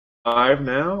live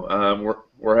now.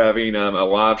 We're having a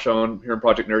live show here in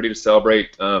Project Nerdy to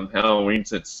celebrate Halloween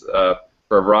since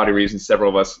for a variety of reasons several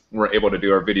of us weren't able to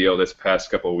do our video this past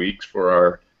couple of weeks for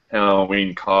our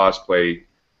Halloween cosplay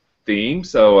theme.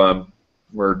 So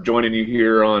we're joining you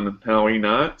here on Halloween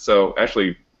night. So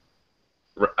actually,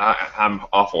 I'm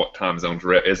awful at time zones.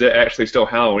 Is it actually still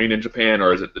Halloween in Japan,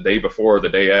 or is it the day before, or the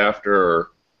day after,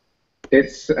 or?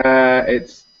 It's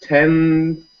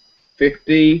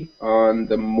 10:50 on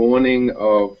the morning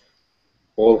of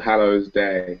All Hallows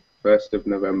Day, 1st of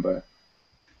November.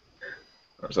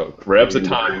 So Reb's a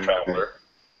time traveler.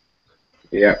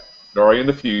 Yeah. Dory in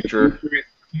the future. The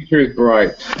future is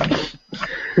bright.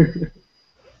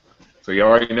 So he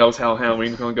already knows how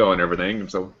Halloween's going to go and everything.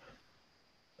 So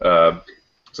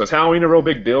is Halloween a real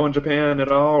big deal in Japan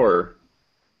at all, or?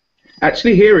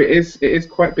 Actually, here it is. It is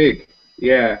quite big.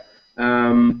 Yeah.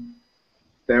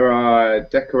 There are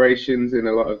decorations in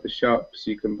a lot of the shops.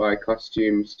 You can buy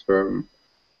costumes from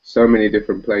so many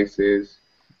different places,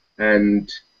 and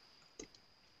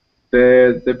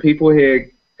the people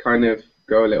here kind of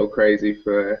go a little crazy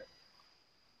for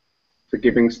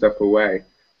giving stuff away.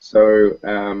 So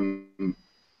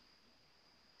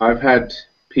I've had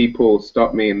people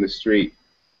stop me in the street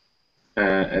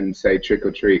and say trick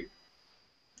or treat.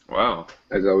 Wow.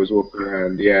 As I was walking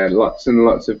around, yeah, lots and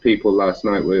lots of people last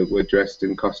night were dressed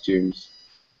in costumes.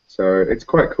 So it's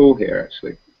quite cool here,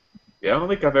 actually. Yeah, I don't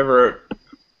think I've ever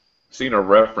seen a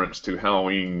reference to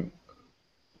Halloween,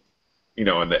 in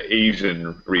the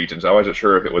Asian regions. I wasn't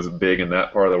sure if it was big in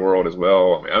that part of the world as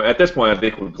well. I mean, at this point, I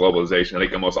think with globalization, I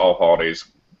think almost all holidays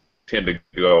tend to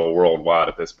go worldwide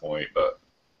at this point. But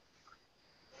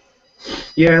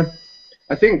yeah,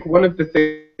 I think one of the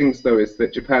things, though, is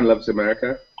that Japan loves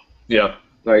America. Yeah.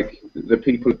 Like, the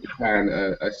people of Japan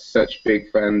are such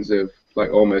big fans of,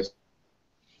 like, almost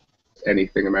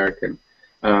anything American.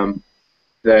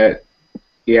 That,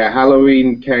 yeah,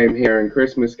 Halloween came here and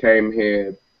Christmas came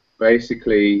here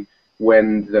basically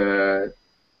when the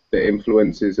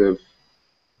influences of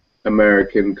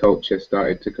American culture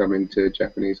started to come into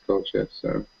Japanese culture.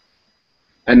 So,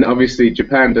 and obviously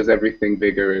Japan does everything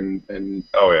bigger and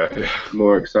oh yeah,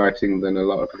 more exciting than a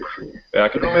lot of people. Yeah, I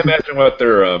can only imagine what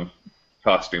their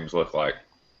costumes look like.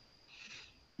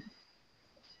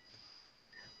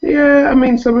 Yeah, I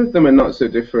mean, some of them are not so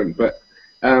different, but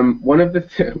one of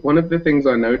the things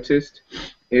I noticed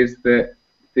is that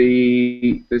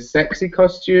the sexy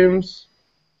costumes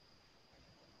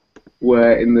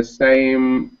were in the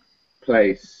same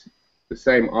place, the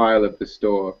same aisle of the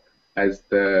store as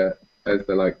the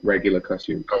like regular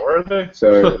costumes. Oh, were they?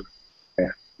 So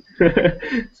yeah.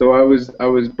 So I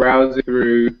was browsing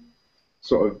through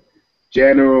sort of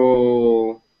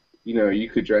general, you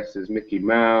could dress as Mickey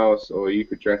Mouse, or you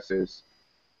could dress as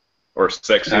or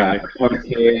sexy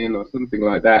pumpkin or something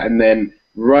like that, and then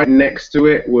right next to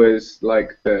it was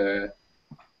like the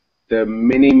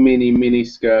mini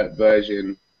skirt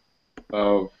version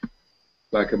of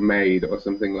like a maid or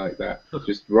something like that,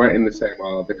 just right in the same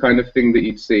aisle. The kind of thing that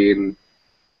you'd see in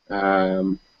I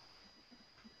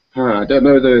don't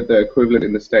know the equivalent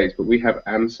in the States, but we have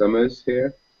Ann Summers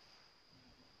here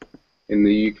in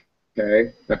the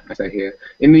UK. I say here.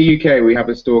 In the UK, we have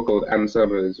a store called Ann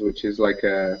Summers, which is like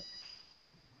a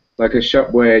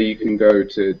shop where you can go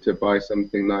to buy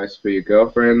something nice for your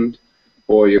girlfriend,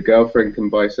 or your girlfriend can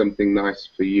buy something nice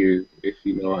for you, if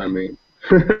you know what I mean.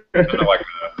 Like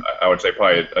I would say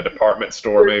probably a department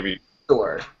store, maybe.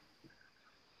 Store.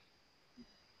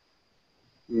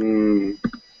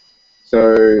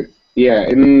 So yeah,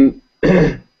 in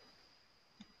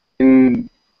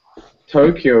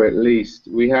Tokyo at least,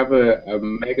 we have a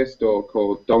mega store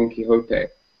called Don Quixote,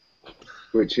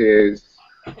 which is,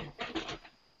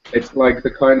 it's like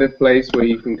the kind of place where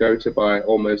you can go to buy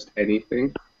almost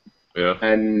anything. Yeah.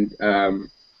 And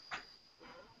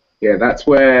yeah, that's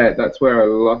where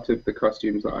a lot of the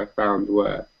costumes that I found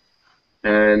were,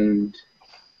 and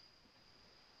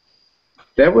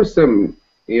there were some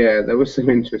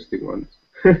interesting ones.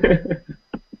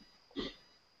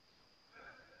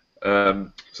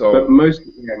 But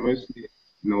mostly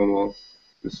normal,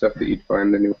 the stuff that you'd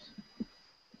find anyway.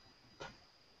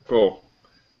 Cool.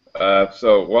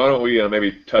 So why don't we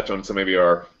maybe touch on some maybe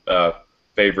our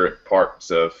favorite parts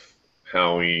of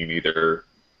Halloween, either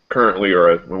currently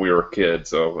or when we were kids.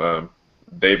 So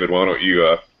David, why don't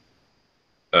you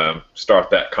start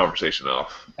that conversation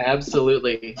off?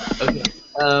 Absolutely. Okay.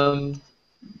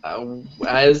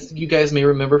 As you guys may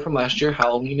remember from last year,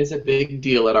 Halloween is a big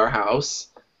deal at our house.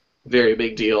 Very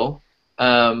big deal.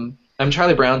 I'm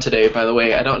Charlie Brown today, by the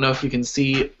way. I don't know if you can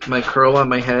see my curl on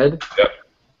my head. Yep.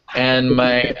 And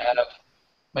my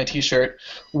my T-shirt,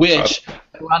 which,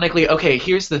 ironically, okay,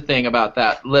 here's the thing about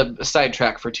that.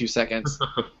 Sidetrack for 2 seconds.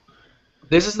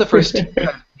 This is the first T-shirt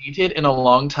I've painted in a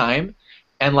long time,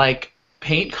 and like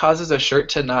paint causes a shirt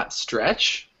to not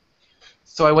stretch.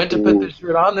 So I went to put the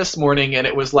shirt on this morning, and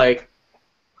it was like.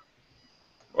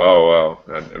 Oh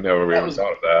wow! I've never even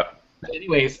thought of that.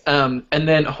 Anyways, and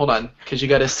then hold on, because you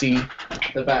got to see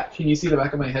the back. Can you see the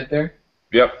back of my head there?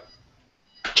 Yep.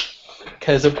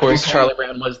 Because of course Charlie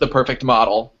Brown was the perfect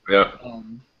model. Yeah.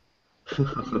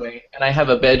 Anyway, and I have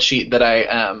a bed sheet that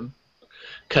I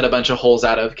cut a bunch of holes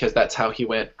out of because that's how he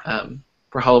went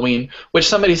for Halloween. Which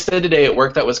somebody said today at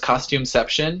work that was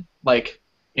costumeception, like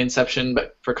Inception,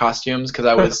 but for costumes, because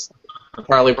I was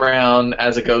Charlie Brown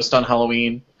as a ghost on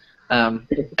Halloween.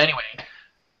 Anyway,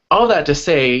 all that to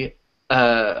say,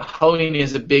 Halloween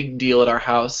is a big deal at our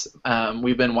house.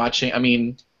 We've been watching. I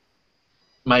mean,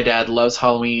 my dad loves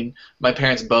Halloween. My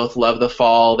parents both love the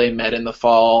fall. They met in the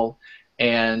fall,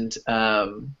 and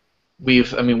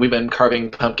we've been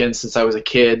carving pumpkins since I was a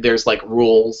kid. There's like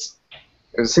rules.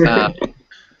 There's,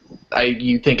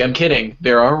 you think I'm kidding?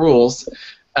 There are rules,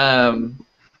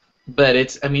 but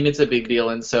it's a big deal,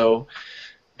 and so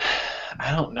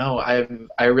I don't know.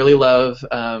 I really love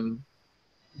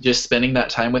just spending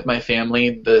that time with my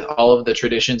family. All of the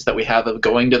traditions that we have of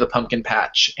going to the pumpkin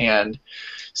patch and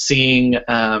seeing,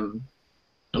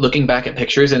 looking back at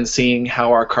pictures and seeing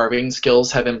how our carving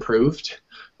skills have improved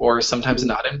or sometimes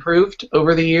not improved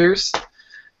over the years,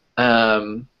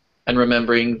 and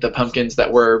remembering the pumpkins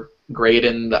that were great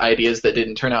and the ideas that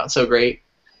didn't turn out so great,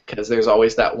 because there's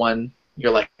always that one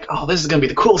you're like, oh, this is going to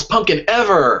be the coolest pumpkin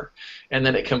ever, and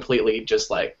then it completely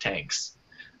just like tanks.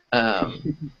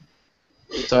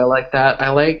 So I like that. I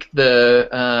like the,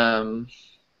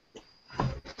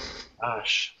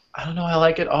 gosh, I don't know, I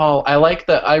like it all.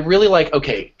 I really like,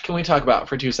 okay, can we talk about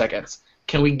for 2 seconds?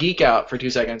 Can we geek out for 2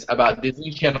 seconds about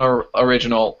Disney Channel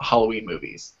original Halloween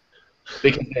movies?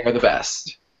 Because they're the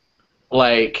best.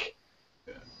 Like,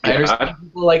 I understand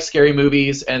people like scary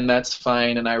movies, and that's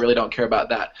fine, and I really don't care about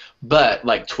that. But,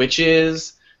 like,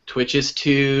 Twitches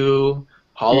 2,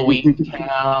 Halloween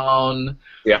Town.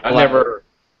 Yeah, I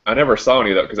never saw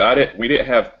any of that because we didn't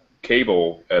have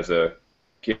cable as a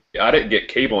kid. I didn't get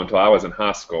cable until I was in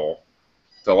high school.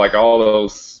 So like all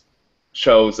those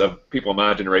shows of people in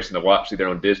my generation that watched either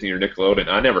on Disney or Nickelodeon,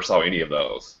 I never saw any of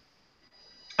those.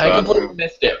 I completely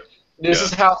missed it. This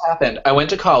is how it happened. I went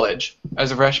to college. I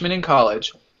was a freshman in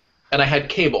college, and I had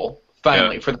cable,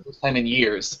 finally, for the first time in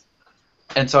years.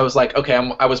 And so I was like, okay,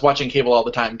 I was watching cable all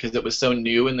the time because it was so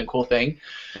new and the cool thing.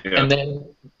 Yeah. And then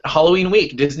Halloween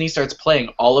week, Disney starts playing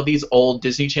all of these old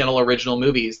Disney Channel original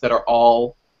movies that are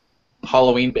all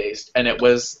Halloween-based. And it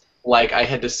was like I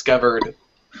had discovered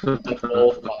the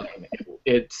whole line.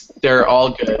 They're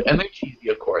all good. And they're cheesy,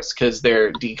 of course, because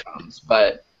they're DComs,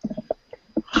 but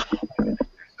they're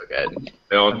so good.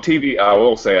 Now, on TV, I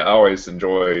will say I always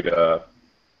enjoyed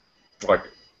like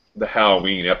the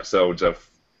Halloween episodes of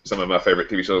some of my favorite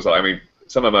TV shows. I mean,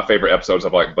 some of my favorite episodes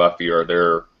of like Buffy are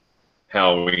their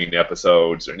Halloween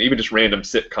episodes, and even just random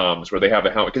sitcoms where they have a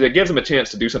Halloween, because it gives them a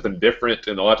chance to do something different,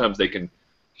 and a lot of times they can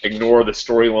ignore the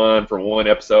storyline for one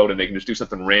episode and they can just do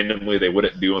something randomly they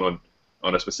wouldn't do on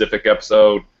a specific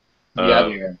episode. I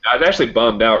was actually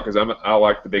bummed out because I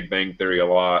like The Big Bang Theory a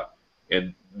lot,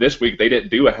 and this week they didn't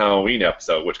do a Halloween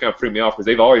episode, which kind of threw me off because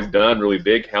they've always done really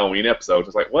big Halloween episodes.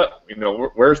 It's like, what? You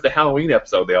know, where's the Halloween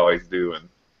episode they always do?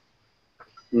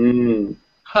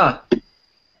 Huh.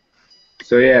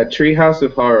 So yeah, Treehouse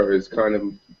of Horror is kind of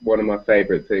one of my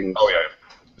favorite things. Oh yeah,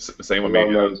 same with me.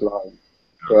 Along those lines.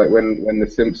 So like when the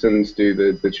Simpsons do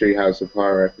the Treehouse of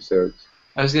Horror episodes.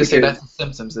 I was gonna say that's the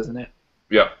Simpsons, isn't it?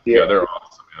 Yeah, they're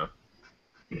awesome.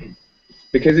 Yeah.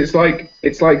 Because it's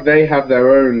like they have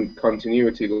their own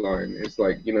continuity line. It's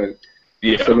like, you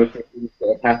know, some of the things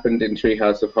that have happened in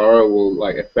Treehouse of Horror will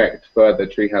like affect further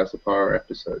Treehouse of Horror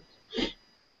episodes.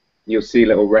 You'll see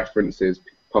little references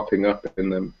popping up in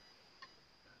them.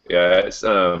 Yeah, it's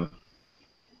I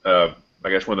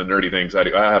guess one of the nerdy things I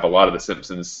do. I have a lot of the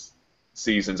Simpsons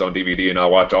seasons on DVD, and I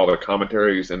watch all the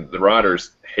commentaries. And the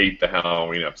writers hate the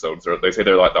Halloween episodes. They say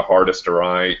they're like the hardest to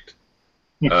write.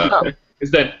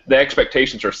 Is that the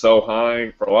expectations are so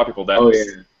high for a lot of people? That's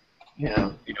you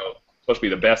know, supposed to be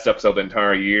the best episode of the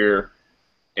entire year.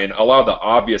 And a lot of the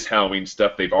obvious Halloween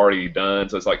stuff they've already done,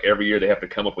 so it's like every year they have to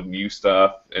come up with new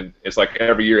stuff, and it's like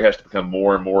every year it has to become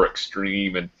more and more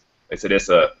extreme. And they said it's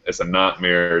a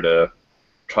nightmare to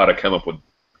try to come up with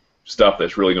stuff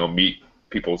that's really going to meet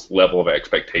people's level of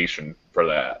expectation for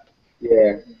that.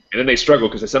 Yeah. And then they struggle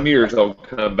because some years they'll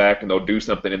come back and they'll do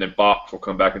something, and then Fox will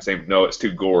come back and say, no, it's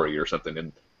too gory or something,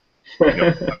 and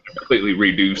completely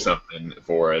redo something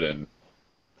for it. And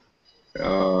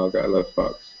Oh, God, I love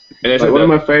fox. it's Like one of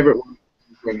my favorite ones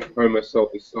is when Homer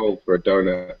sold his soul for a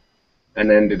donut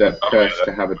and ended up cursed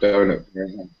to have a donut.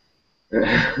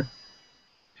 And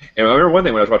I remember one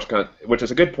thing when I was watching, which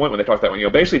is a good point when they talk that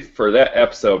one. Basically for that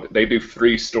episode, they do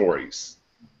 3 stories,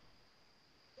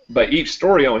 but each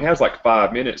story only has like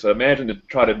 5 minutes. So imagine to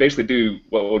try to basically do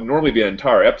what would normally be an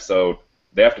entire episode.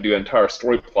 They have to do an entire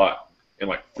story plot in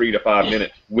like 3 to 5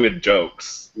 minutes with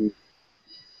jokes.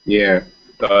 Yeah.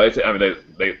 So I mean,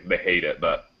 they hate it,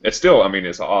 but it's still, I mean,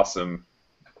 it's awesome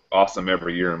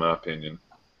every year in my opinion.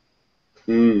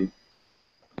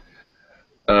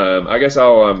 I guess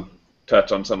I'll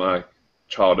touch on some of my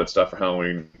childhood stuff for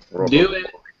Halloween. Do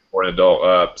it. For an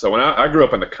adult. So when I grew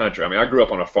up in the country, I mean, I grew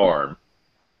up on a farm.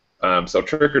 So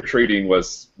trick-or-treating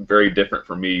was very different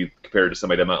for me compared to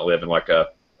somebody that might live in like a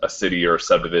city or a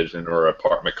subdivision or an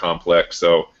apartment complex.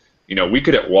 So, we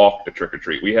couldn't walk to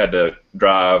trick-or-treat. We had to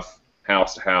drive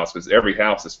house to house because every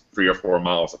house is 3 or 4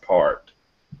 miles apart.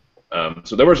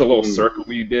 So there was a little circle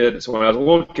we did. So when I was a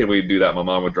little kid, we'd do that. My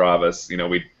mom would drive us.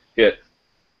 We'd hit.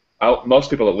 Most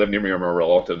people that live near me are my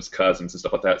relatives, cousins, and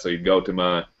stuff like that. So you'd go to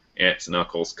my aunts and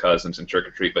uncles, cousins, and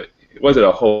trick-or-treat. But it wasn't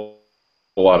a whole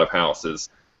lot of houses.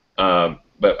 But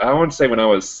I want to say when I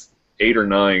was 8 or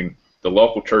 9, the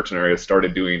local church in the area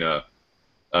started doing a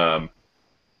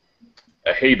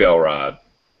hay bale ride,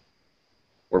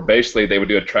 where basically they would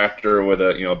do a tractor with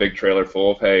a big trailer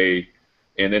full of hay,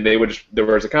 and then there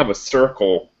was a kind of a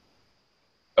circle,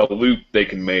 a loop they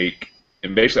can make,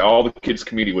 and basically all the kids'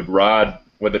 community would ride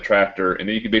with the tractor, and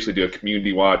then you could basically do a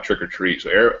community-wide trick-or-treat.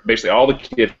 So basically all the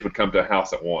kids would come to a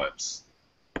house at once.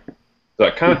 So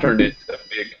it kind of turned into a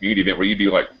big community event where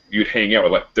you'd hang out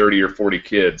with like 30 or 40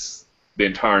 kids the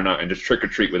entire night and just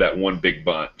trick-or-treat with that one big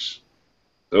bunch.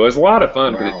 So it was a lot of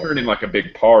fun because it turned into like a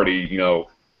big party,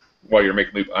 while you're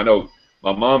making loop. I know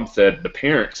my mom said the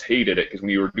parents hated it because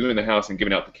when you were doing the house and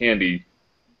giving out the candy,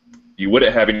 you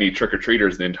wouldn't have any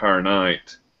trick-or-treaters the entire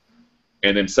night.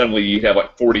 And then suddenly you'd have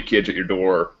like 40 kids at your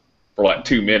door for like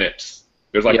 2 minutes.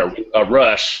 It was like a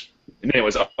rush, and then it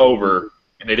was over,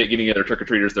 and they didn't get any other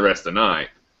trick-or-treaters the rest of the night.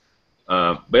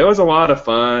 But it was a lot of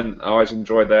fun. I always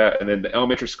enjoyed that. And then the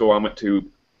elementary school I went to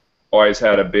always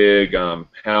had a big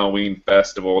Halloween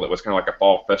festival that was kind of like a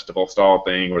fall festival style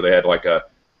thing where they had like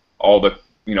all the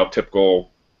typical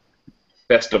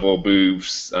festival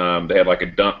booths. They had like a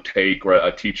dunk take where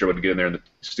a teacher would get in there and the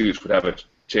students would have a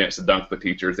chance to dunk the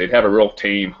teachers. They'd have a real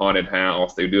team haunted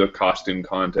house. They'd do a costume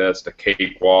contest, a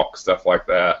cakewalk, stuff like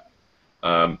that.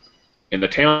 In the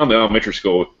town the elementary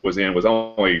school was in was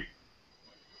only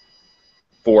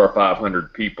 400 or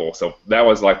 500 people, so that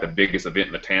was like the biggest event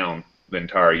in the town the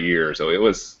entire year. So it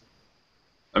was,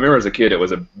 I remember as a kid, it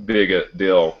was a big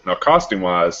deal. Now,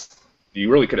 costume-wise, you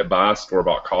really couldn't buy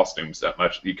store-bought costumes that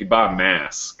much. You could buy a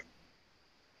mask,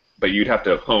 but you'd have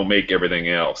to home make everything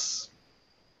else.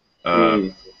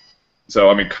 So,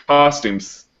 I mean,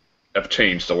 costumes have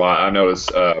changed a lot. I notice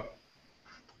I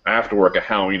have to work a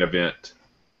Halloween event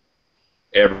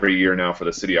every year now for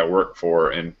the city I work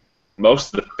for, and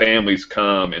most of the families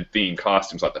come in themed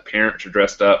costumes. Like the parents are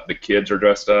dressed up, the kids are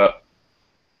dressed up.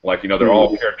 Like, they're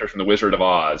all characters from The Wizard of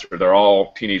Oz, or they're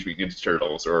all Teenage Mutant Ninja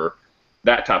Turtles, or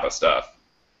that type of stuff.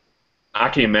 I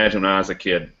can imagine when I was a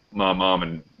kid, my mom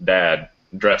and dad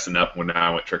dressing up when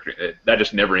I went trick-or-treating. That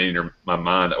just never entered my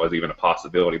mind that was even a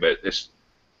possibility. But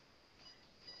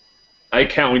I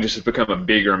think Halloween just has become a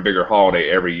bigger and bigger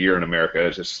holiday every year in America.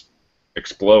 It's just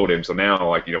exploded. So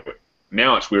now,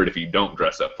 now it's weird if you don't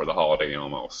dress up for the holiday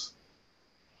almost.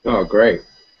 Oh, great.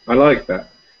 I like that.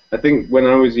 I think when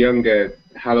I was younger,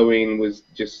 Halloween was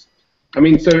just... I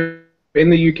mean, so in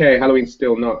the UK, Halloween's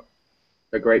still not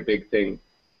a great big thing.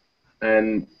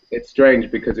 And it's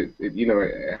strange because it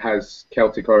has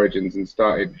Celtic origins and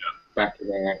started back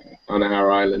on our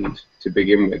island to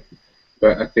begin with.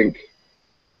 But I think,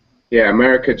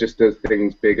 America just does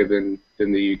things bigger than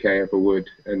the UK ever would.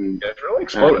 And it's really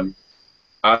exploded.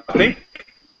 I think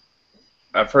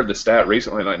I've heard the stat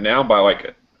recently, like now by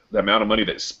the amount of money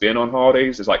that's spent on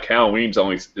holidays, is like Halloween's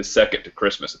only the second to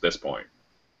Christmas at this point.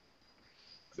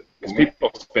 Because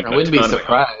people spend I wouldn't be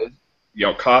surprised.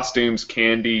 Costumes,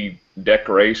 candy,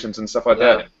 decorations, and stuff like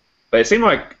that. But it seemed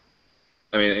like,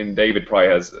 I mean, and David probably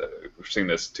has seen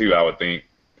this too, I would think,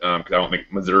 because I don't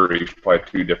think Missouri is probably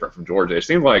too different from Georgia. It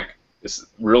seemed like it's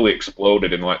really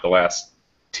exploded in like the last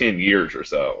 10 years or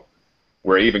so,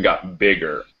 where it even got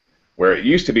bigger. Where it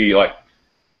used to be like,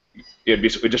 it'd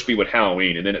just be with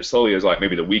Halloween, and then it slowly is like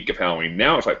maybe the week of Halloween.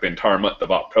 Now it's like the entire month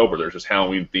of October. There's just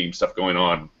Halloween-themed stuff going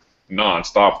on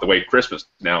non-stop. The way Christmas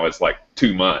now is like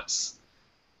 2 months.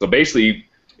 So basically,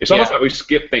 it's almost like we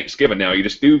skip Thanksgiving now. You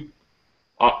just do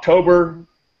October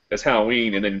is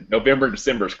Halloween, and then November and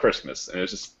December is Christmas, and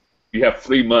it's just you have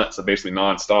 3 months of basically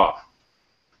nonstop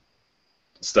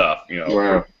stuff.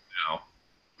 Wow.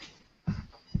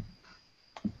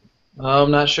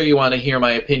 I'm not sure you want to hear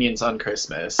my opinions on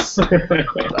Christmas.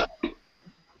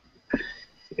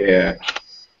 Yeah.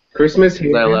 Christmas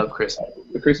here. I love Christmas.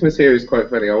 The Christmas here is quite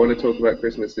funny. I want to talk about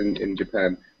Christmas in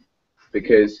Japan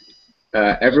because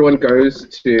everyone goes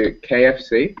to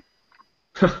KFC,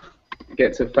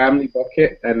 gets a family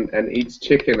bucket, and eats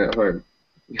chicken at home.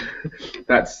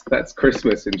 That's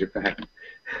Christmas in Japan.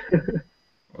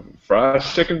 Fried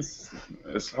chicken's,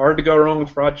 it's hard to go wrong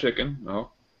with fried chicken. No.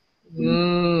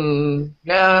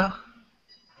 Yeah.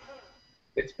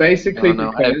 It's basically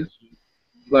because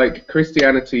like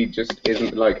Christianity just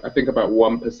isn't like I think about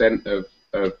 1%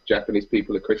 of Japanese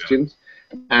people are Christians,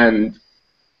 and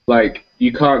like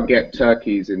you can't get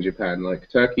turkeys in Japan. Like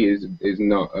turkey is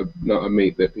not a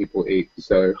meat that people eat.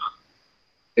 So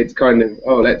it's kind of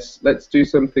let's do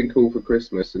something cool for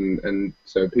Christmas, and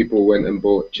so people went and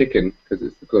bought chicken because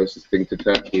it's the closest thing to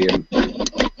turkey,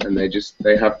 and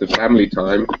they have the family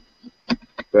time,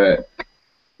 but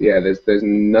yeah, there's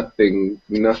nothing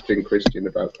Christian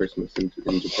about Christmas in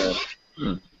Japan.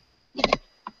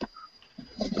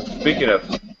 Speaking of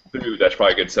food, that's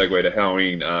probably a good segue to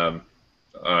Halloween.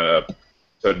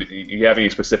 So do you have any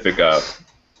specific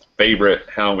favorite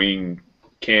Halloween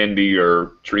candy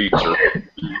or treats or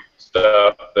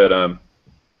stuff that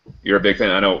you're a big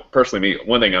fan? I know personally,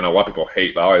 one thing I know a lot of people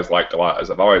hate, but I always liked a lot is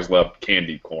I've always loved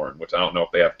candy corn, which I don't know if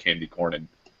they have candy corn in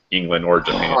England or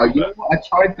Japan. Oh, you know what? I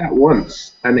tried that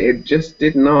once, and it just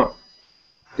did not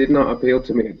appeal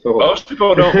to me at all. Most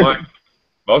people don't like.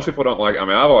 Most people don't like. I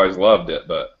mean, I've always loved it,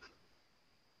 but.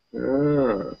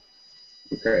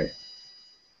 Okay.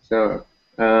 So,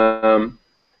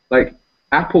 like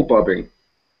apple bobbing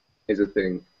is a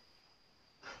thing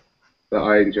that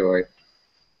I enjoy.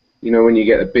 You know, when you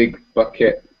get a big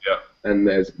bucket and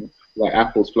there's like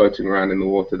apples floating around in the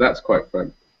water, that's quite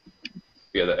fun.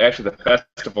 Yeah, actually, the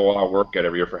festival I work at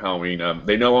every year for Halloween,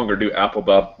 they no longer do apple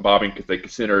bobbing because they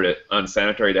consider it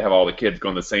unsanitary to have all the kids go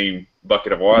in the same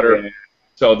bucket of water. Yeah.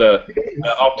 So the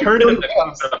alternative that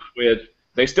comes up with,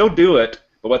 they still do it,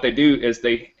 but what they do is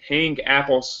they hang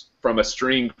apples from a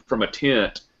string from a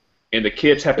tent, and the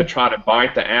kids have to try to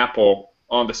bite the apple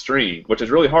on the string, which is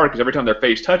really hard because every time their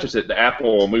face touches it, the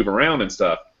apple will move around and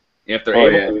stuff. And if they're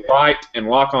able to bite and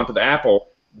lock onto the apple,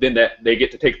 then they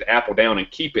get to take the apple down and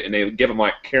keep it, and they give them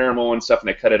like caramel and stuff, and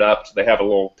they cut it up so they have a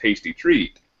little tasty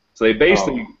treat. So they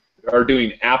basically are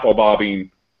doing apple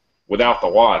bobbing without the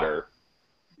water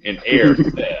and air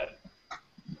instead.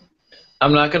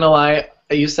 I'm not gonna lie,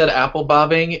 you said apple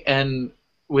bobbing, and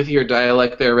with your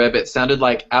dialect there, Reb, it sounded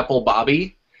like apple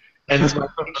bobby, and so I'm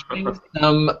picturing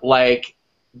some like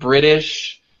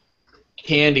British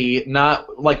candy,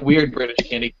 not like weird British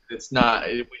candy. It's not.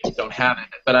 We just don't have it.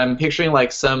 But I'm picturing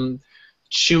like some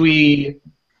chewy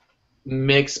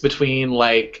mix between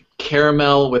like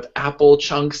caramel with apple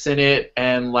chunks in it,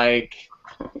 and like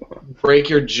break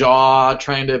your jaw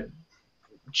trying to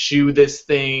chew this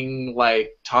thing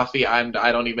like toffee. I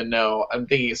don't even know. I'm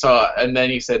thinking so. And then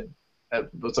you said it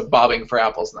was a bobbing for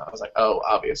apples, and I was like, oh,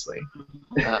 obviously.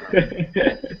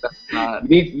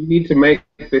 You need to make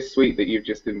this sweet that you've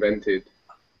just invented.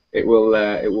 It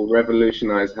will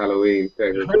revolutionize Halloween.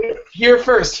 Here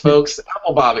first, folks,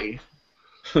 apple bobby.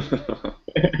 I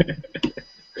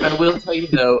will tell you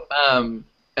though,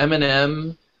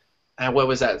 M&M. What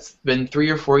was that? It's been 3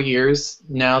 or 4 years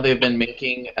now. They've been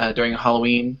making during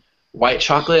Halloween white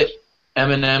chocolate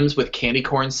M&Ms with candy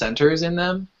corn centers in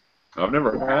them. I've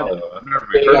never had those. I've never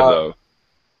heard of those.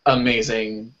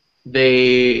 Amazing.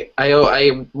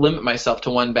 I limit myself to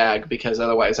 1 bag because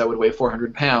otherwise I would weigh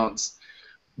 400 pounds.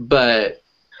 But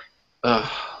I've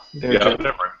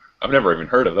never even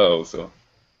heard of those. So.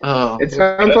 Oh, it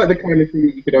sounds like the kind of thing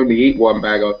that you could only eat 1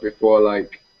 bag of before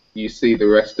like you see the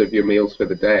rest of your meals for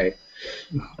the day.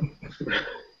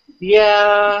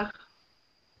 Yeah.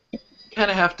 Kind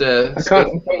of have to. I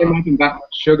can't imagine that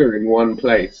much sugar in one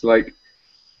place. Like,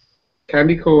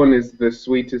 candy corn is the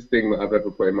sweetest thing that I've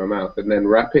ever put in my mouth, and then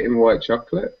wrap it in white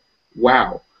chocolate.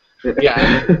 Wow.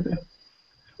 Yeah.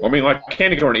 Well, I mean, like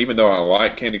candy corn. Even though I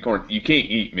like candy corn, you can't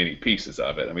eat many pieces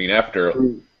of it. I mean, after a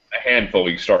handful,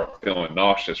 you start feeling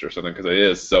nauseous or something because it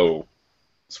is so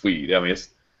sweet. I mean,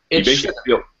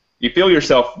 you feel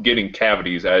yourself getting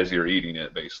cavities as you're eating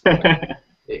it, basically.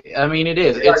 I mean, it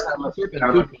is. It's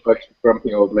like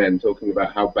grumpy old men talking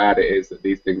about how bad it is that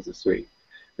these things are sweet.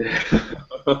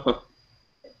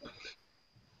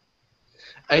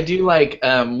 I do like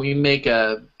we make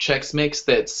a Chex Mix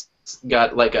that's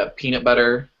got like a peanut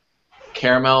butter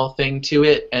caramel thing to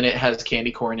it, and it has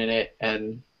candy corn in it,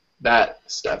 and that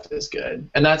stuff is good.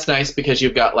 And that's nice because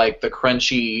you've got like the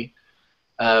crunchy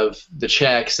of the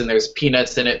Chex, and there's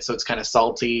peanuts in it, so it's kind of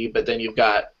salty, but then you've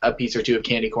got a piece or two of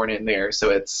candy corn in there,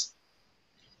 so it's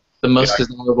the most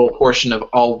desirable portion of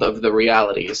all of the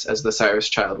realities, as the Cyrus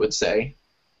Child would say.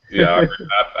 Yeah,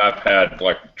 I've had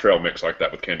like trail mix like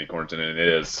that with candy corns in it,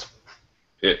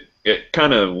 and it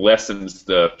kind of lessens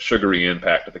the sugary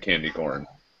impact of the candy corn.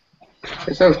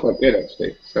 It sounds quite good,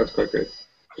 actually. Sounds quite good.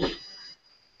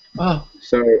 Oh.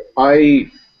 So I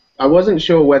wasn't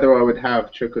sure whether I would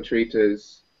have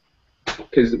trick-or-treaters,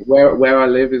 because where I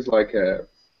live is like a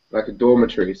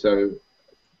dormitory, so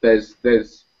there's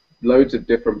loads of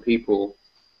different people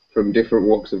from different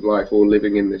walks of life all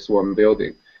living in this one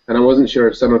building. And I wasn't sure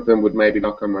if some of them would maybe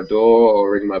knock on my door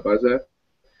or ring my buzzer.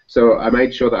 So I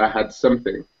made sure that I had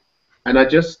something. And I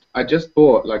just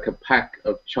bought like a pack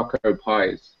of choco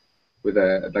pies with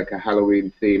a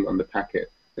Halloween theme on the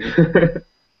packet.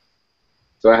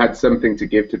 So I had something to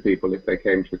give to people if they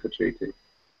came trick-or-treating.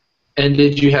 And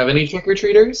did you have any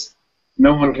trick-or-treaters?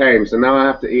 No one came, so now I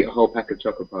have to eat a whole pack of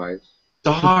choco pies.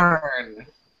 Darn.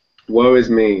 Woe is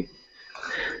me.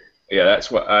 Yeah, that's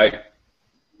what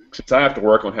since I have to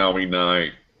work on Halloween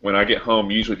night, when I get home,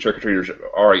 usually trick-or-treaters are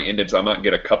already ended, so I might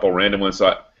get a couple random ones.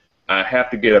 So I have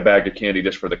to get a bag of candy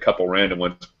just for the couple random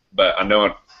ones. But I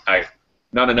know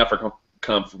not enough are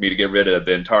come for me to get rid of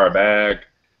the entire bag.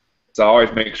 So I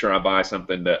always make sure I buy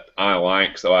something that I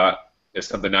like, so it's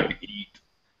something I can eat.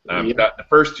 The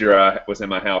first year I was in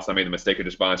my house, I made the mistake of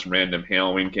just buying some random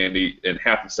Halloween candy, and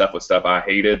half the stuff was stuff I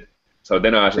hated. So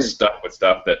then I was just stuck with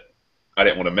stuff that I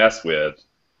didn't want to mess with.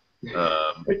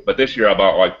 But this year I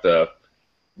bought like the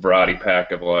variety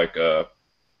pack of like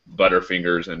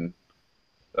Butterfingers and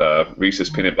Reese's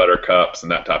peanut butter cups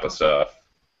and that type of stuff.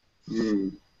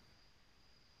 Mm.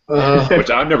 Which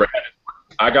I've never had.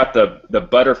 I got the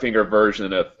Butterfinger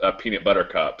version of peanut butter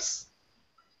cups.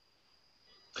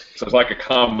 So it's like a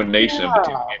combination of the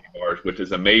two candy bars, which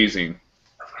is amazing.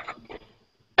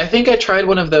 I think I tried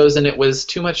one of those and it was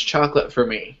too much chocolate for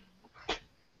me.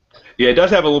 Yeah, it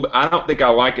does have a little bit. I don't think I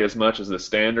like it as much as the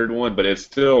standard one, but it's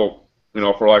still,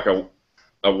 for like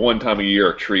a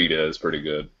one-time-a-year treat is pretty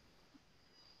good.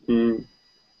 Mm.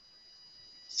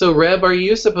 So, Reb, are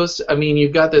you supposed to,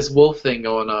 you've got this wolf thing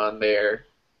going on there.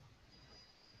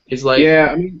 He's like...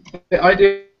 Yeah, the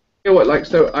idea,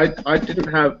 so I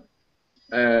didn't have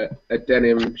a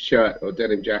denim shirt or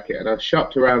denim jacket, and I've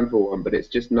shopped around for one, but it's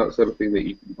just not something that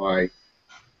you can buy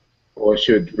or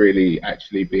should really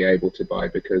actually be able to buy,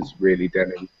 because really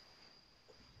denim,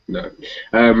 no.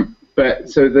 But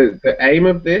so the aim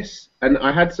of this, and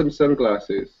I had some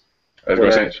sunglasses. I was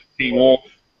going to say Teen Wolf.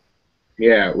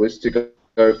 Yeah, was to go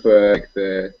for like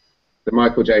the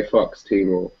Michael J. Fox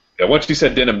Teen Wolf. Yeah, once you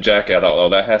said denim jacket, although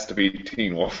that has to be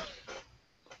Teen Wolf.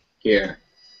 Yeah.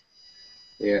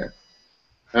 Yeah.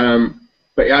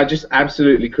 But yeah, I just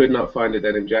absolutely could not find a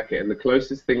denim jacket, and the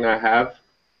closest thing I have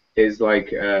is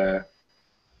like a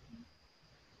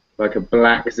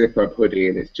black zip-up hoodie,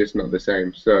 and it's just not the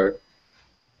same. So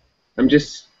I'm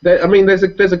just,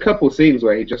 there's a couple scenes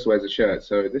where he just wears a shirt,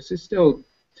 so this is still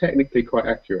technically quite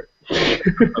accurate.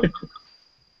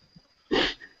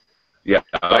 Yeah,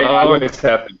 I always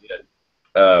have to get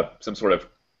some sort of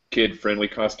kid-friendly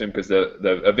costume, because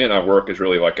the event I work is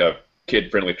really like a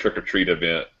kid-friendly trick-or-treat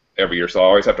event every year, so I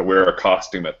always have to wear a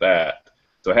costume at that.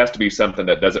 So it has to be something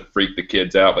that doesn't freak the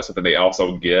kids out, but something they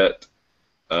also get.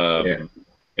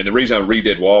 And the reason I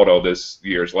redid Waldo this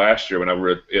year is last year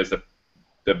when is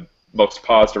the most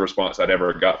positive response I'd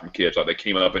ever got from kids. Like they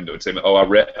came up and would say, "Oh,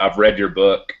 I've read your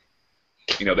book."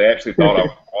 They actually thought I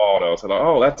was Waldo. So like,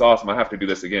 "Oh, that's awesome. I have to do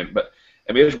this again." But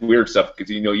it's weird stuff,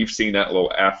 because you've seen that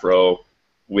little afro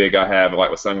wig I have, like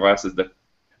with sunglasses. That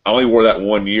I only wore that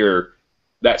one year.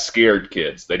 That scared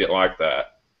kids. They didn't like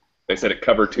that. They said it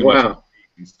covered too much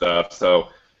and stuff. So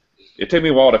it took me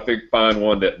a while to find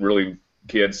one that really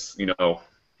kids,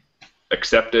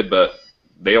 accepted, but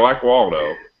they like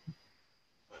Waldo.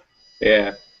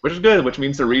 Yeah. Which is good, which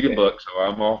means they're reading books, so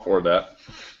I'm all for that.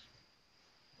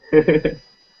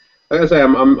 Like I say,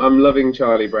 I'm loving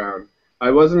Charlie Brown.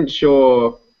 I wasn't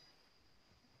sure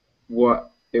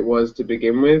what it was to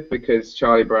begin with, because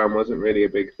Charlie Brown wasn't really a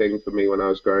big thing for me when I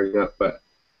was growing up, but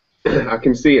I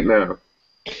can see it now.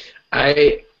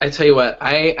 I tell you what,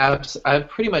 I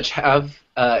pretty much have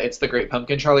It's the Great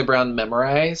Pumpkin, Charlie Brown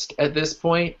memorized at this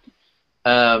point.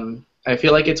 I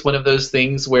feel like it's one of those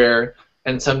things where,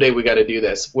 and someday we got to do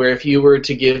this, where if you were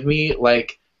to give me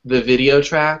like the video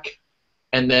track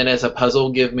and then as a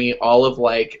puzzle give me all of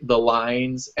like the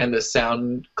lines and the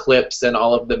sound clips and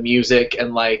all of the music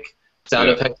and like sound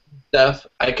effects and stuff,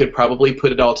 I could probably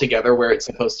put it all together where it's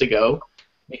supposed to go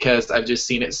because I've just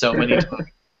seen it so many times.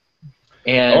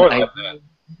 And Oh, I love that.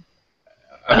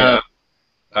 I mean,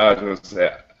 I was going to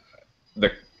say,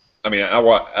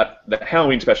 the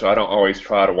Halloween special. I don't always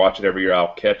try to watch it every year.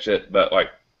 I'll catch it, but like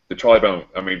the Charlie Brown.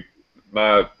 I mean,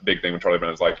 my big thing with Charlie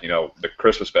Brown is like the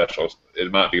Christmas specials.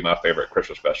 It might be my favorite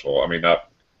Christmas special. I mean,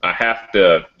 I have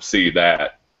to see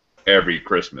that every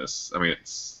Christmas. I mean,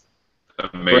 it's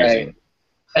amazing. Right.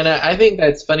 And I think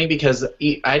that's funny because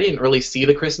I didn't really see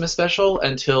the Christmas special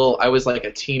until I was like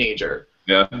a teenager.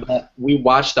 Yeah. But we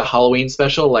watched the Halloween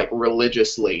special like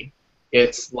religiously.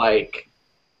 It's like,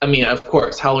 I mean, of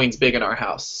course, Halloween's big in our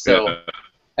house. So Yeah.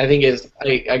 I think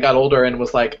I got older and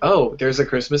was like, oh, there's a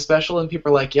Christmas special, and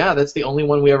people are like, yeah, that's the only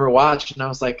one we ever watched, and I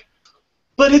was like,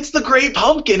 but it's the Great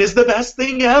Pumpkin is the best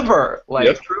thing ever. Like,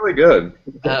 it's really good.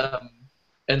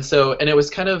 And it was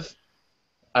kind of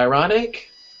ironic,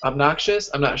 obnoxious.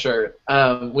 I'm not sure.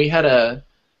 We had a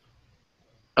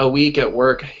week at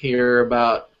work here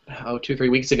about 2-3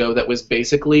 weeks ago that was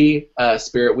basically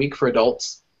Spirit Week for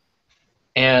adults,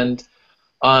 and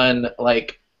on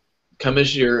like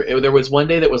there was one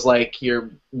day that was like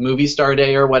your movie star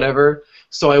day or whatever.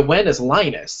 So I went as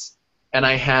Linus, and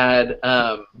I had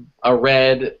a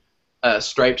red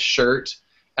striped shirt,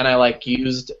 and I like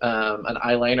used an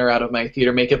eyeliner out of my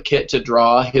theater makeup kit to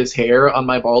draw his hair on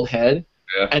my bald head,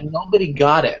 and nobody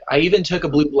got it. I even took a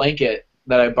blue blanket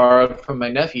that I borrowed from my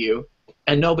nephew,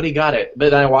 and nobody got it.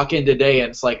 But then I walk in today, and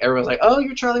it's like everyone's like, "Oh,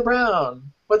 you're Charlie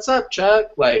Brown. What's up,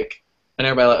 Chuck?" Like, and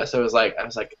everybody. So I was like,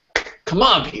 come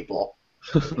on, people.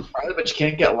 But you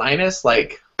can't get Linus?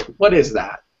 Like, what is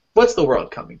that? What's the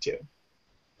world coming to?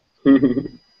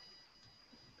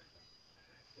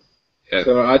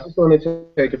 So I just wanted to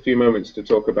take a few moments to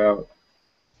talk about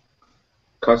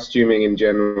costuming in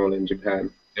general in Japan.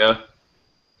 Yeah.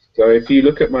 So if you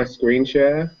look at my screen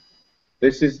share,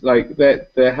 this is like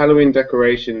the Halloween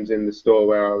decorations in the store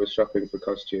where I was shopping for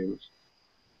costumes.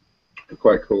 They're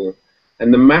quite cool.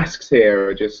 And the masks here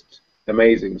are just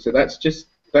amazing. So that's just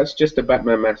a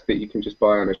Batman mask that you can just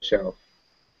buy on a shelf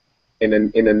in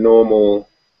a normal,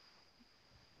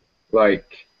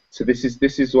 like, so this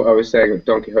is what I was saying with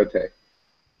Don Quixote.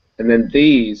 And then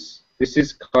this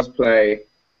is cosplay,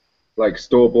 like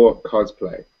store-bought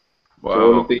cosplay. Wow.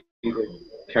 So all of these are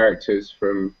characters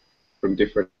from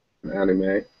different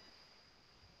anime.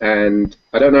 And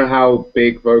I don't know how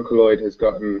big Vocaloid has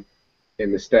gotten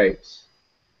in the States,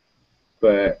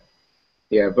 but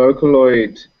yeah,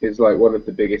 Vocaloid is like one of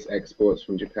the biggest exports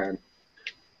from Japan.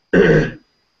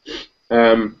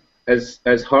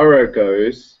 As horror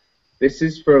goes, this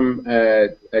is from a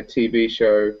TV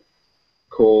show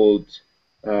called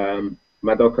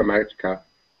Madoka Magica,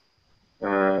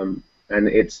 and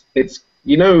it's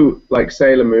like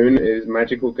Sailor Moon is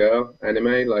magical girl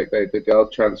anime, like the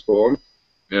girls transform.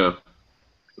 Yeah.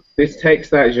 This takes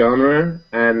that genre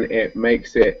and it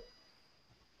makes it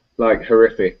like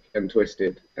horrific and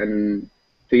twisted, and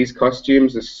these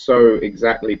costumes are so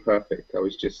exactly perfect. I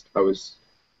was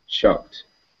shocked,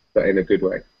 but in a good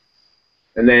way.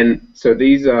 And then so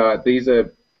these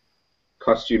are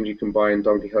costumes you can buy in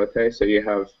Don Quixote. So you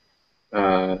have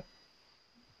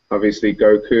obviously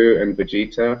Goku and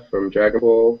Vegeta from Dragon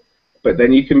Ball, but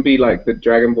then you can be like the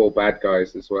Dragon Ball bad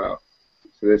guys as well.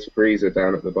 So there's Frieza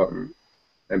down at the bottom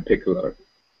and Piccolo.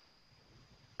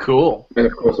 Cool. And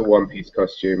of course a One Piece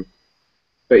costume.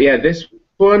 But yeah, this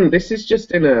is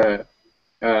just in a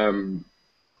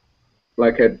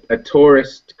like a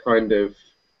tourist kind of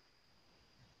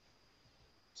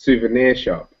souvenir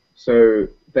shop. So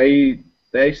they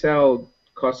sell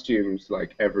costumes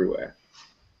like everywhere.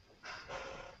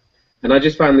 And I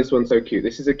just found this one so cute.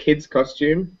 This is a kid's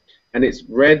costume, and it's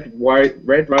Red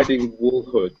Riding Wool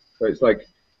Hood. So it's like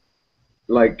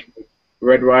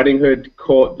Red Riding Hood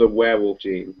caught the werewolf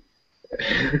gene.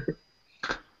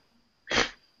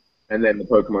 And then the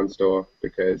Pokemon store,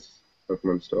 because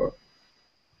Pokemon store.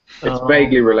 It's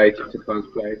vaguely related to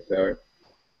cosplay, so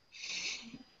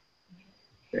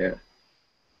yeah.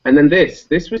 And then this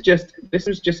was just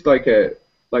like the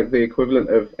equivalent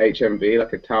of HMV,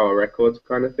 like a Tower Records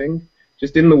kind of thing.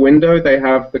 Just in the window, they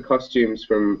have the costumes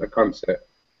from a concert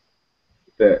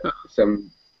that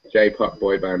some J-pop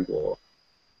boy band wore,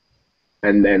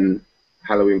 and then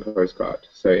Halloween postcard.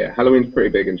 So yeah, Halloween's pretty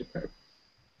big in Japan.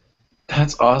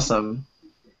 That's awesome.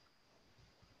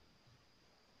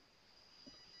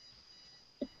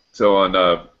 So on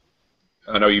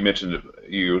I know you mentioned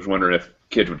you was wondering if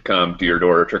kids would come to your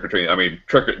door trick or treating. I mean,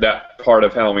 that part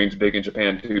of Halloween's big in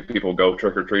Japan too. People go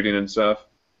trick or treating and stuff.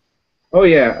 Oh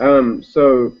yeah.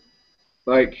 So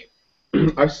like,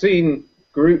 I've seen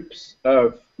groups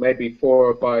of maybe 4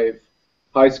 or 5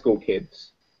 high school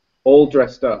kids, all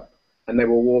dressed up, and they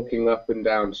were walking up and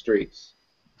down streets.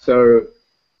 So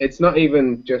it's not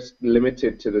even just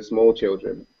limited to the small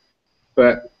children,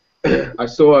 but I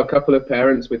saw a couple of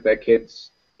parents with their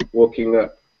kids walking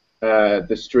up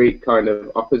the street kind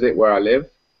of opposite where I live,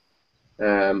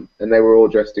 and they were all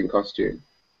dressed in costume.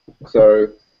 So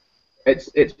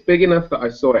it's big enough that I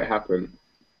saw it happen,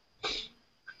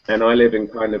 and I live in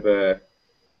kind of a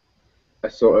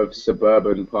sort of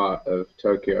suburban part of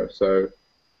Tokyo, so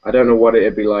I don't know what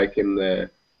it'd be like in the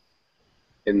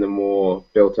more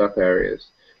built-up areas.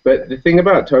 But the thing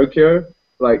about Tokyo,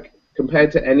 like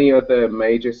compared to any other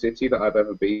major city that I've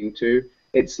ever been to,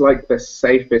 it's like the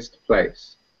safest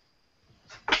place.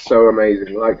 So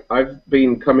amazing. Like I've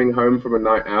been coming home from a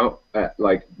night out at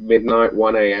like midnight,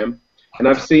 1 a.m., and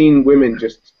I've seen women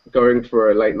just going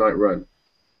for a late night run,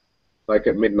 like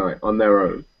at midnight on their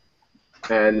own.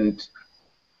 And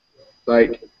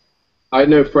like, I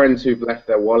know friends who've left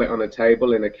their wallet on a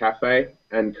table in a cafe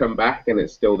and come back and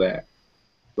it's still there,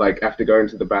 like after going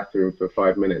to the bathroom for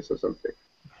 5 minutes or something.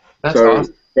 That's so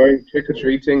awesome. Going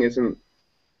trick-or-treating isn't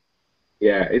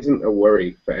a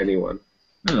worry for anyone.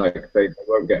 Like they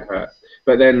won't get hurt.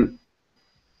 But then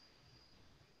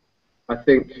I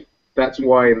think that's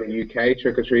why in the UK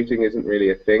trick-or-treating isn't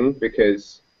really a thing,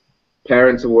 because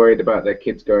parents are worried about their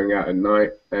kids going out at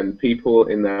night, and people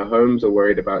in their homes are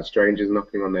worried about strangers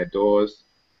knocking on their doors.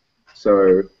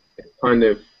 So it kind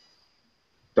of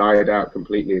died out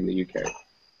completely in the UK.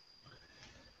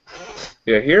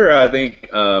 Yeah, here I think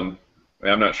I'm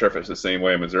not sure if it's the same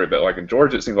way in Missouri, but like in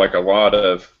Georgia, it seems like a lot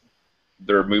of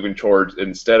they're moving towards,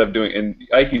 instead of doing, and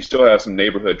I think you still have some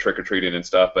neighborhood trick or treating and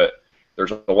stuff, but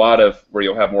there's a lot of where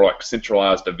you'll have more like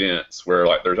centralized events where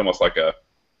like there's almost like a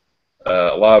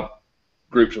lot of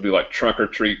groups will do like trunk or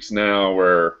treats now,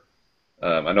 where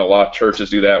I know a lot of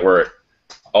churches do that, where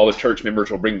all the church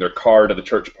members will bring their car to the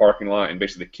church parking lot, and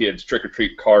basically the kids trick or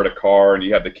treat car to car, and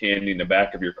you have the candy in the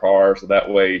back of your car, so that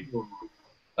way,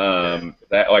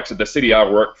 that like so the city I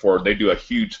work for, they do a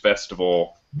huge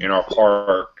festival in our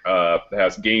park that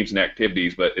has games and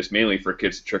activities, but it's mainly for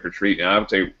kids to trick or treat, and I would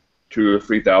say 2,000 or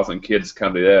 3,000 kids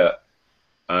come to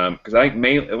that, because I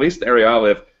think at least the area I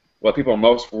live, what people are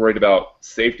most worried about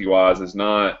safety-wise is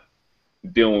not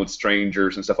dealing with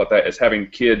strangers and stuff like that. It's having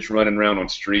kids running around on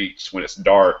streets when it's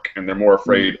dark, and they're more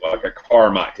afraid like a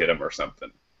car might hit them or something.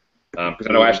 Because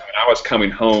I know actually when I was coming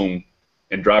home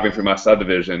and driving through my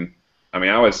subdivision, I mean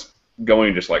I was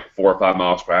going just like 4 or 5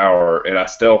 miles per hour, and I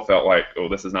still felt like, oh,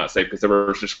 this is not safe, because there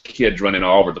were just kids running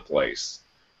all over the place.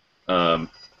 So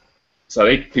I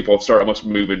think people start almost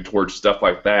moving towards stuff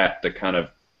like that to kind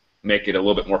of make it a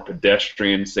little bit more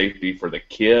pedestrian safety for the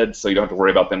kids, so you don't have to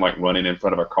worry about them like running in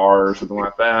front of a car or something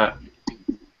like that.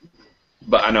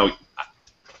 But I know, at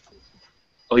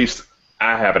least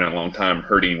I haven't in a long time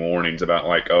heard any warnings about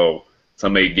like, oh,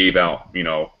 somebody gave out, you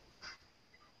know,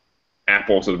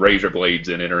 apples with razor blades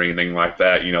in it or anything like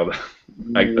that. You know,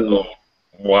 like the little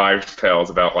wives' tales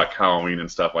about like Halloween and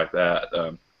stuff like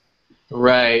that.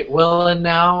 Right. Well, and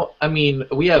now, I mean,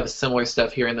 we have similar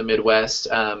stuff here in the Midwest.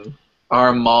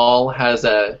 Our mall has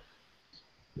a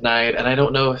night, and I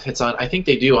don't know if it's on, I think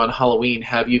they do on Halloween,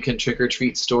 have you can trick or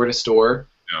treat store to store.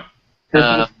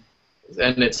 Yeah.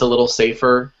 And it's a little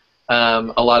safer.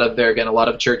 A lot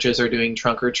of churches are doing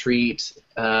trunk or treat,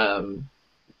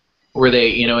 where they,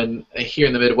 you know, and here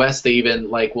in the Midwest, they even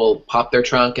like will pop their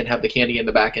trunk and have the candy in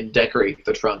the back and decorate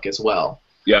the trunk as well.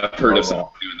 Yeah, I've heard of someone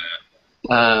doing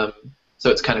that. So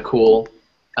it's kind of cool.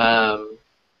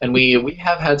 And we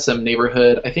have had some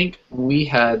neighborhood. I think we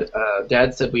had.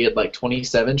 Dad said we had like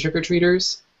 27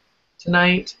 trick-or-treaters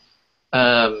tonight.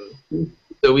 So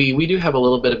we do have a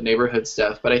little bit of neighborhood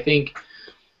stuff, but I think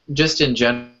just in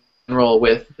general,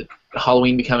 with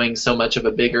Halloween becoming so much of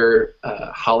a bigger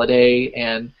holiday,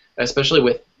 and especially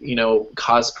with, you know,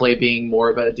 cosplay being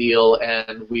more of a deal,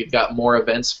 and we've got more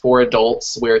events for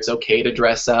adults where it's okay to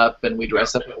dress up, and we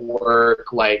dress up at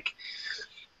work. Like,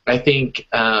 I think.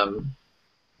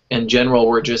 In general,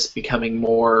 we're just becoming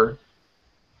more,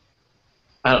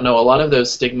 I don't know, a lot of those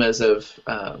stigmas of,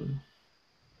 I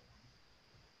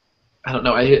don't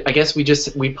know, I guess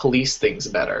we police things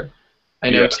better. I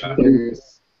know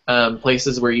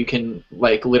places where you can,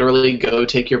 like, literally go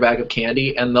take your bag of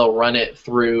candy and they'll run it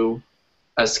through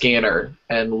a scanner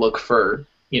and look for,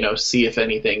 you know, see if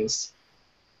anything's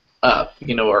up,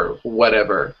 you know, or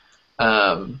whatever.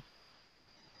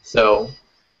 So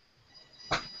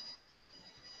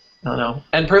I don't know.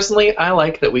 And personally, I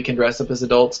like that we can dress up as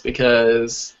adults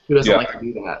because who doesn't Yeah, like to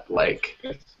do that? Like,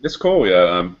 it's cool.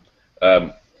 Yeah.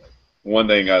 One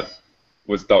thing I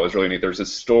thought was really neat. There's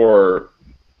this store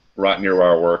right near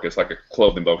where I work. It's like a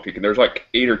clothing boutique, and there's like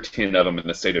 8 or 10 of them in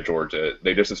the state of Georgia.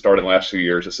 They just started in the last few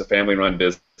years. It's a family-run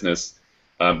business,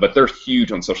 but they're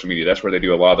huge on social media. That's where they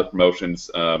do a lot of the promotions.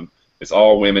 It's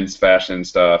all women's fashion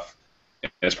stuff.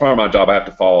 And as part of my job, I have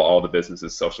to follow all the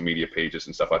businesses' social media pages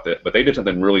and stuff like that. But they did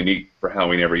something really neat for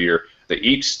Halloween every year. That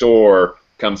each store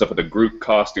comes up with a group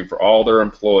costume for all their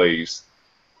employees.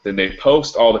 Then they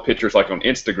post all the pictures like on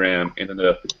Instagram, and then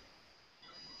the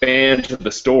fans of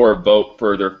the store vote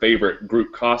for their favorite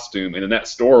group costume, and then that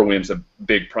store wins a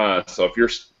big prize. So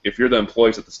if you're the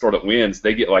employees at the store that wins,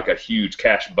 they get like a huge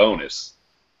cash bonus.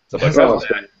 So like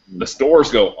that, the stores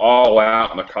go all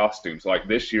out on the costumes. Like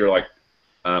this year, like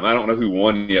I don't know who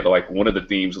won yet, but like one of the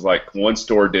themes was like one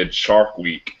store did Shark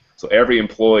Week, so every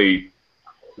employee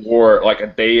wore like a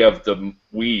day of the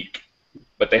week,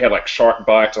 but they had like shark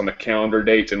bites on the calendar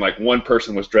dates, and like one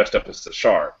person was dressed up as a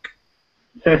shark.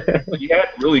 You had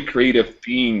really creative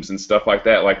themes and stuff like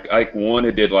that. Like one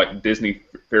who did like Disney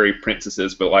fairy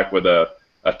princesses, but like with a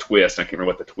twist. I can't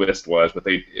remember what the twist was, but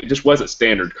it just wasn't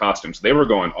standard costumes. They were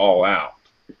going all out.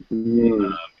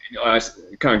 I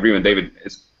kind of agree with David.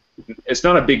 It's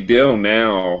not a big deal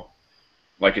now.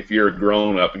 Like if you're a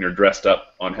grown up and you're dressed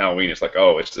up on Halloween, it's like,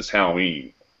 oh, it's just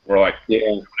Halloween. We're like,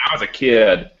 when I was a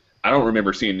kid, I don't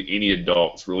remember seeing any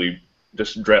adults really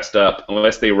just dressed up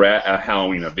unless they were at a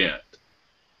Halloween event.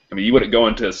 I mean, you wouldn't go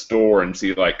into a store and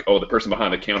see like, oh, the person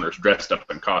behind the counter is dressed up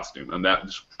in costume, and that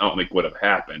just, I don't think would have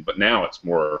happened. But now it's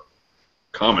more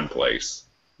commonplace.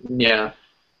 yeah.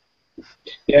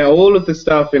 Yeah, all of the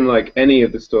stuff in like any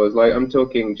of the stores, like I'm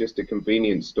talking just a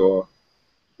convenience store,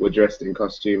 were dressed in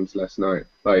costumes last night.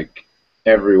 Like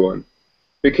everyone,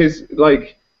 because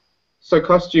like so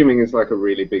costuming is like a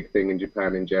really big thing in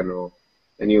Japan in general,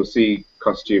 and you'll see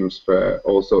costumes for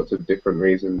all sorts of different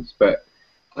reasons. But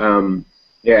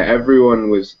yeah, everyone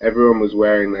was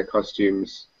wearing their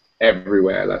costumes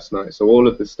everywhere last night. So all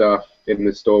of the staff in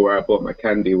the store where I bought my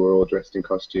candy were all dressed in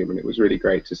costume, and it was really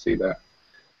great to see that.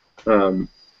 But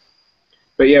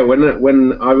yeah,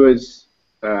 when I was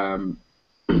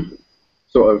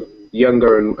sort of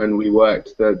younger and we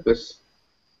worked, the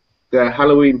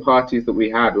Halloween parties that we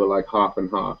had were like half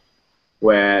and half,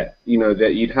 where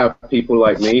that you'd have people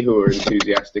like me who were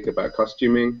enthusiastic about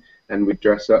costuming and would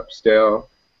dress up still,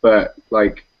 but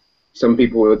like some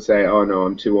people would say, oh no,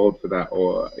 I'm too old for that,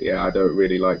 or yeah, I don't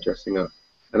really like dressing up.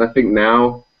 And I think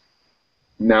now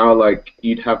like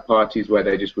you'd have parties where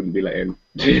they just wouldn't be let in.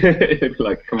 It'd be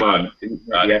like, come on, I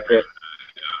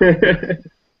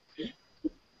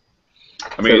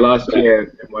mean, so last year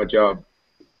in my job,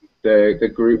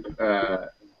 the group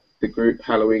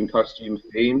Halloween costume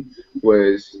theme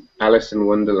was Alice in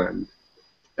Wonderland,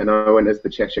 and I went as the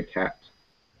Cheshire Cat.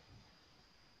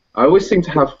 I always seem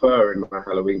to have fur in my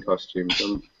Halloween costumes.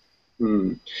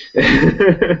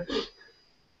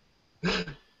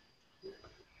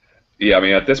 Yeah, I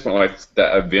mean, at this point, like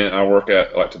that event I work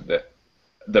at, like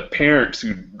the parents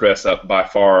who dress up by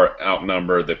far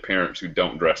outnumber the parents who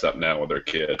don't dress up now with their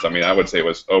kids. I mean, I would say it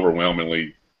was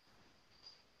overwhelmingly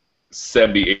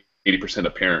 70–80%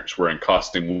 of parents were in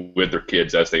costume with their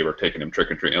kids as they were taking them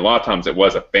trick or treating. A lot of times it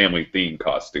was a family themed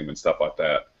costume and stuff like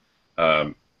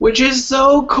that. Which is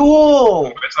so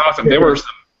cool. It's awesome.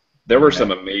 There were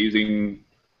some amazing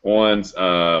ones.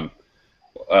 Like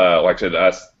I said,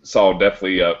 I saw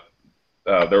definitely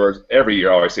there was every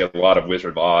year I always see a lot of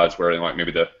Wizard of Oz wearing like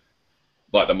maybe the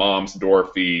mom's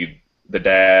Dorothy, the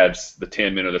dad's the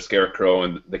Tin Man or the Scarecrow,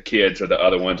 and the kids are the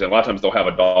other ones. And a lot of times they'll have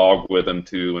a dog with them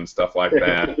too and stuff like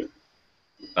that.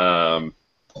 I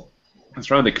was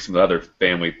trying to think of some other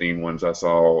family themed ones I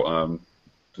saw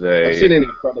today. I've seen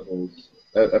Incredibles.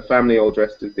 A family all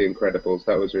dressed as the Incredibles.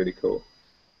 That was really cool.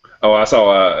 Oh, I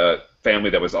saw a family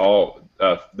that was all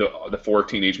the 4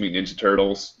 Teenage Mutant Ninja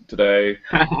Turtles today.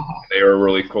 They were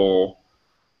really cool.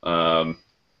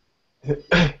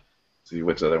 See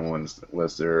which other ones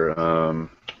was there.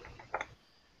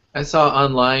 I saw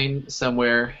online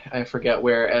somewhere, I forget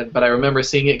where, but I remember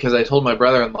seeing it because I told my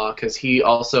brother-in-law because he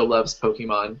also loves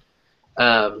Pokemon.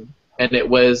 And it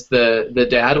was the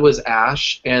dad was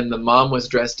Ash and the mom was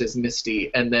dressed as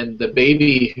Misty, and then the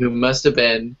baby, who must have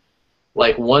been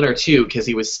like 1 or 2 because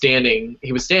he was standing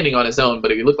on his own,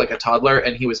 but he looked like a toddler,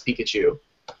 and he was Pikachu.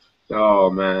 Oh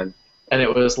man. And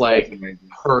it was like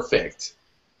perfect.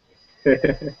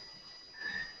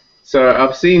 So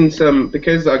I've seen some,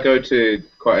 because I go to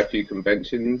quite a few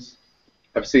conventions,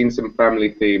 I've seen some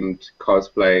family themed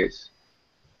cosplays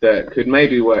that could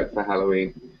maybe work for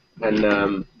Halloween.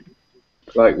 and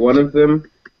like one of them,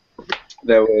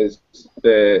 there was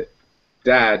the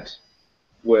dad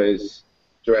was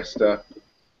dressed up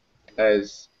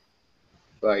as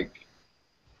like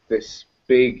this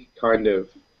big kind of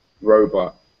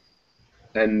robot,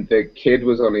 and the kid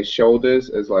was on his shoulders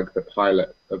as like the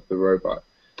pilot of the robot.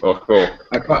 Oh, cool.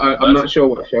 I'm not sure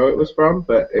what show it was from,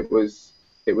 but it was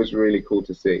really cool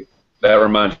to see. That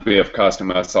reminds me of a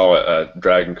costume I saw at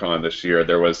Dragon Con this year.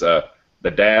 There was the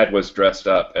dad was dressed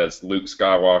up as Luke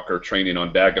Skywalker training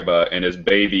on Dagobah, and his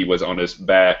baby was on his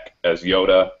back as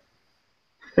Yoda.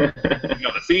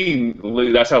 The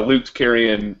scene, that's how Luke's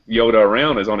carrying Yoda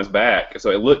around, is on his back. So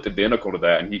it looked identical to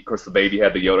that, and of course, the baby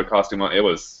had the Yoda costume on. It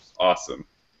was awesome.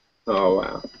 Oh,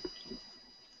 wow.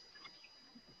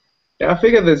 Yeah, I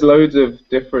figure there's loads of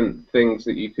different things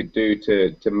that you could do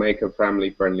to make a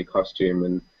family-friendly costume,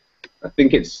 and I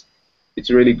think it's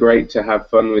really great to have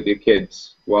fun with your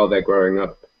kids while they're growing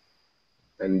up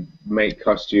and make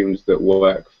costumes that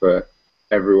work for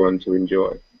everyone to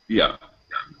enjoy. Yeah.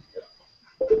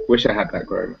 Wish I had that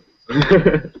growing up.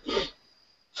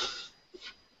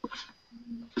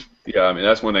 Yeah, I mean,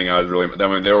 that's one thing I was really. I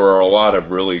mean, there were a lot of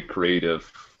really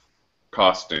creative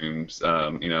costumes.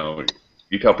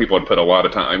 You tell people to put a lot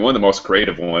of time. I mean, one of the most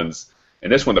creative ones,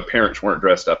 and this one the parents weren't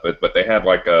dressed up, but they had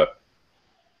like I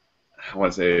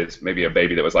want to say it's maybe a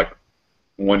baby that was like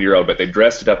 1 year old, but they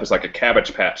dressed it up as like a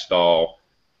Cabbage Patch doll,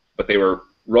 but they were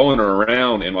rolling her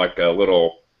around in like a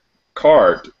little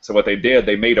cart. So what they did,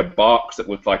 they made a box that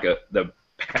was like the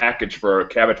package for a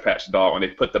Cabbage Patch doll, and they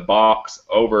put the box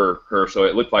over her so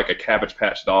it looked like a Cabbage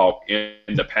Patch doll in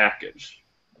the package.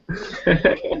 And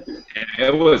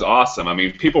it was awesome. I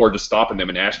mean, people were just stopping them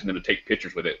and asking them to take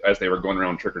pictures with it as they were going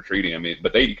around trick-or-treating. I mean,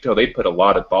 but you could tell they put a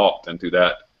lot of thought into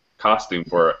that costume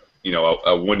for,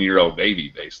 a 1 year old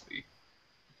baby, basically.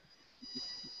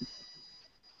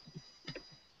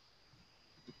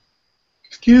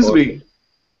 Excuse me.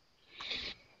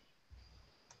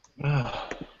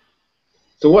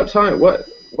 So what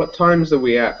times are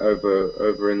we at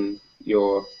over in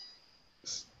your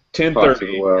 10:30 part of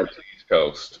the world? East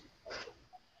Coast.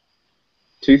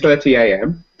 2:30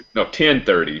 a.m. No,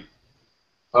 10:30.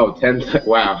 Oh, 10.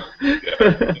 Wow. Yeah,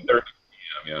 10:30 p.m.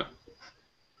 Yeah.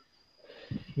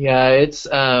 Yeah, it's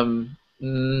it's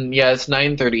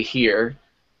 9:30 here.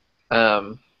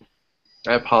 I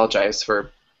apologize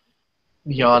for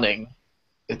yawning.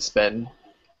 It's been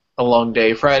a long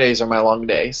day. Fridays are my long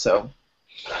day, so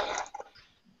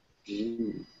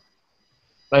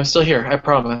I'm still here, I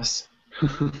promise.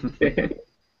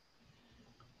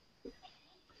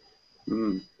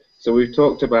 So we've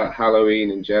talked about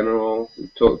Halloween in general,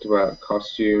 we've talked about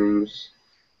costumes,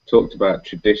 talked about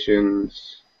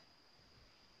traditions.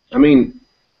 I mean,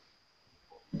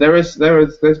 there's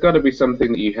got to be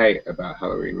something that you hate about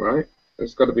Halloween, right?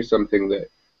 There's got to be something that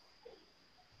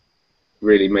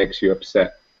really makes you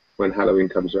upset when Halloween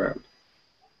comes around.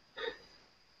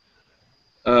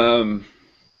 Well,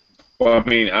 I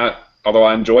mean, although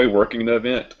I enjoy working the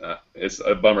event, it's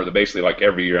a bummer that basically, like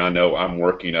every year, I know I'm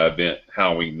working an event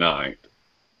Halloween night.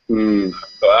 So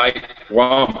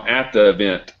while I'm at the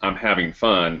event, I'm having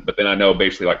fun, but then I know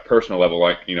basically, like personal level,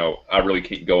 like I really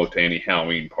can't go to any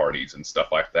Halloween parties and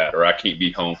stuff like that, or I can't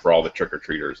be home for all the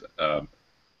trick-or-treaters.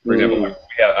 For example, like,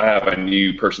 I have a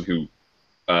new person who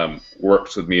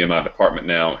works with me in my department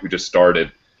now, who just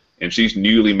started, and she's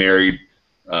newly married.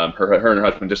 Her and her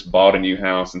husband just bought a new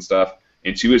house and stuff,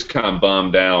 and she was kind of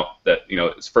bummed out that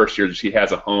it's the first year that she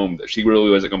has a home, that she really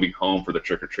wasn't going to be home for the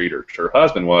trick-or-treaters. Her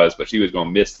husband was, but she was going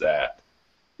to miss that.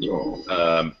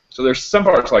 So there's some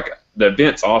parts, like the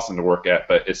event's awesome to work at,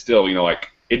 but it's still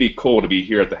like it'd be cool to be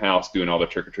here at the house doing all the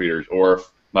trick-or-treaters, or if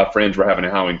my friends were having a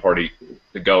Halloween party,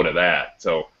 to go to that.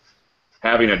 So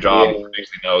having a job that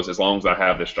basically knows, as long as I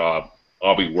have this job,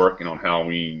 I'll be working on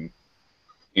Halloween.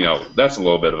 That's a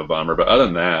little bit of a bummer. But other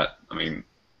than that, I mean,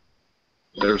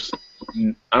 I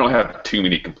don't have too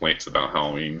many complaints about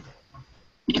Halloween.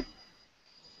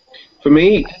 For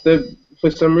me,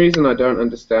 for some reason I don't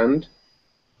understand,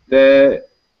 the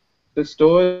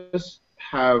stores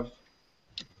have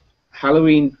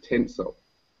Halloween tinsel.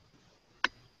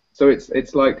 So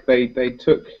it's like they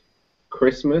took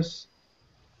Christmas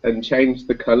and changed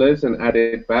the colors and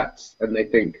added bats, and they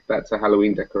think that's a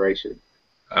Halloween decoration.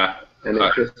 I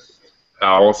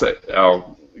will say,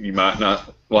 you might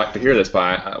not like to hear this,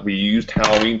 but we used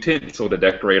Halloween tinsel to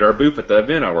decorate our booth at the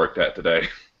event I worked at today.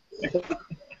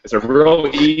 It's a real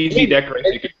easy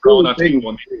decoration. You can throw on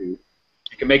people. You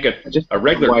can make a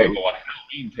regular table, a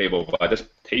Halloween table, by just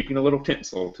taping a little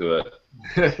tinsel to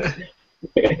it.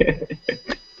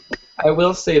 I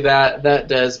will say that that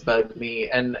does bug me,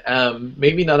 and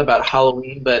maybe not about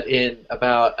Halloween, but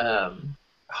about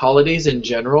holidays in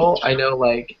general. I know,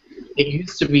 like, it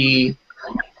used to be.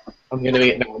 I'm gonna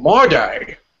be no my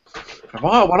day.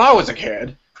 When I was a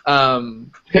kid,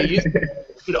 it used to, you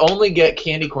could only get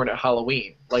candy corn at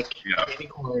Halloween. Like Yeah. candy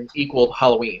corn equaled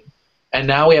Halloween, and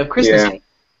now we have Christmas Yeah.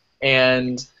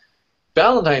 and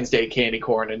Valentine's Day candy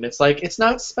corn, and it's like it's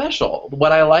not special.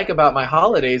 What I like about my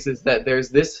holidays is that there's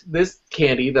this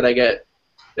candy that I get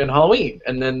in Halloween,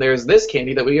 and then there's this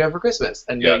candy that we have for Christmas,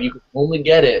 and Yeah. then you can only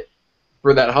get it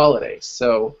for that holiday.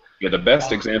 So Yeah, the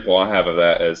best example I have of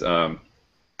that is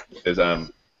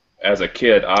as a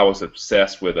kid I was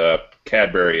obsessed with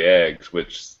Cadbury eggs,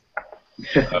 which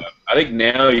I think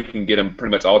now you can get them pretty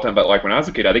much all the time. But like when I was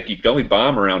a kid, I think you could only buy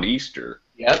them around Easter.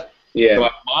 yep, Yeah. So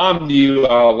my mom knew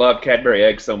I loved Cadbury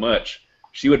eggs so much,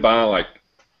 she would buy like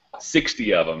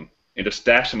 60 of them and just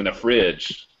stash them in the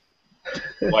fridge.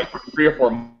 Like for 3 or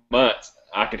 4 months,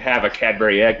 I could have a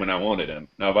Cadbury egg when I wanted them.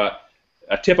 Now, but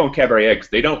a tip on Cadbury eggs,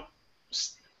 they don't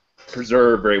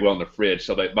preserve very well in the fridge.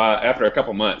 So after a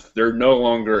couple months, they're no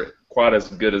longer quite as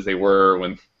good as they were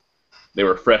when they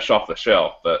were fresh off the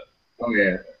shelf. But Oh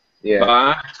yeah. Yeah.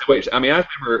 I mean, I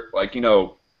remember like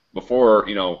before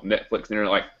Netflix and internet,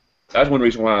 like that's one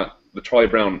reason why the Charlie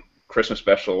Brown Christmas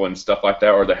special and stuff like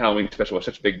that, or the Halloween special was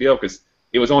such a big deal because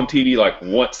it was on TV like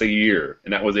once a year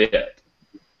and that was it.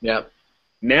 yep.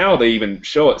 Now they even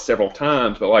show it several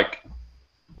times, but like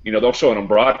they'll show it on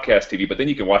broadcast TV, but then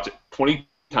you can watch it 20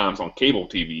 times on cable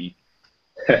TV.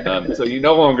 So you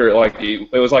no longer like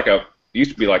it was like it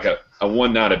used to be like a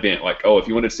one-night event. Like, oh, if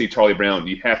you wanted to see Charlie Brown,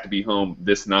 you have to be home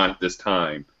this night at this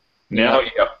time. Now you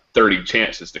have 30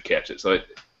 chances to catch it. So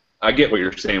I get what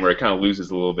you're saying, where it kind of loses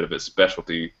a little bit of its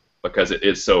specialty because it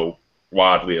is so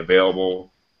widely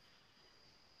available.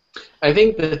 I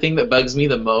think the thing that bugs me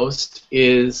the most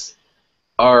is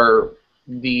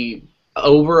the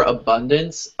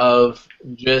overabundance of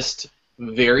just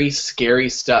very scary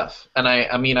stuff. And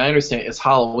I mean, I understand it's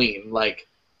Halloween, like,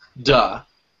 duh.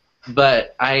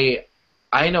 But I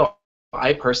know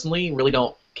I personally really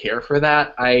don't care for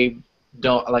that. I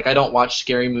don't watch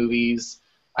scary movies.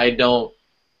 I don't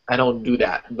do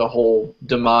that. The whole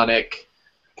demonic,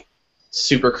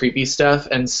 super creepy stuff.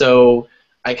 And so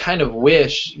I kind of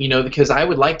wish, because I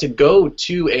would like to go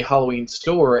to a Halloween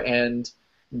store and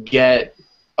get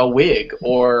a wig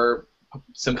or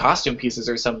some costume pieces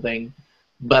or something,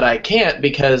 but I can't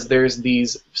because there's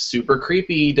these super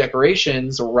creepy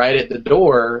decorations right at the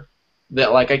door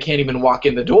that like I can't even walk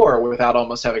in the door without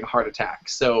almost having a heart attack.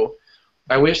 So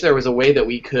I wish there was a way that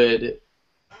we could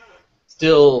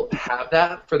still have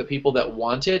that for the people that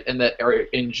want it and that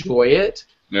enjoy it,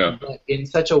 Yeah. but in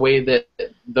such a way that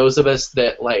those of us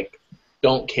that like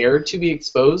don't care to be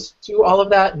exposed to all of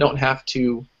that don't have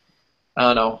to. I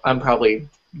don't know. I'm probably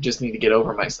just need to get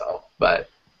over myself, but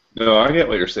No, I get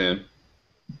what you're saying.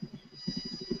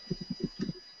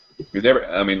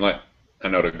 I mean, like, I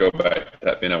know to go back to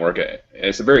that event I work at,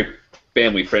 it's a very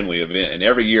family-friendly event, and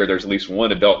every year there's at least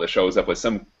one adult that shows up with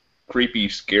some creepy,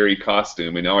 scary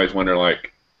costume, and I always wonder,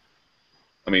 like,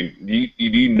 I mean,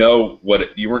 you know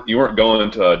what you weren't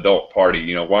going to an adult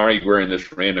party, why are you wearing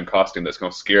this random costume that's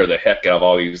going to scare the heck out of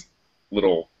all these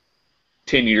little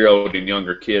 10-year-old and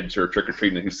younger kids who are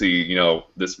trick-or-treating who see,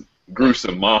 this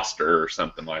gruesome monster or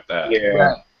something like that. Yeah.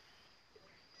 Right.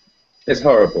 It's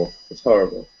horrible. It's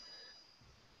horrible.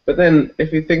 But then,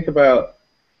 if you think about,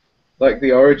 like,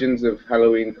 the origins of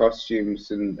Halloween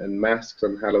costumes and masks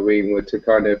on Halloween were to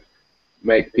kind of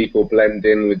make people blend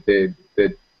in with the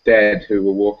dead who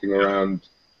were walking around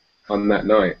on that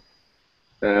night.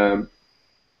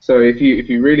 So if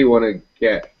you really want to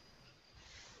get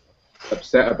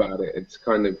upset about it, it's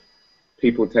kind of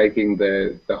people taking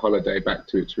the holiday back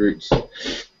to its roots.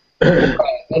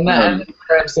 And that's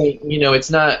what I'm saying,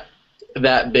 it's not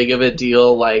that big of a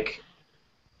deal. Like,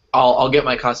 I'll get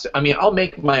my costume. I mean, I'll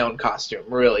make my own costume.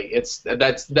 Really,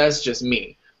 that's just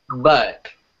me. But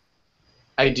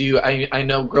I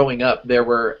know growing up there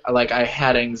were I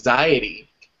had anxiety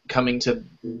coming to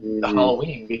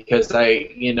Halloween because I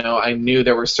knew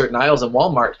there were certain aisles in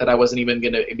Walmart that I wasn't even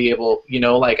going to be able,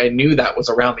 I knew that was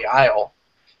around the aisle,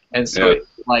 and so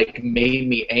it made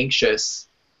me anxious,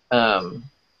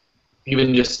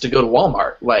 even just to go to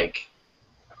Walmart,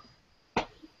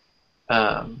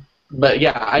 but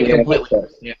yeah, I completely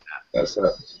understand that. That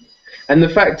sucks. And the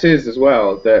fact is as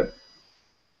well that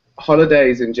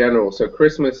holidays in general, so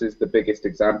Christmas is the biggest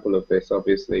example of this,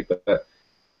 obviously, but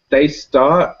they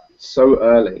start so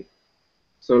early.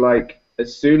 So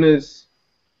as soon as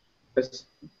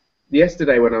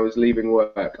yesterday when I was leaving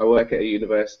work, I work at a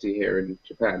university here in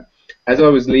Japan. As I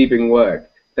was leaving work,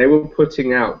 they were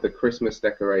putting out the Christmas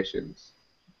decorations.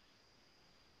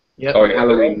 Yep. Oh, yeah.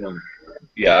 Halloween night.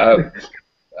 Yeah,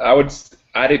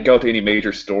 I didn't go to any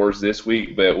major stores this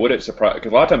week, but would it surprise?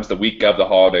 Because a lot of times the week of the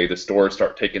holiday, the stores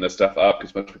start taking the stuff up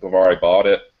because most people have already bought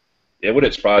it. It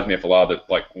wouldn't surprise me if a lot of the,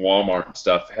 like Walmart and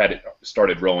stuff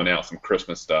started rolling out some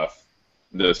Christmas stuff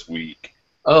this week.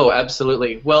 Oh,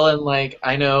 absolutely. Well, and like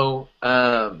I know,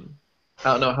 I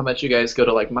don't know how much you guys go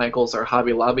to like Michael's or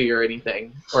Hobby Lobby or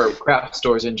anything, or craft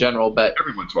stores in general, but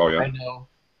Every once in a while, yeah. I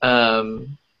know,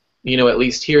 you know, at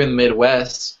least here in the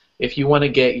Midwest, if you want to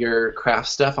get your craft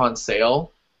stuff on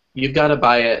sale, you've got to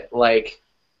buy it like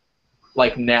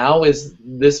now is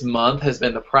this month has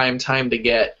been the prime time to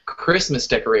get Christmas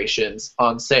decorations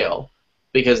on sale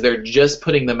because they're just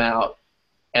putting them out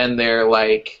and they're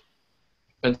like,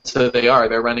 and so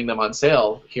they're running them on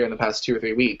sale here in the past 2 or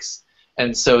 3 weeks.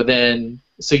 And so then,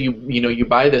 so you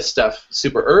buy this stuff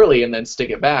super early and then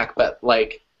stick it back, but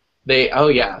like the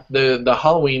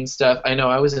Halloween stuff, I know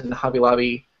I was in Hobby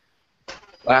Lobby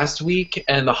last week,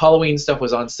 and the Halloween stuff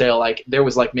was on sale. Like there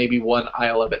was like maybe one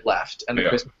aisle of it left, and the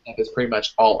Christmas stuff is pretty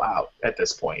much all out at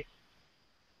this point.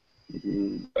 I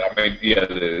mean,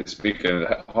 yeah. Speaking of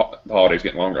the holidays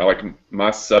getting longer, like my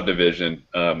subdivision,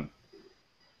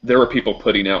 there were people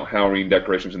putting out Halloween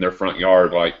decorations in their front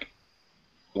yard like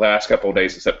last couple of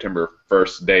days of September,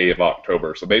 first day of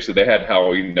October. So basically, they had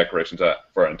Halloween decorations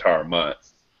out for an entire month.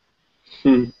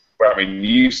 Where I mean,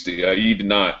 you did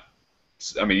not.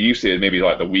 I mean, you see it maybe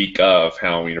like the week of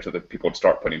Halloween or something, people would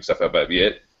start putting stuff up, but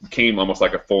it came almost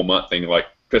like a full month thing, like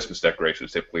Christmas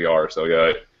decorations typically are. So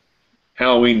yeah,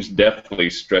 Halloween's definitely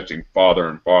stretching farther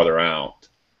and farther out.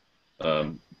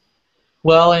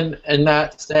 Well, and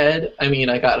that said, I mean,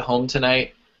 I got home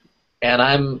tonight,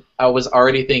 and I was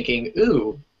already thinking,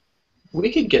 ooh,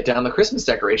 we could get down the Christmas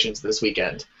decorations this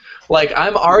weekend. Like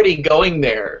I'm already going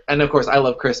there, and of course I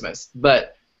love Christmas,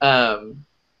 but.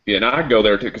 Yeah, and I go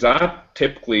there too because I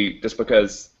typically, just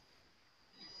because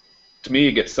to me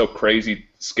it gets so crazy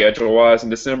schedule-wise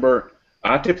in December,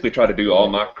 I typically try to do all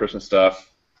my Christmas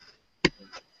stuff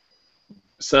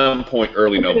some point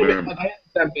early November. I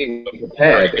understand being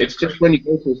prepared. It's just when you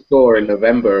go to a store in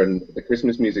November and the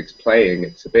Christmas music's playing,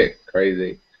 it's a bit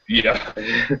crazy. Yeah.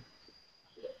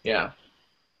 Yeah.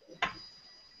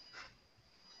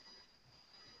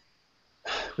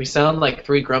 We sound like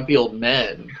 3 grumpy old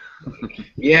men.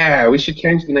 Yeah, we should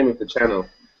change the name of the channel.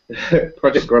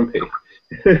 Project Grumpy.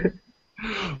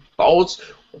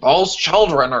 Those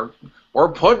children we're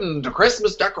putting the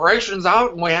Christmas decorations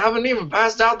out and we haven't even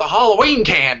passed out the Halloween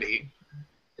candy.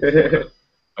 Oh,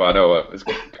 I know. It's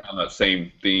kind of that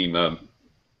same theme.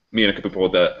 Me and a couple people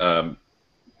that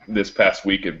this past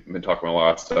week have been talking about a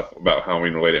lot of stuff about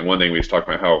Halloween related. And one thing we was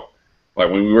talking about how, like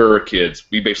when we were kids,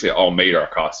 we basically all made our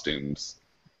costumes.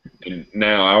 And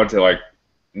now I would say like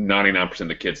 99% of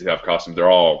the kids who have costumes, they're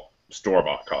all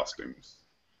store-bought costumes.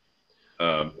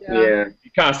 Yeah.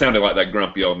 You kind of sounded like that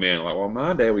grumpy old man, like, well,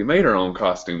 my day we made our own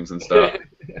costumes and stuff.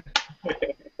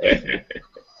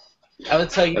 I would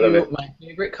tell you, my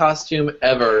favorite costume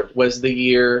ever was the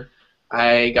year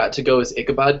I got to go as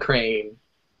Ichabod Crane,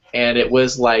 and it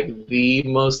was like the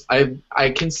most. I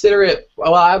consider it.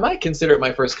 Well, I might consider it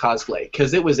my first cosplay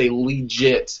because it was a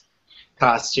legit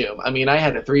costume. I mean, I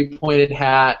had a 3-pointed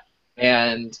hat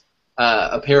and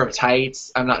a pair of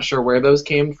tights. I'm not sure where those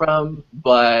came from,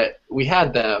 but we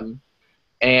had them,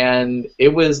 and it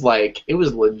was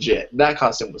legit. That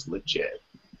costume was legit.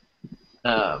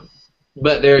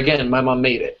 But there again, my mom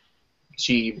made it.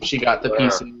 She got the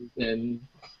pieces, and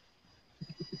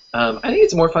I think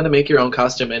it's more fun to make your own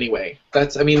costume anyway.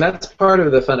 That's part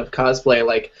of the fun of cosplay,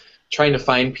 like trying to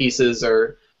find pieces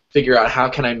or figure out how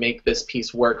can I make this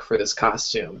piece work for this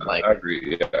costume. Like I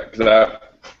agree, yeah, because I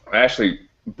actually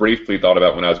briefly thought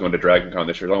about when I was going to Dragon Con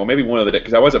this year, like, well, maybe one of the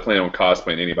because I wasn't planning on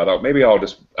cosplaying any, but I thought maybe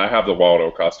I have the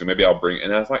Waldo costume, maybe I'll bring it.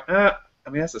 And I was like, I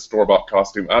mean that's a store-bought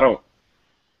costume.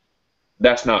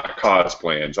 That's not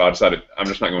cosplaying, so I decided I'm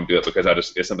just not going to do it because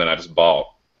it's something I just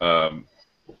bought. Right.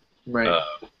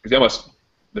 Because it almost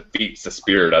defeats the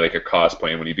spirit, I think, of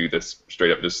cosplaying when you do this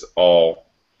straight up just all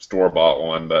store-bought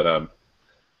one. But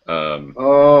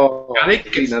I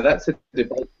think that's a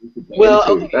debate. Well,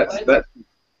 okay,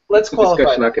 let's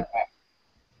qualify that.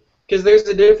 Because there's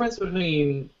a difference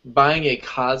between buying a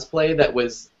cosplay that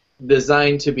was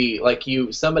designed to be like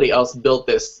somebody else built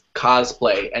this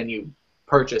cosplay and you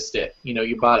purchased it.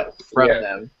 You bought it from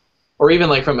them, or even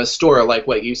like from a store, like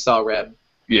what you saw, Reb.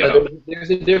 Yeah. There's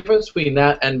a difference between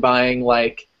that and buying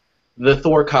like the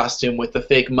Thor costume with the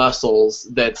fake muscles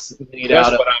that's made That's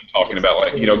out of. what I'm talking about.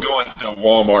 Like, you know, going to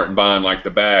Walmart and buying like the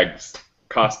bags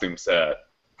costume set.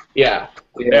 Yeah.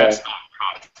 That's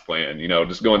not cosplaying. You know,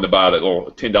 just going to buy that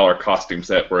little $10 costume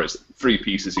set where it's 3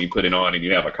 pieces you put it on and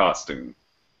you have a costume.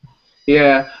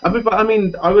 Yeah, I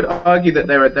mean, I would argue that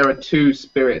there are two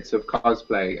spirits of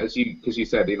cosplay, because you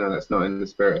said, you know, that's not in the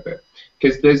spirit of it.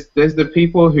 Because there's the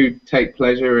people who take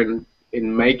pleasure in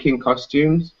making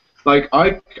costumes. Like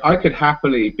I could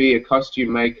happily be a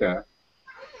costume maker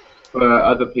for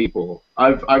other people.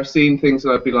 I've seen things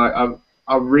that I'd be like,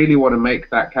 I really want to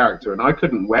make that character, and I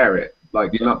couldn't wear it.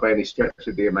 Like, not by any stretch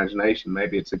of the imagination.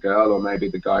 Maybe it's a girl, or maybe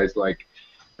the guy's like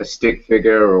a stick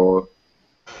figure, or,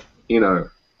 you know.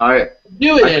 I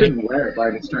couldn't wear it by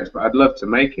any stretch, but I'd love to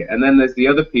make it. And then there's the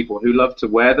other people who love to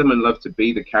wear them and love to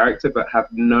be the character, but have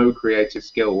no creative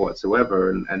skill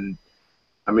whatsoever. And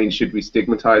I mean, should we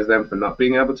stigmatize them for not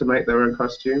being able to make their own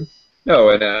costume? No,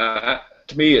 and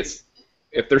to me, it's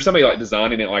if there's somebody like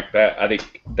designing it like that, I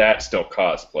think that's still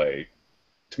cosplay.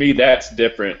 To me, that's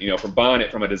different. You know, from buying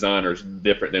it from a designer is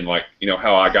different than, like, you know,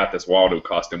 how I got this Waldo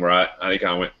costume, where I think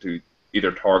I went to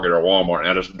either Target or Walmart and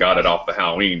I just got it off the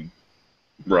Halloween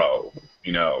row,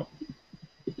 you know.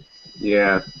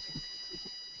 Yeah.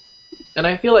 And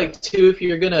I feel like too, if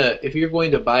you're going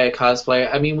to buy a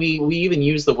cosplay, I mean, we even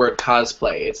use the word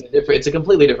cosplay. It's a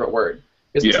completely different word,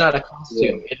 because it's not a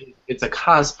costume. It's a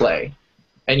cosplay.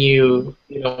 And you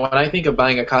know, when I think of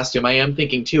buying a costume, I am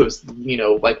thinking too of, you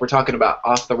know, like we're talking about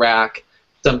off the rack,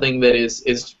 something that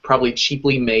is probably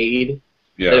cheaply made.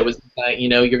 Yeah. That it was, you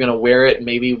know, you're gonna wear it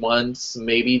maybe once,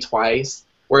 maybe twice.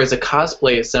 Whereas a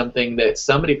cosplay is something that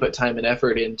somebody put time and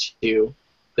effort into,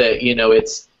 that, you know,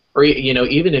 it's, or, you know,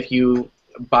 even if you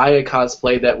buy a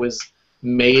cosplay that was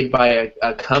made by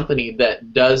a company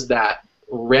that does that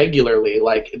regularly,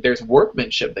 like, there's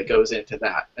workmanship that goes into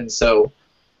that. And so...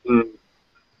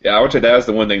 Yeah, I would say that was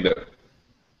the one thing that,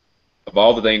 of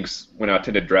all the things when I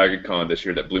attended Dragon Con this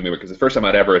year, that blew me away, because it's the first time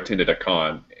I'd ever attended a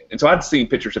con. And so I'd seen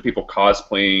pictures of people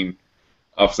cosplaying,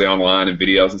 obviously online and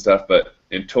videos and stuff, but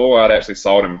until I'd actually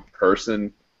saw it in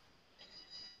person,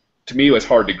 to me it was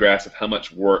hard to grasp of how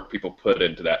much work people put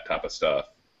into that type of stuff.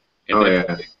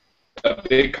 And a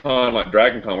big con like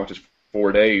Dragon Con, which is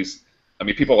 4 days, I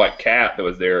mean, people like Kat that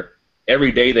was there,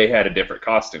 every day they had a different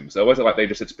costume. So it wasn't like they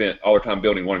just had spent all their time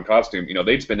building one costume. You know,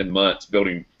 they'd spend months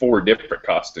building 4 different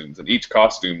costumes, and each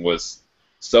costume was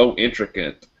so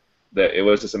intricate that it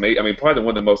was just amazing. I mean, probably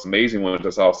one of the most amazing ones I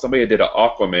saw, somebody did an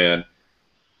Aquaman,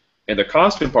 and the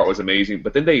costume part was amazing,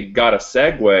 but then they got a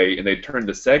Segway, and they turned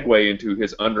the Segway into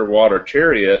his underwater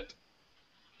chariot.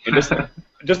 And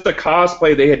just the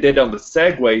cosplay they had did on the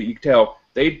Segway, you could tell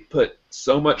they put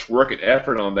so much work and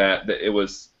effort on that it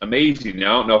was amazing.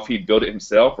 Now, I don't know if he built it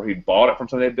himself or he bought it from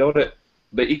somebody that built it,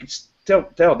 but you could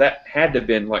tell that had to have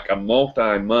been like a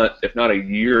multi-month, if not a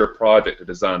year project to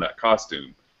design that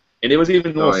costume. And it was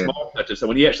even little small touches. So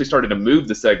when he actually started to move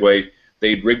the Segway,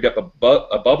 they'd rigged up a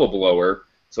bubble blower,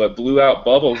 so it blew out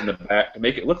bubbles in the back to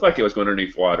make it look like it was going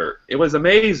underneath water. It was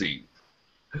amazing.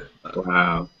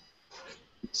 Wow.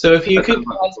 So if you could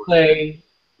cosplay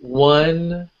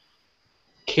one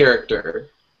character,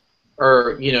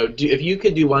 or, you know, if you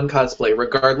could do one cosplay,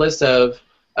 regardless of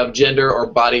gender or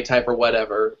body type or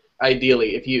whatever,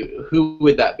 ideally, who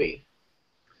would that be?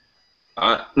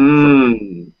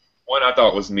 One I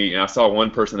thought was neat, and I saw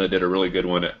one person that did a really good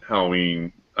one at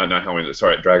Halloween, not Halloween,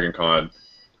 sorry, at Dragon Con.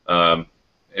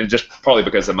 And just probably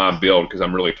because of my build, because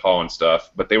I'm really tall and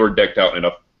stuff, but they were decked out in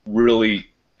a really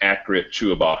accurate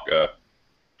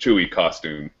Chewie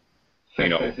costume, you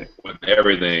know, with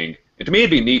everything. And to me,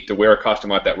 it'd be neat to wear a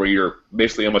costume like that where you're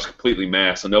basically almost completely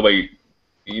masked, so nobody,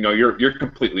 you know, you're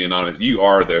completely anonymous. You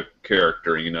are the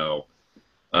character, you know.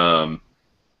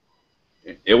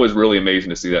 It was really amazing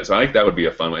to see that. So I think that would be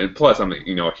a fun one. And plus, I'm,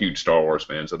 you know, a huge Star Wars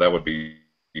fan, so that would be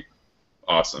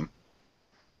awesome.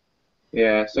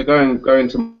 Yeah, so going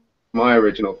to my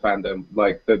original fandom,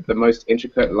 like the most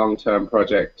intricate long-term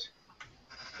project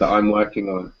that I'm working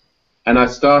on, and I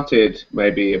started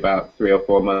maybe about 3 or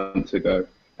 4 months ago,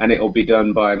 and it'll be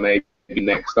done by maybe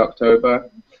next October.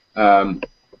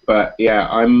 But yeah,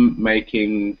 I'm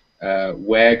making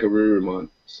Were-Garurumon.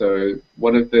 So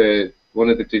one of the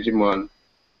Digimon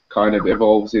kind of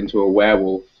evolves into a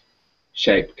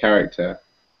werewolf-shaped character,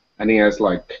 and he has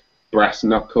like brass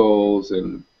knuckles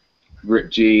and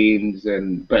ripped jeans,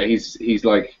 but he's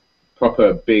like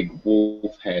proper big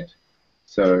wolf head.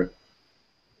 So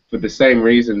for the same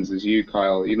reasons as you,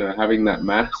 Kyle, you know, having that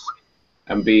mask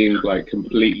and being like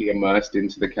completely immersed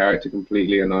into the character,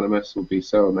 completely anonymous, will be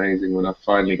so amazing when I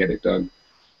finally get it done.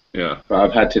 Yeah. But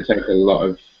I've had to take a lot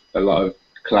of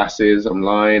classes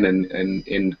online and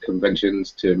in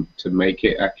conventions to make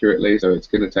it accurately. So it's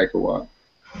going to take a while.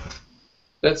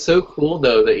 That's so cool,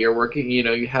 though, that you're working.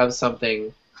 You have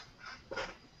something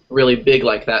really big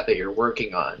like that you're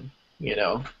working on.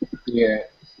 Yeah. And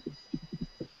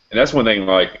that's one thing.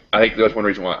 Like, I think that's one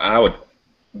reason why I would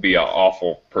be an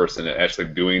awful person at actually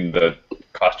doing the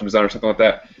costume design or something like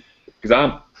that,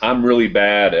 because I'm really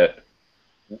bad at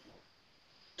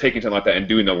taking something like that and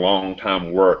doing the long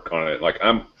time work on it. Like,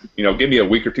 give me a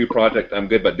week or two project, I'm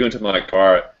good, but doing something like, all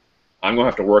right, I'm gonna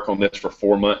have to work on this for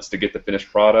 4 months to get the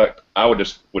finished product, I would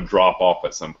drop off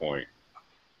at some point.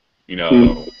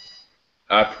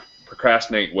 I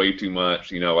procrastinate way too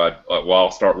much.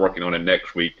 I'll start working on it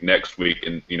next week,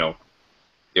 and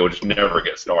it would just never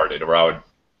get started, or I would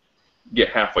get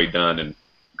halfway done and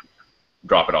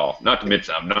drop it off. Not to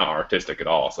mention I'm not artistic at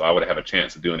all, so I would have a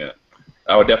chance of doing it.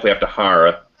 I would definitely have to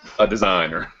hire a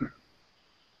designer.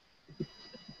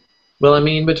 Well, I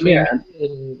mean, between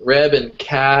and Reb and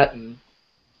Kat and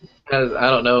I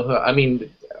don't know. I mean,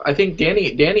 I think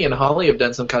Danny and Holly have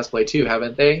done some cosplay too,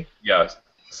 haven't they? Yeah,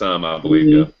 some I believe.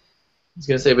 Yeah. I was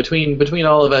gonna say between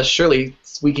all of us, surely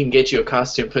we can get you a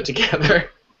costume put together.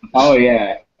 Oh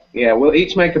yeah, yeah. We'll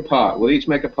each make a part.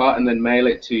 And then mail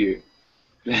it to you.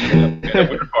 The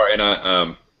weird part,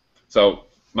 and so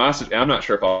I'm not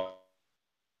sure if I'll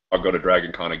go to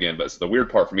Dragon Con again, but it's the weird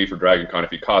part for me for Dragon Con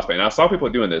if you cosplay. And I saw people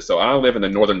doing this. So I live in the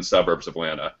northern suburbs of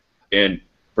Atlanta, and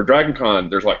for Dragon Con,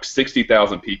 there's like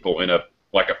 60,000 people in a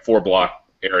 4-block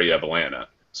area of Atlanta.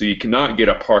 So you cannot get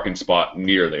a parking spot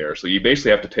near there. So you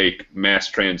basically have to take mass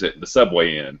transit, the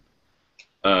subway in.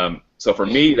 So for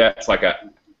me, that's like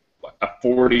a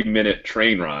 40-minute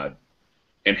train ride,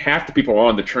 and half the people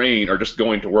on the train are just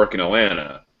going to work in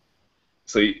Atlanta.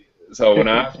 So when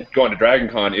I was going to Dragon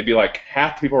Con, it'd be like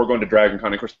half the people were going to Dragon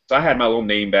Con. Of course, I had my little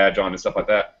name badge on and stuff like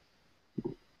that.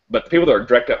 But the people that are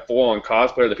direct up full-on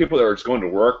cosplayer, the people that are just going to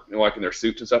work, like in their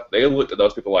suits and stuff, they looked at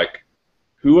those people like,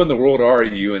 who in the world are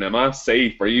you, and am I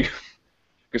safe? Are you?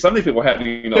 Because some of these people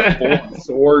have full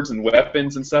swords and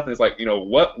weapons and stuff, and it's like,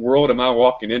 what world am I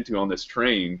walking into on this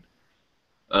train?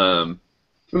 For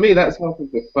me, that's half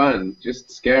of the fun, just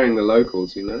scaring the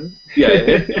locals, Yeah,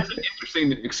 it's an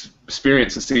interesting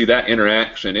experience to see that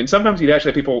interaction. And sometimes you'd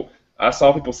actually have I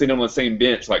saw people sitting on the same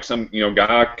bench, like some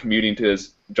guy commuting to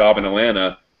his job in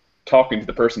Atlanta, talking to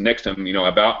the person next to him,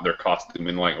 about their costume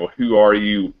and like, well, who are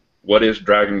you? What is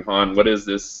Dragon Con? What is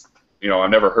this? I've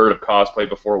never heard of cosplay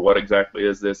before. What exactly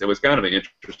is this? It was kind of an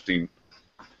interesting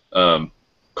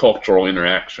cultural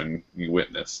interaction you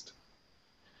witnessed.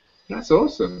 That's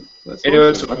awesome. It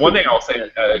was one thing I'll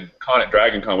say at Con at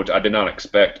Dragon Con, which I did not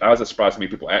expect. I was surprised how many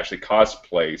people actually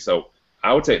cosplay. So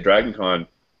I would say at Dragon Con,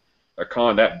 a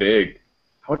con that big,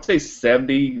 I would say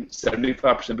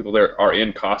 75% of people there are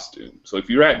in costume. So if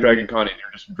you're at Dragon Con and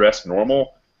you're just dressed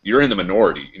normal, you're in the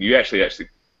minority, and you actually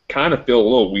kind of feel a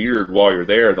little weird while you're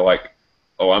there. They're like,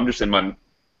 oh, I'm just wearing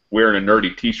a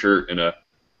nerdy T-shirt and a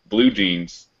blue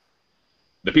jeans.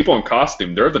 The people in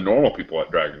costume, they're the normal people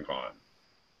at Dragon Con.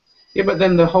 Yeah, but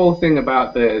then the whole thing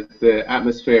about the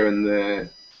atmosphere and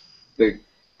the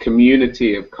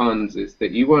community of cons is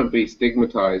that you won't be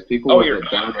stigmatized. People won't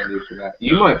look down on you for that.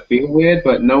 You might feel weird,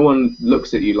 but no one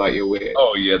looks at you like you're weird.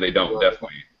 Oh yeah, they don't,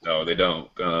 definitely. No, they don't.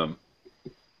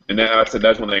 And that's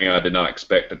one thing I did not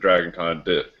expect at Dragon Con,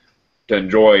 to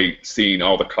enjoy seeing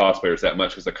all the cosplayers that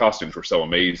much, because the costumes were so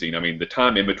amazing. I mean, the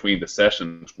time in between the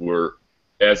sessions were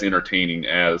as entertaining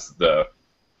as the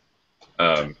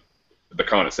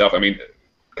con itself. I mean,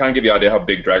 kind of give you an idea how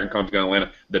big Dragon Con is in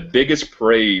Atlanta. The biggest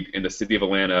parade in the city of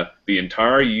Atlanta the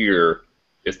entire year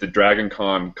is the Dragon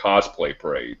Con cosplay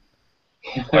parade.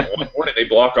 Like one morning they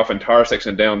block off entire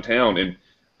section downtown, and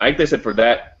I think they said for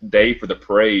that day for the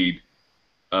parade,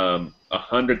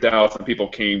 100,000 people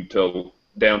came to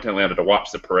downtown Atlanta to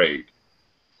watch the parade.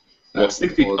 Well,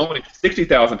 only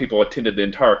 60,000 people attended the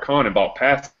entire con and bought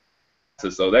passes.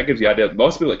 So that gives you an idea.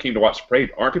 Most people that came to watch the parade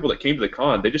aren't people that came to the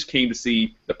con. They just came to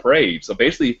see the parade. So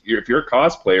basically, if you're a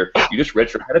cosplayer, you just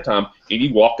register ahead of time and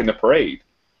you walk in the parade.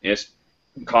 And it's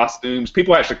costumes.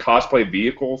 People actually cosplay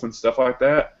vehicles and stuff like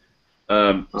that.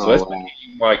 So that's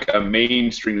like a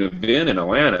mainstream event in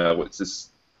Atlanta.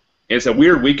 It's a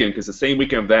weird weekend because the same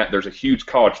weekend of that, there's a huge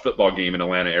college football game in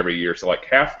Atlanta every year. So like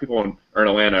half the people in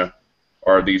Atlanta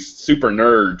are these super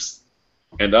nerds,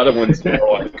 and the other ones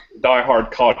are like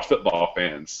diehard college football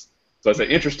fans. So it's an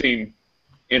interesting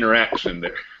interaction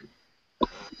there.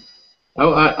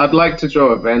 Oh, I'd like to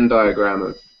draw a Venn diagram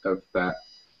of that.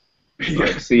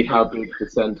 Like, see how big the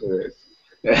center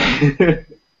is.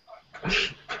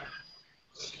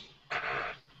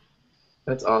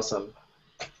 That's awesome.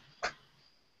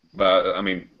 But I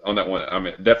mean, on that one, I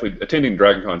mean, definitely attending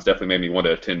Dragon Cons definitely made me want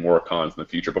to attend more cons in the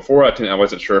future. Before I attended, I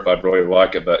wasn't sure if I'd really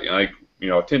like it, but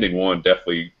attending one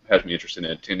definitely has me interested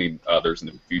in attending others in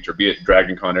the future, be it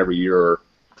Dragon Con every year or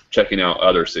checking out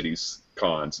other cities'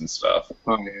 cons and stuff.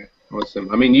 Oh yeah, awesome.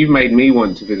 I mean, you've made me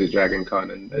want to visit Dragon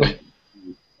Con, and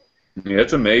Yeah,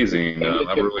 it's amazing.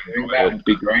 I really enjoy that it. would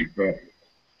be great, but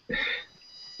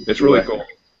It's really cool.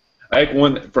 I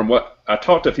think from what I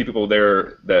talked to a few people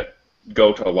there that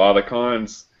go to a lot of the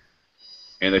cons,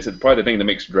 and they said probably the thing that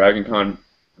makes Dragon Con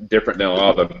different than a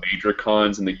lot of the major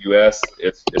cons in the U.S.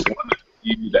 It's one of the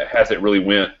few that hasn't really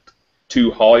went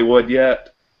to Hollywood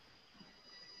yet.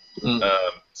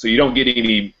 So you don't get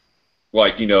any,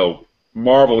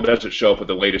 Marvel doesn't show up with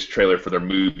the latest trailer for their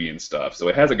movie and stuff. So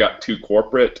it hasn't got too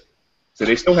corporate. So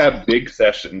they still have big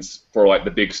sessions for like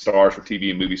the big stars for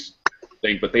TV and movies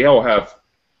thing, but they all have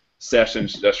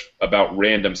sessions just about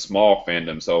random small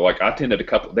fandoms. So like I attended a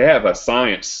couple. They have a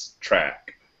science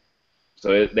track.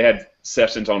 So they had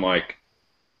sessions on like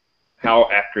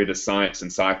how accurate is science in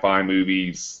sci-fi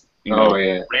movies,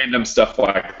 random stuff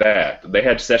like that. They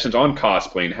had sessions on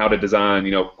cosplaying, how to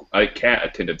design. I Kat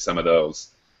attended some of those.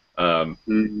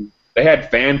 They had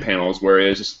fan panels where it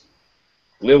was just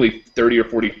literally 30 or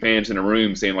 40 fans in a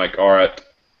room saying like, all right.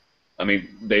 I mean,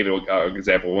 David,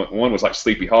 example, one was like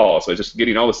Sleepy Hollow, so it's just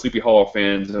getting all the Sleepy Hollow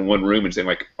fans in one room and saying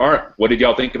like, all right, what did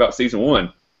y'all think about season 1?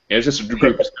 And it was just a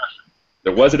group discussion.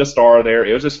 There wasn't a star there.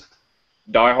 It was just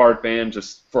diehard fans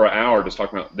just for an hour just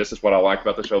talking about this is what I like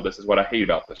about the show, this is what I hate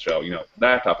about the show,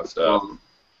 that type of stuff.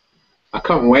 I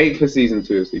can't wait for season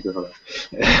 2 of Sleepy Hollow.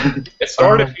 It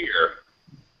started here.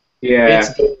 Yeah,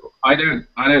 I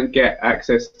don't get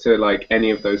access to like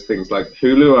any of those things. Like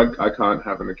Hulu, I can't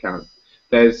have an account.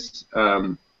 There's,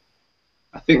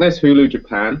 I think there's Hulu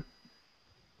Japan.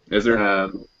 Is there?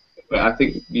 But I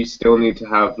think you still need to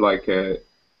have like an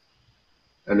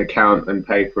account and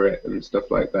pay for it and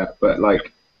stuff like that. But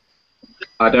like,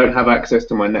 I don't have access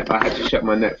to my net. I had to shut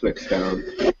my Netflix down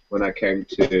when I came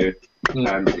to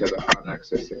Japan because I can't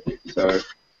access it. So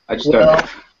I just don't.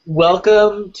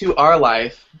 Welcome to our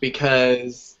life,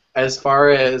 because as far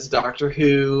as Doctor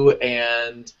Who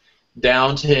and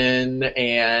Downton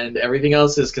and everything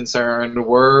else is concerned,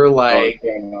 we're like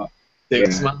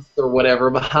 6 months or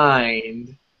whatever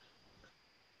behind.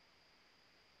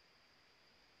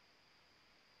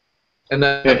 And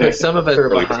then some of us are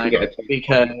behind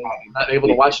because we're not able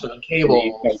to watch it on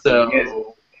cable.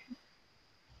 So,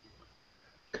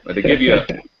 but to give you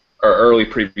our early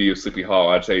preview of Sleepy Hollow,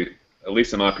 I'd say, at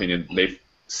least in my opinion,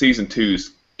 season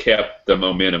 2's kept the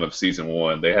momentum of season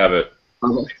 1. They have it.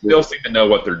 They still seem to know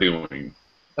what they're doing.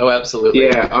 Oh, absolutely.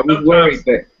 Yeah, I was worried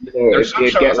that there's some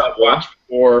shows I've watched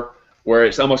before where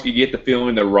it's almost you get the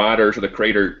feeling the writers or the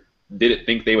creator didn't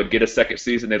think they would get a second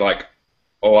season. They're like,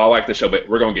 oh, I like the show, but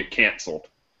we're going to get canceled.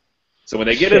 So when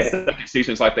they get a second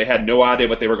season, it's like they had no idea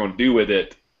what they were going to do with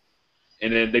it,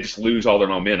 and then they just lose all their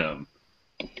momentum.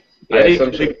 Yeah, I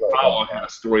think Apollo had a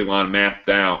storyline mapped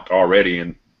out already,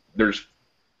 and they're just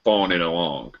falling in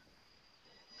along.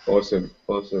 Awesome.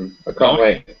 I can't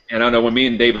wait. And I know when me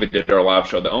and David did our live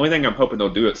show, the only thing I'm hoping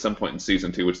they'll do at some point in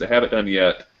season 2, which they haven't done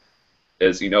yet,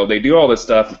 is they do all this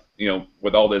stuff,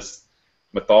 with all this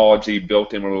mythology,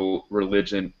 built-in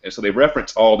religion, and so they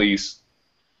reference all these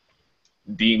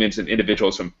demons and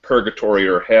individuals from purgatory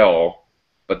or hell,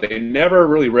 but they never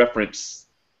really reference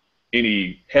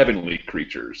any heavenly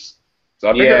creatures. So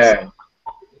I think that's,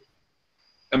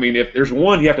 I mean, if there's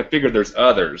one, you have to figure there's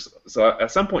others. So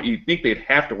at some point, you'd think they'd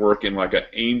have to work in like an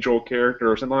angel character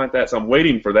or something like that. So I'm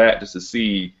waiting for that just to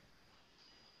see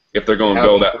if they're going to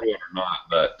go that route or not.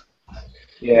 But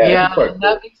yeah, and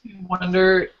that makes me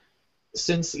wonder,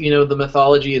 since the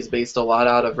mythology is based a lot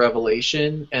out of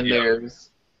Revelation, and there's,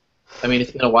 I mean,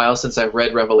 it's been a while since I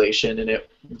read Revelation, and it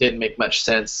didn't make much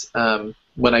sense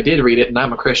when I did read it, and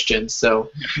I'm a Christian, so,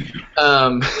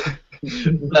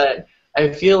 but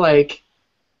I feel like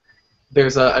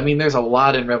there's a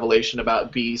lot in Revelation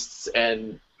about beasts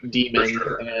and demons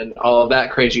and all of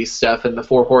that crazy stuff, and the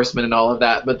four horsemen and all of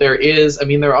that, but there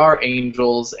are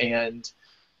angels and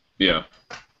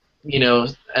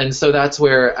and so that's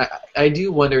where I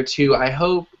do wonder too. I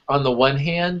hope on the one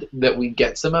hand that we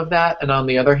get some of that, and on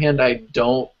the other hand I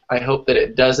hope that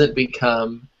it doesn't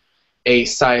become a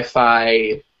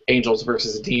sci-fi angels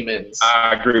versus demons.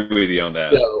 I agree with you on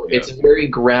that. So it's very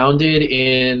grounded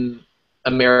in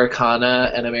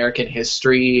Americana and American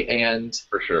history and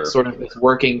for sure sort of this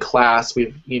working class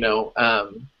which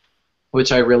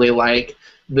I really like.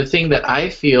 The thing that I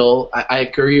feel, I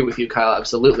agree with you, Kyle,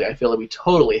 absolutely. I feel that we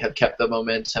totally have kept the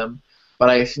momentum, but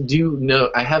I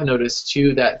have noticed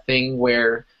too that thing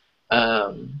where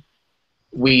um,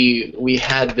 we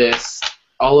had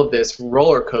all of this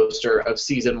roller coaster of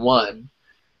season 1,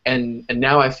 and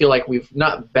now I feel like we've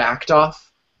not backed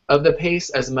off of the pace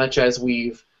as much as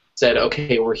we've said,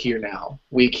 okay, we're here now.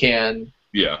 We can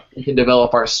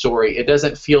develop our story. It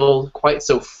doesn't feel quite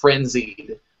so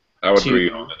frenzied. I would agree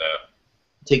on that.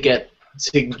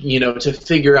 To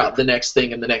figure out the next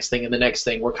thing and the next thing and the next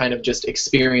thing. We're kind of just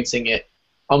experiencing it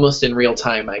almost in real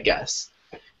time, I guess.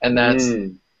 And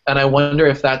and I wonder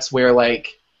if that's where,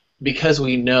 like, because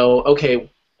we know, okay,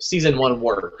 season 1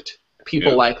 worked.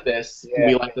 People like this.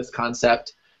 We like this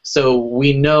concept. So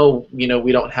we know, we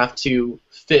don't have to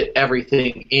fit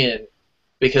everything in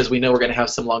because we know we're going to have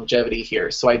some longevity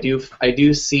here. So I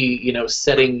do see,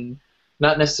 setting,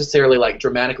 not necessarily like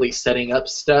dramatically setting up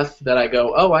stuff that I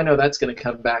go, oh, I know that's going to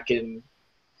come back in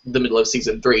the middle of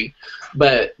season 3.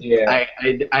 But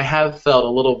I have felt a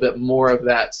little bit more of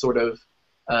that sort of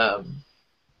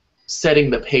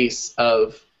setting the pace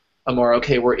of a more,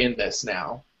 okay, we're in this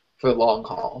now for the long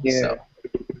haul. Yeah. So.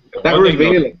 That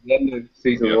reveal at the end of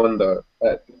season 1, though,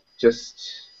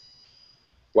 just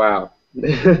wow.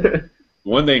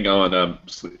 One thing on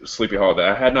Sleepy Hollow that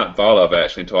I had not thought of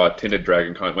actually until I attended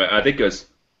Dragon Con. I think it was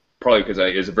probably because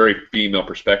it's a very female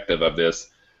perspective of this.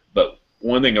 But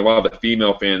one thing a lot of the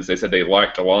female fans they said they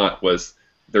liked a lot was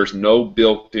there's no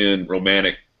built-in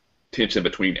romantic tension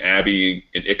between Abby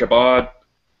and Ichabod,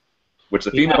 which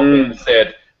the female fans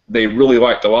said they really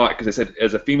liked a lot because they said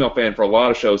as a female fan for a lot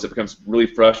of shows it becomes really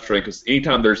frustrating because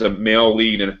anytime there's a male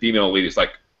lead and a female lead it's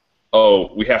like,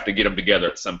 oh, we have to get them together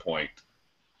at some point.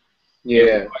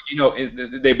 Yeah.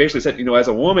 They basically said, as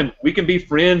a woman we can be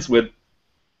friends with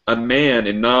a man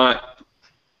and not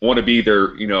want to be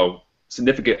their,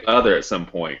 significant other at some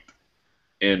point.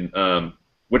 And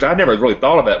which I never really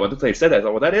thought of that when they said that. I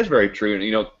thought, well, that is very true.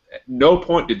 And no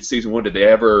point did season 1 did they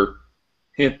ever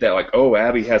hint that like, oh,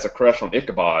 Abby has a crush on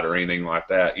Ichabod or anything like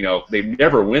that. They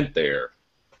never went there.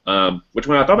 Which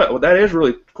when I thought about it, well, that is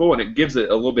really cool, and it gives it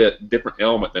a little bit different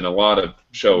element than a lot of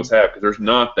shows have because there's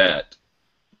not that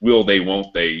will they,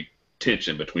 won't they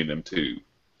tension between them two.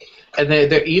 And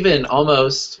they're even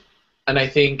almost, and I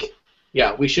think,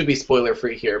 we should be spoiler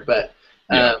free here, but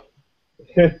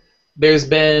there's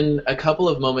been a couple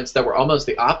of moments that were almost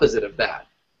the opposite of that,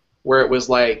 where it was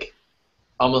like,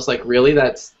 almost like, really,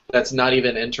 that's not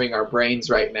even entering our brains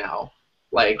right now.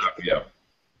 Like,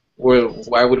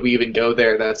 why would we even go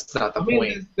there? That's not the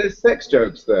point. There's sex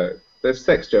jokes though. There's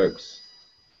sex jokes,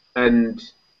 and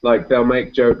like they'll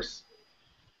make jokes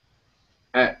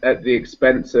at the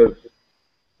expense of.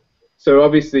 So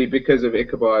obviously, because of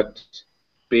Ichabod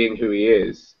being who he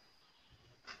is,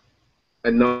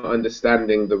 and not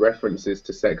understanding the references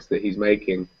to sex that he's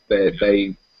making,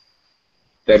 they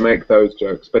make those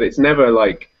jokes, but it's never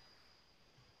like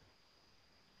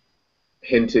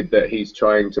hinted that he's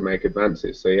trying to make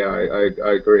advances. So yeah,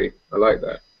 I agree. I like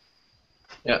that.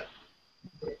 Yeah.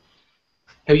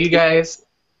 Have you guys,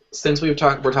 since we're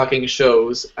talking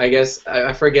shows, I guess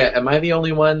I forget. Am I the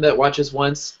only one that watches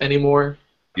once anymore?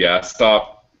 Yeah, I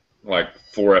stopped like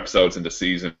 4 episodes into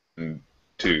season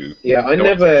 2. Yeah, I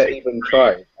never even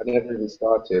tried. I never even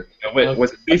started.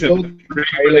 Was it season 3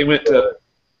 where they went to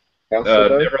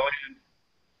Neverland?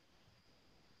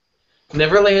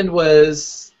 Neverland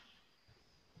was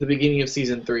the beginning of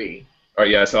season 3. Oh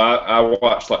yeah, so I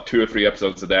watched like 2 or 3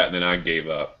 episodes of that and then I gave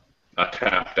up. I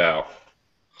tapped out.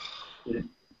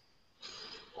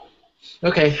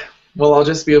 Okay, well I'll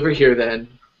just be over here then.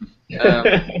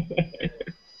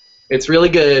 It's really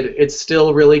good. It's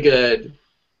still really good.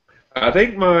 I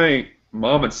think my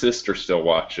mom and sister still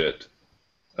watch it.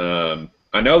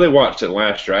 I know they watched it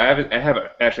last year. I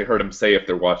haven't actually heard them say if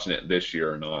they're watching it this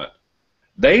year or not.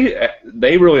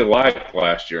 They really liked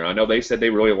last year. I know they said they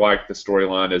really liked the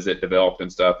storyline as it developed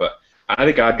and stuff. But I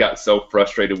think I got so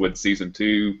frustrated with season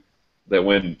 2 that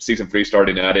when season 3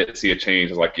 started and I didn't see a change,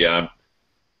 I was like, yeah,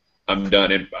 I'm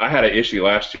done. And I had an issue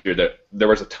last year that there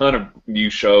was a ton of new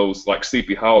shows like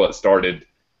Sleepy Hollow that started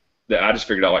that I just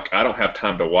figured out like I don't have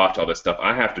time to watch all this stuff.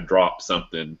 I have to drop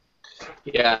something.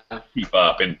 Yeah. Keep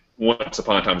up. And once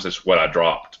upon a time, it's just what I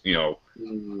dropped.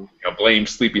 Blame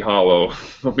Sleepy Hollow.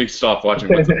 Let me stop watching.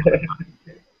 Once upon a time.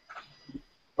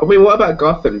 I mean, what about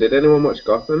Gotham? Did anyone watch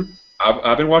Gotham?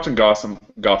 I've been watching Gotham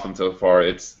so far.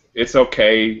 It's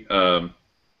okay.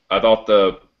 I thought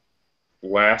the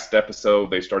last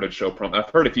episode they started show prom. I've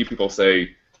heard a few people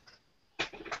say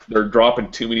they're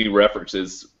dropping too many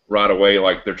references right away.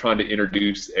 Like they're trying to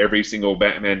introduce every single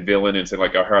Batman villain and say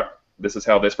like, this is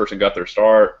how this person got their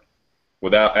start,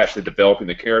 without actually developing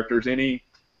the characters any.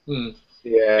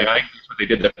 Yeah. And I think that's what they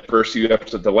did the first few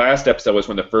episodes. The last episode was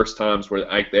one of the first times where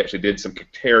they actually did some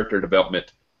character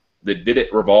development that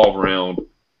didn't revolve around,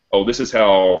 oh, this is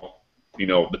how,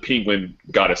 the Penguin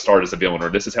got to start as a villain, or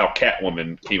this is how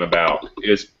Catwoman came about.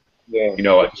 Is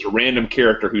Yeah. just a random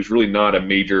character who's really not a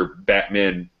major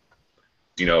Batman,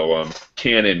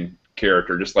 canon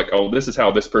character. Just like, oh, this is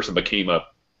how this person became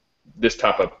this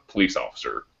type of police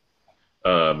officer.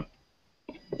 I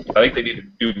think they need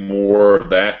to do more of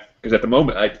that, because at the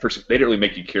moment, they didn't really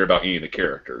make you care about any of the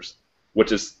characters,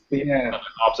 which is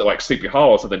opposite. Like Sleepy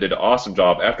Hollow, something did an awesome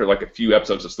job. After like a few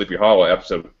episodes of Sleepy Hollow,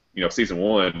 season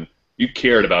 1, you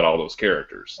cared about all those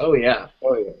characters. Oh yeah.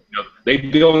 They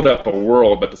build up a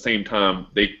world, but at the same time,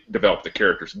 they develop the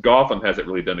characters. Gotham hasn't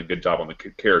really done a good job on the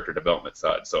character development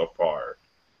side so far.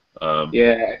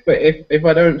 Yeah, but if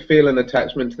I don't feel an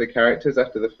attachment to the characters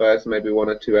after the first maybe 1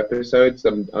 or 2 episodes,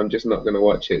 I'm just not going to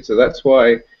watch it. So that's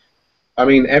why, I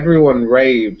mean, everyone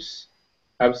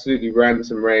absolutely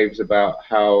rants and raves about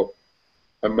how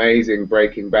amazing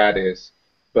Breaking Bad is,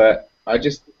 but I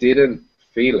just didn't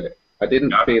feel it. I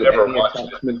didn't feel any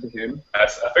attachment to him. I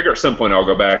figure at some point I'll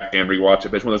go back and rewatch it,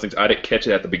 but it's one of those things I didn't catch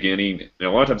it at the beginning. And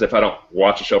a lot of times if I don't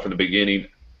watch a show from the beginning,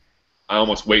 I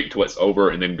almost wait until it's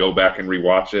over and then go back and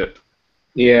rewatch it.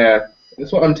 Yeah,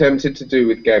 that's what I'm tempted to do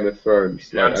with Game of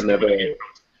Thrones. Like,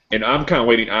 and I'm kind of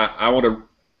waiting. I want to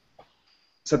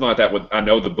something like that. I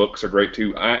know the books are great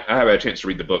too. I have had a chance to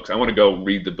read the books. I want to go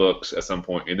read the books at some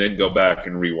point and then go back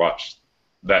and rewatch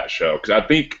that show, because I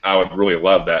think I would really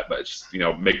love that, but it's just,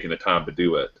 making the time to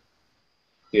do it.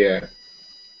 Yeah.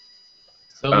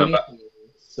 On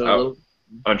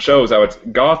shows,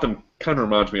 Gotham kind of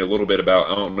reminds me a little bit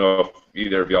about, I don't know if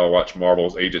either of y'all watch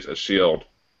Marvel's Agents of S.H.I.E.L.D.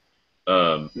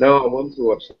 No, I want to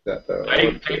watch that though.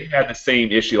 They had the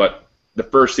same issue. Like the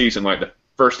first season, like the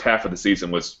first half of the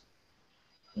season was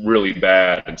really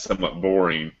bad and somewhat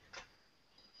boring,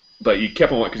 but you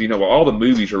kept on, because all the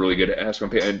movies are really good at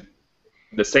and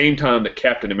the same time that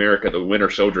Captain America: The Winter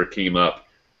Soldier came up,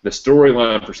 the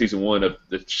storyline for season 1 of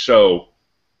the show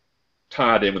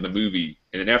tied in with the movie,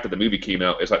 and then after the movie came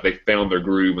out, it's like they found their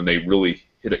groove and they really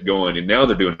hit it going, and now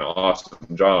they're doing an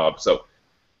awesome job. So,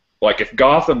 like, if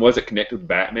Gotham wasn't connected with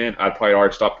Batman, I'd probably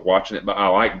already stopped watching it, but I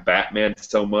like Batman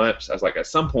so much, I was like, at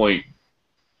some point,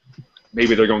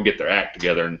 maybe they're going to get their act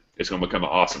together and it's going to become an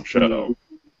awesome show.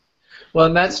 Well,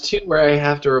 and that's, too, where I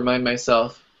have to remind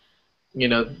myself,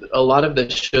 a lot of the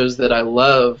shows that I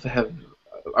love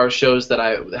are shows that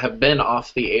I have been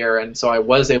off the air, and so I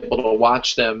was able to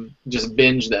watch them, just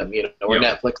binge them, or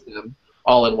Netflix them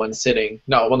all in one sitting.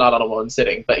 No, well, not all in one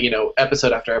sitting, but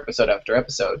episode after episode after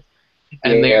episode.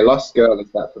 And Lost Girl is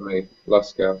that for me.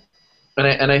 Lost Girl.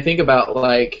 And I think about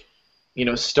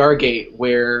Stargate,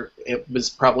 where it was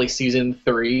probably season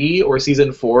 3 or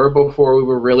season 4 before we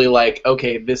were really like,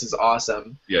 okay, this is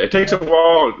awesome. Yeah, it takes a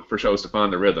while for shows to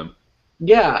find the rhythm.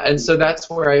 Yeah, and so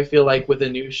that's where I feel like with a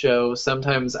new show,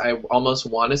 sometimes I almost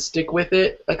want to stick with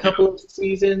it a couple of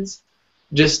seasons,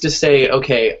 just to say,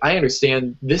 okay, I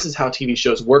understand this is how TV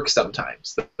shows work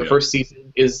sometimes. The first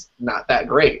season is not that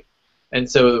great. And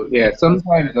so... Yeah,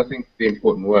 sometimes I think the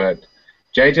important word.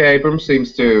 J.J. Abrams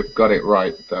seems to have got it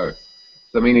right, though.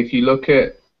 I mean, if you look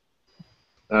at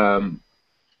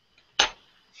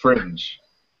Fringe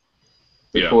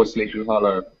before Sleepy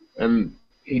Hollow, and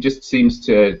he just seems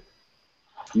to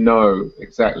know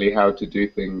exactly how to do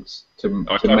things to make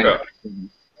things.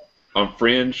 On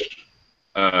Fringe,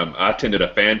 I attended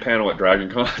a fan panel at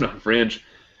DragonCon on Fringe,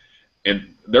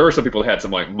 and there were some people that had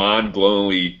some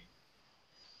mind-blowingly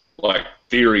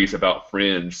theories about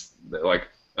Fringe.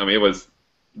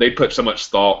 They put so much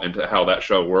thought into how that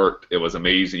show worked. It was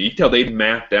amazing. You can tell they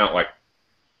mapped out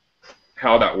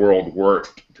how that world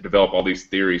worked to develop all these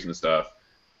theories and stuff.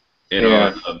 And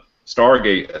on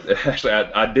Stargate, actually,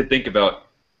 I did think about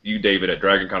you, David, at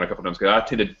DragonCon a couple times, because I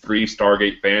attended 3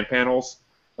 Stargate fan panels.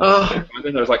 And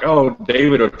then I was like, oh,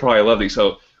 David would probably love these.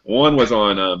 So one was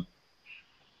on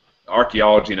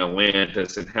archaeology in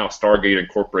Atlantis and how Stargate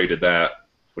incorporated that,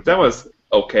 which that was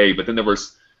okay. But then there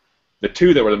was the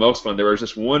 2 that were the most fun. There was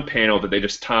just one panel that they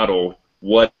just titled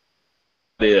 "What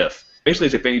If." Basically,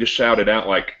 as if they just shouted out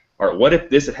all right, what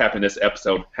if this had happened in this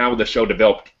episode? How would the show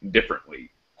develop differently?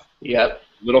 Yep.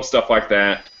 Little stuff like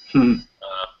that.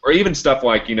 Or even stuff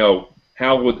like,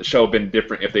 how would the show have been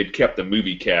different if they'd kept the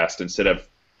movie cast instead of,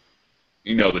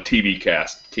 the TV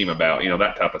cast came about,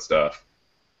 that type of stuff.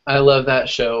 I love that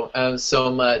show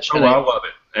so much. Oh, I love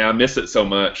it. And I miss it so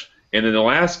much. And then the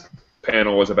last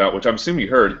panel was about, which I'm assuming you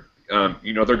heard, they're going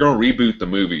to reboot the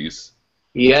movies.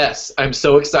 Yes, I'm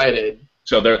so excited.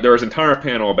 So there was an entire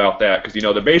panel about that, because,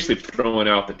 they're basically throwing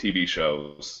out the TV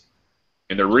shows.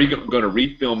 and they're going to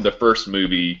refilm the first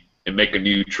movie and make a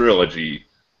new trilogy.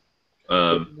 You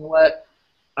know what?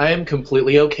 I am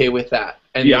completely okay with that.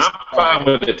 And yeah, I'm fine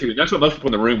with it too. That's what most people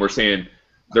in the room were saying.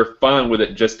 They're fine with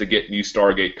it just to get new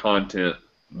Stargate content,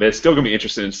 but it's still going to be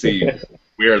interesting to see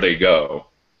where they go.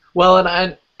 Well,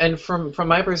 and from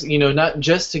my perspective, you know, not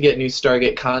just to get new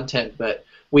Stargate content, but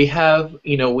we have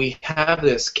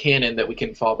this canon that we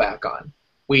can fall back on.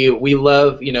 We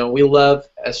love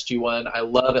SG-1. I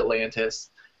love Atlantis,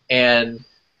 and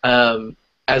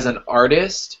as an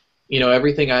artist, you know,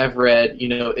 everything I've read, you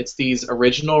know, it's these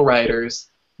original writers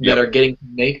that are getting to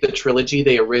make the trilogy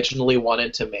they originally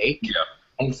wanted to make. Yeah.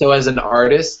 And so as an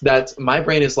artist, that's my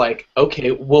brain is like,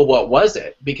 okay, well, what was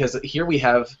it? Because here we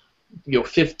have, you know,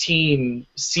 15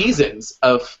 seasons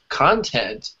of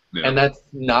content, and that's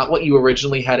not what you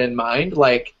originally had in mind.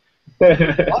 Like,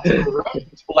 and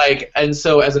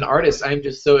so as an artist, I'm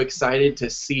just so excited to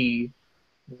see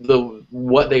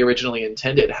what they originally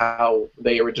intended, how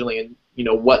they originally, you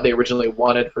know, what they originally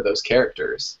wanted for those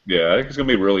characters. Yeah, I think it's going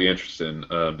to be really interesting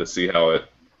to see how it.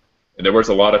 And there was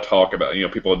a lot of talk about, you know,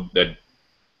 people that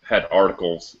had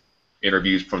articles,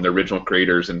 interviews from the original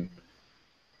creators, and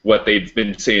what they've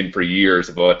been saying for years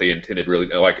about what they intended. Really,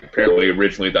 like apparently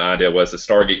originally the idea was the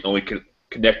Stargate only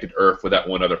connected Earth with that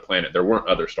one other planet. There weren't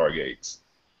other Stargates.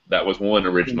 That was one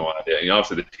original idea. You know,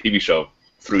 obviously the TV show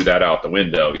threw that out the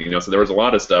window. You know, so there was a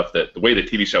lot of stuff that the way the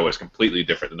TV show was completely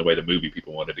different than the way the movie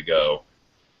people wanted to go.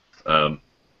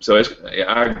 So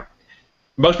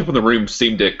most people in the room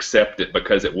seemed to accept it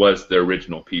because it was the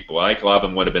original people. I think a lot of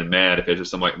them would have been mad if it was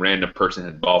just some like random person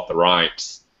had bought the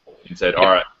rights and said, "All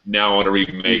right, now I want to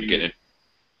remake it," and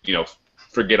you know,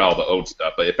 forget all the old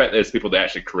stuff. But in fact, there's people that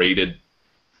actually created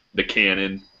the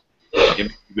canon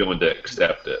and willing to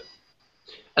accept it.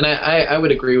 And I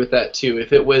would agree with that too.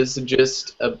 If it was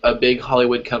just a big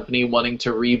Hollywood company wanting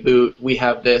to reboot, we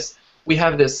have this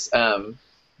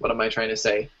what am I trying to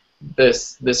say?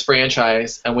 This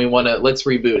franchise, and let's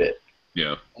reboot it.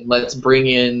 Yeah. And let's bring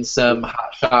in some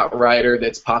hotshot writer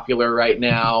that's popular right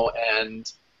now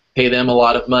and pay them a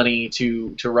lot of money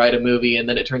to write a movie, and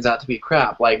then it turns out to be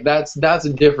crap. Like that's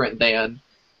different than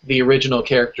the original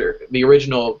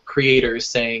creators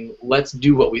saying, let's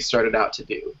do what we started out to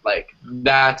do. Like,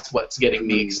 that's what's getting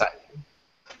me excited.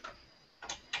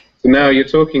 So now you're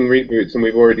talking reboots, and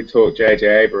we've already talked J.J.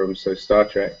 Abrams, so Star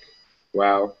Trek.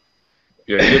 Wow.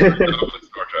 Yeah, he did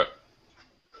Star Trek.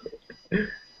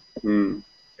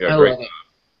 Yeah, great.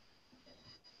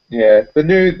 Yeah, the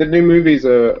new movies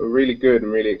are really good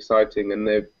and really exciting, and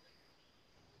they've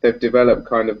developed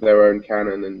kind of their own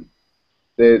canon, and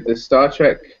the Star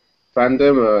Trek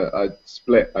fandom are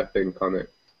split, I think, on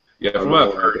it. Yeah, from what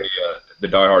I've heard, the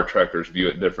diehard Trekkers view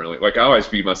it differently. Like, I always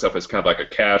view myself as kind of like a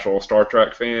casual Star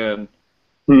Trek fan.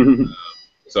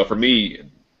 So for me,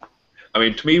 I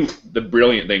mean, to me, the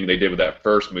brilliant thing they did with that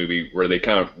first movie, where they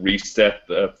kind of reset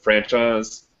the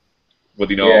franchise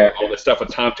with, you know, all this stuff with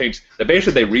time change. That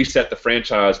basically they reset the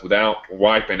franchise without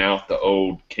wiping out the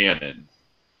old canon.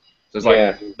 So it's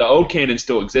like the old canon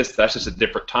still exists. That's just a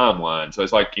different timeline. So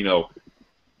it's like, you know,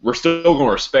 we're still going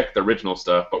to respect the original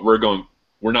stuff, but we're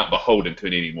not beholden to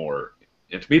it anymore.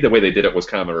 And to me, the way they did it was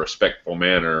kind of a respectful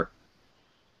manner,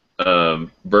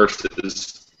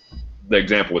 versus the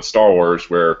example with Star Wars,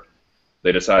 where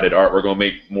they decided, all right, we're going to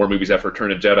make more movies after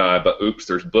Return of Jedi, but oops,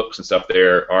 there's books and stuff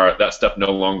there. All right, that stuff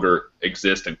no longer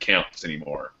exists and counts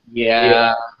anymore.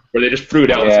 Yeah. Where they just threw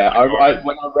it out. Yeah,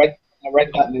 when I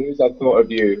read that news, I thought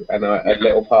of you, and a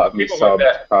little part of me sobbed,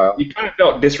 Kyle. You kind of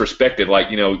felt disrespected, like,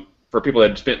 you know, for people that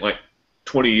had spent like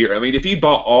 20 years. I mean, if you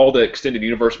bought all the extended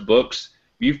universe books,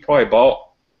 you've probably bought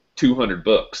 200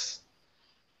 books.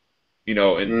 You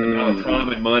know, and the amount of time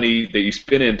and money that you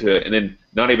spend into it, and then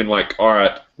not even like, all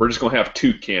right, we're just going to have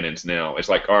two canons now. It's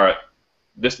like, all right,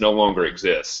 this no longer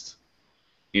exists.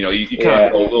 You know, you kind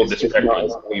of feel a little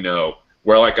disrespectful, you know,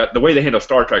 where like the way they handle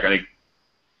Star Trek, I think,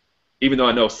 even though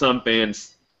I know some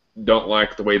fans don't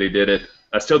like the way they did it,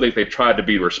 I still think they tried to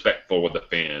be respectful with the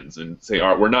fans and say, all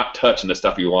right, we're not touching the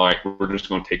stuff you like, we're just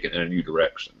going to take it in a new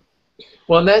direction.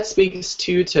 Well, and that speaks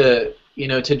too to, you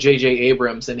know, to J.J.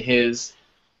 Abrams and his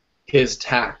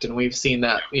tact, and we've seen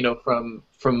that, you know, from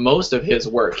most of his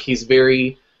work. He's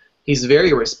very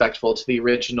respectful to the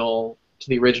original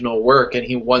work, and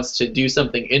he wants to do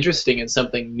something interesting and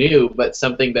something new, but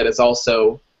something that is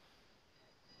also,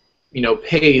 you know,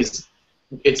 pays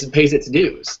its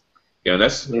dues. Yeah, and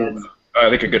that's I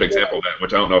think a good example of that,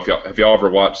 which I don't know if y'all ever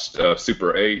watched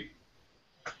Super 8.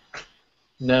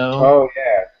 No. Oh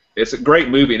yeah. It's a great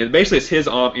movie, and it's his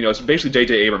you know, it's basically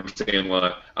J.J. Abrams saying,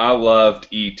 like, I loved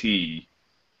E.T.,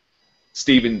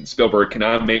 Steven Spielberg, can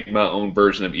I make my own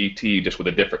version of E.T. just with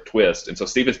a different twist? And so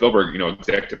Steven Spielberg,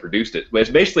 executive produced it. But it's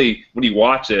basically, when you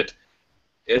watch it,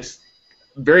 it's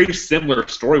very similar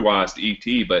story-wise to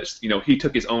E.T., but he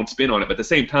took his own spin on it. But at the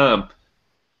same time,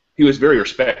 he was very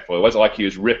respectful. It wasn't like he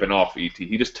was ripping off E.T.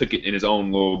 He just took it in his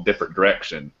own little different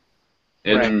direction.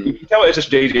 And you can tell it's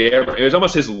just J.J. Abrams. It was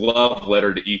almost his love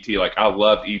letter to E.T. Like, I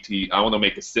love E.T. I want to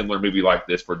make a similar movie like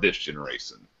this for this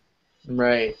generation.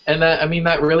 Right, and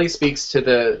that really speaks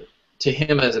to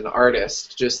him as an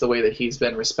artist, just the way that he's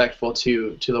been respectful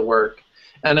to the work.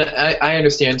 And I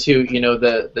understand too.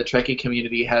 The Trekkie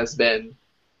community has been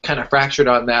kind of fractured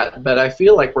on that, but I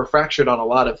feel like we're fractured on a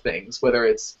lot of things, whether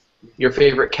it's your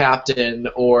favorite captain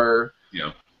or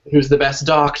who's the best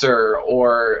doctor,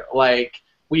 or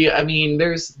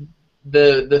there's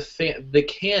the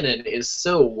canon is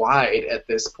so wide at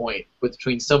this point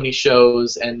between so many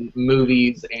shows and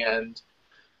movies, and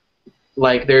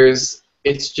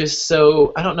it's just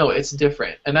so, I don't know, it's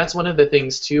different. And that's one of the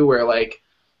things too where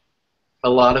a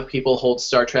lot of people hold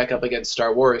Star Trek up against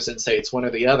Star Wars and say it's one or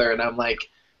the other, and I'm like,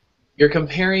 you're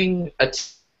comparing a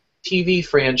TV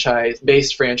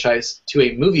based franchise to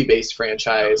a movie based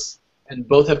franchise, and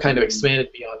both have kind of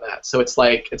expanded beyond that. So it's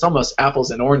almost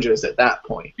apples and oranges at that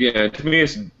point. Yeah, to me,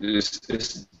 it's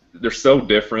they're so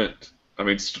different. I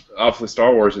mean, obviously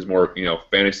Star Wars is more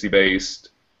fantasy based,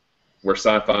 where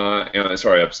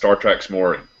sci-fi, Star Trek's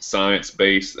more science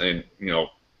based and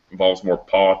involves more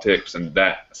politics and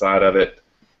that side of it.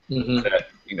 Mm-hmm. That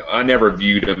I never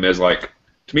viewed them as to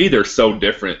me they're so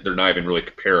different they're not even really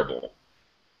comparable.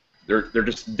 They're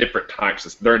just different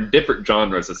types. They're in different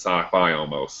genres of sci-fi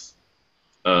almost.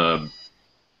 To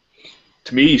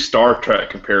me, Star Trek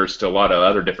compares to a lot of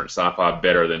other different sci-fi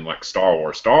better than Star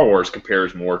Wars. Star Wars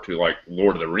compares more to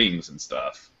Lord of the Rings and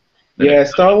stuff. Yeah,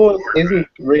 Star Wars isn't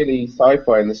really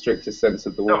sci-fi in the strictest sense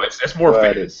of the word. No, it's more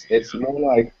fantasy. It's more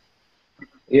like,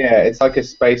 it's like a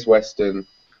space western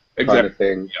kind of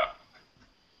thing.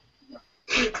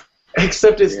 Yeah.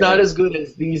 Except it's not as good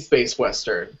as the space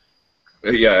western.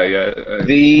 Yeah.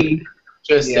 The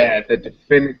saying. The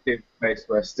definitive space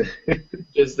western.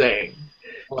 Just saying.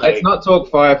 Let's not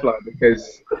talk Firefly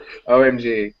because,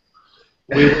 OMG.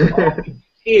 We will all be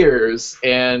tears,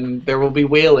 and there will be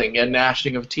wailing and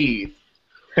gnashing of teeth.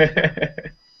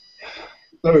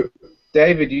 So,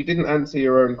 David, you didn't answer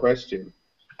your own question.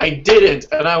 I didn't,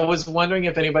 and I was wondering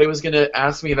if anybody was going to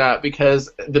ask me that, because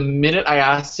the minute I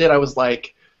asked it, I was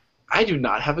like, I do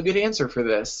not have a good answer for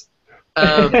this.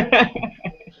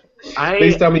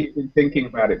 Please tell me you've been thinking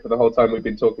about it for the whole time we've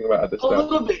been talking about other stuff. A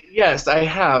little bit, yes, I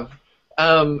have.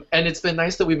 And it's been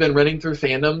nice that we've been running through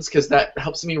fandoms, because that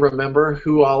helps me remember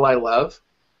who all I love.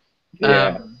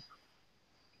 Yeah.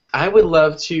 I would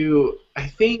love to, I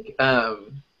think,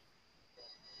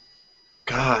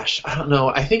 gosh, I don't know.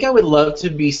 I think I would love to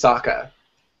be Sokka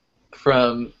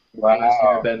from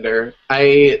Airbender.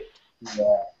 I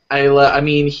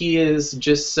mean, he is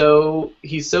just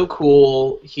he's so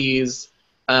cool. He's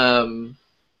kind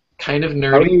of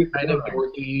nerdy, kind of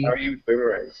dorky. How are you with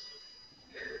boomerangs?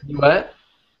 What?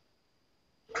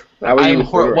 How are you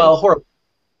with boomerangs? Well, horrible.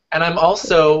 And I'm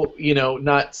also,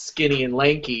 not skinny and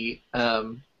lanky.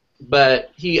 But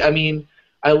the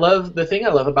thing I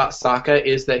love about Sokka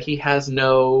is that he has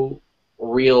no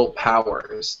real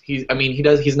powers. He's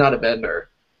not a bender,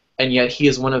 and yet he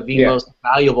is one of the most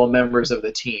valuable members of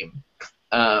the team.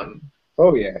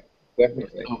 Oh yeah,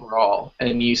 definitely. Overall,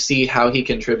 and you see how he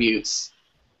contributes,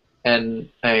 and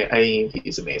I think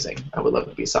he's amazing. I would love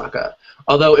to be Sokka.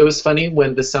 Although it was funny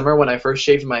when I first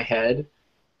shaved my head,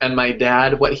 and my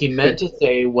dad, what he meant to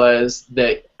say was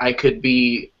that I could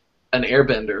be an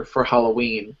airbender for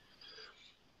Halloween.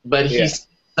 But he's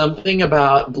something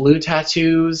about blue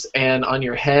tattoos and on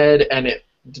your head, and it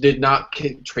did not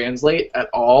translate at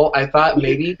all. I thought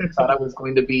maybe he thought I was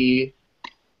going to be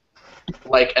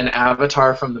like an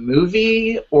avatar from the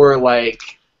movie, or I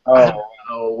don't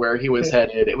know where he was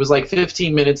headed. It was like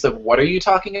 15 minutes of what are you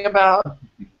talking about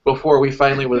before we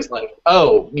finally was like,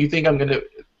 oh, you think I'm going to...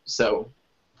 So,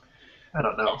 I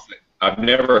don't know. I've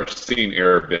never seen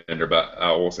Airbender, but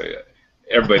I will say it.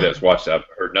 Everybody that's watched it, I've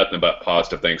heard nothing but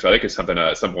positive things. So I think it's something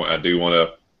at some point I do want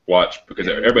to watch, because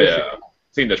everybody I've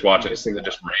seen that's watching it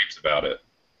just raves about it.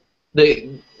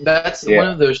 That's one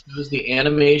of those shows. The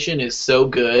animation is so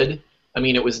good. I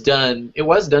mean, it was done in.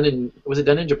 Was it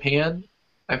done in Japan?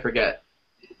 I forget.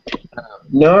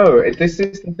 No, this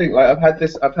is the thing. I've had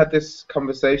this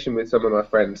conversation with some of my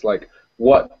friends. Like,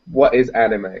 what is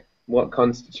anime? What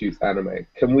constitutes anime?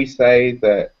 Can we say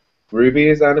that Ruby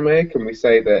is anime? Can we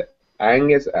say that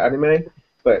Aang is anime?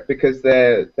 But because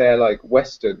they're like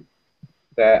Western,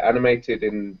 they're animated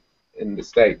in in the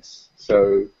States.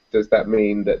 So does that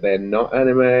mean that they're not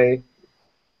anime?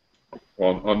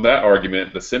 Well, on that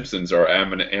argument, The Simpsons are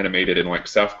animated in like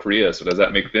South Korea, so does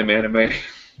that make them anime?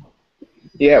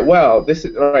 Yeah, well, this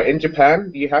is all right. In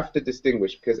Japan, you have to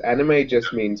distinguish because anime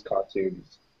just means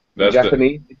cartoons. In That's the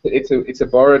Japanese, it's a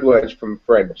borrowed word from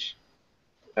French,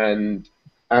 and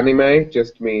anime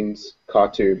just means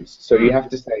cartoons. So you have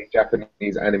to say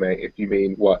Japanese anime if you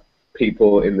mean what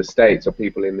people in the States or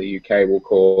people in the UK will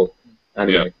call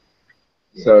anime.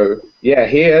 Yeah. So yeah,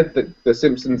 here the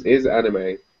Simpsons is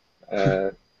anime.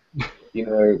 You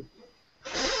know,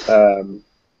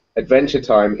 Adventure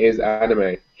Time is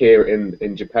anime here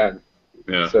in Japan.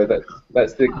 Yeah. So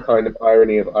that's the kind of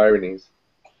irony of ironies.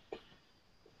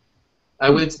 I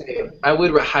would say I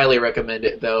would highly recommend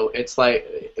it though. It's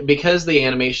like because the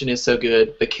animation is so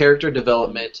good, the character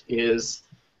development is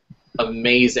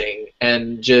amazing,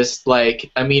 and just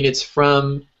like I mean, it's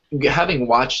from having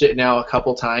watched it now a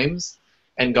couple times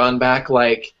and gone back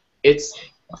like it's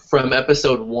from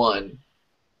episode 1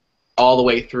 all the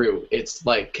way through. It's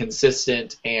like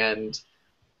consistent and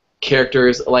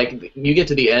characters like you get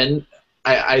to the end.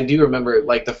 I do remember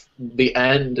like the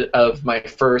end of my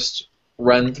first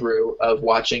run through of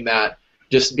watching that,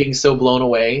 just being so blown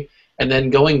away, and then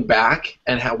going back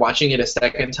and watching it a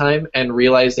second time and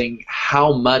realizing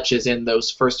how much is in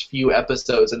those first few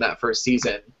episodes in that first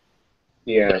season.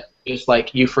 Yeah. It's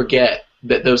like you forget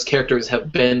that those characters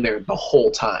have been there the whole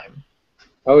time.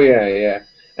 Oh yeah, yeah.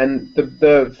 And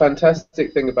the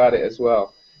fantastic thing about it as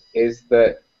well is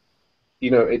that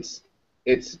it's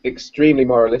extremely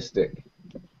moralistic,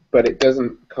 but it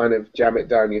doesn't kind of jam it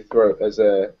down your throat as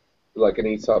like an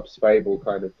Aesop's fable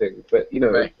kind of thing. But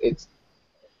Right.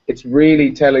 it's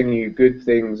really telling you good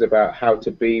things about how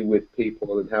to be with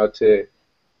people and how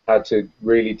to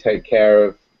really take care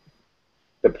of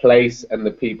the place and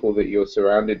the people that you're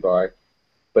surrounded by.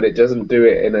 But it doesn't do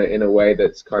it in a way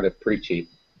that's kind of preachy.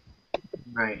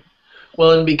 Right.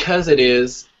 Well, and because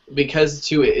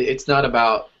too, it's not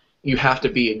about you have to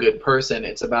be a good person.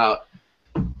 It's about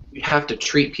you have to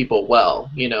treat people well.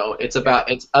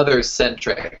 It's others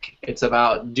centric. It's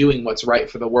about doing what's right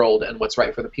for the world and what's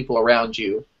right for the people around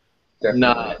you. Definitely.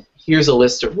 Not here's a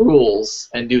list of rules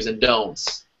and do's and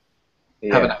don'ts.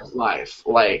 Yeah. Have a nice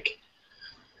life,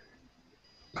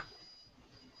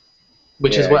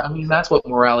 which is what I mean. That's what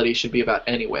morality should be about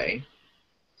anyway.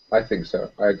 I think so.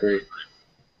 I agree.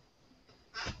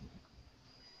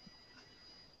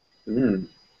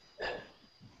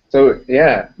 So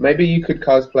yeah, maybe you could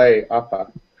cosplay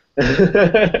Appa.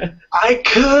 I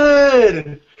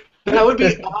could. That would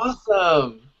be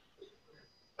awesome.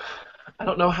 I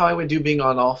don't know how I would do being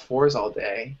on all fours all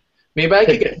day. Maybe I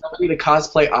could get somebody to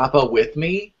cosplay Appa with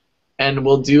me, and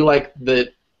we'll do like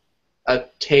a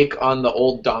take on the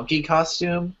old donkey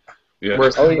costume. Yeah.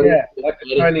 Oh yeah, like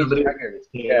a Chinese dragon.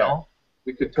 Yeah,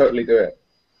 we could totally do it.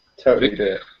 Totally do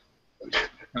it.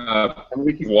 And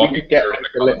we could get like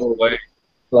a little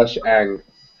plush Aang.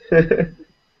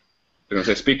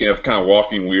 Speaking of kind of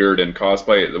walking weird and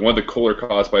cosplay, one of the cooler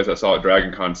cosplays I saw at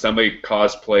Dragon Con, somebody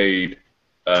cosplayed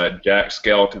Jack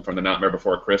Skeleton from The Nightmare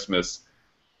Before Christmas,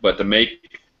 but to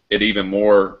make it even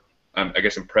more, I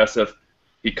guess, impressive,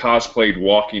 he cosplayed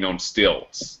walking on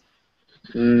stilts.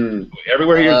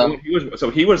 Everywhere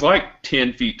he was like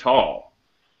 10 feet tall.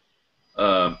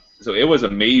 So it was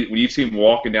amazing. When you see him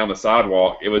walking down the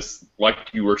sidewalk, it was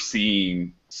like you were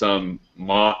seeing some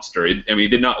monster. He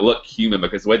did not look human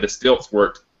because the way the stilts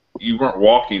worked, you weren't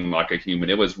walking like a human.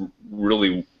 It was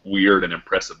really weird and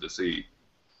impressive to see.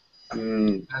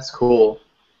 That's cool.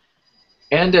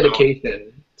 And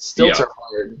dedication. Stilts are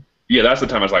hard. Yeah, that's the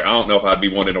time I was like, I don't know if I'd be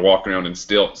wanting to walk around in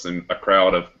stilts in a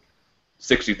crowd of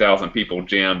 60,000 people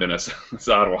jammed in a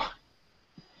sidewalk.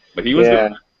 But he was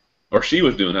doing it. Or she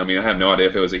was doing it. I have no idea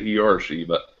if it was a he or a she,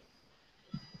 but...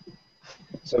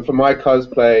 So for my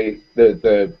cosplay,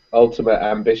 the ultimate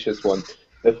ambitious one,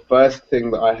 the first thing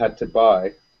that I had to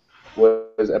buy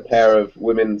was a pair of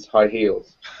women's high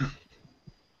heels.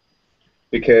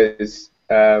 Because,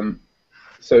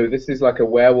 so this is like a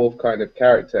werewolf kind of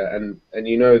character, and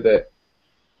you know that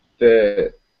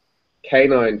the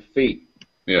canine feet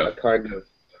are kind of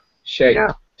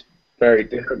shaped very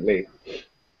differently.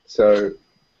 So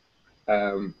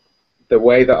the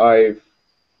way that I've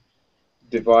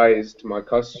devised my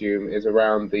costume is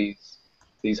around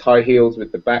these high heels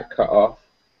with the back cut off,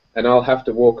 and I'll have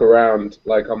to walk around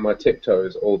like on my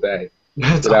tiptoes all day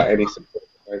without any support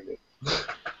behind me.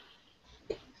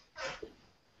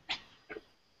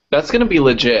 That's gonna be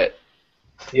legit.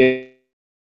 Yeah,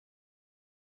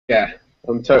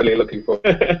 I'm totally looking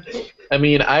forward. I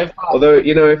mean, although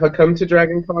if I come to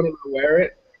Dragon Con and I wear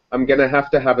it, I'm gonna have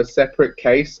to have a separate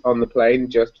case on the plane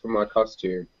just for my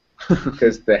costume,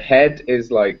 because the head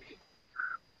is like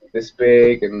this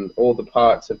big and all the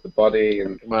parts of the body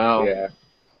and Wow. yeah.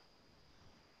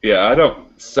 Yeah, I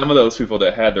don't. Some of those people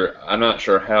that had their, I'm not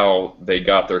sure how they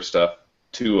got their stuff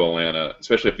to Atlanta,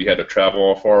 especially if you had to travel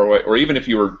all far away, or even if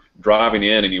you were driving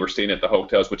in and you were staying at the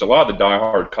hotels, which a lot of the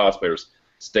diehard cosplayers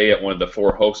stay at one of the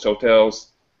 4 host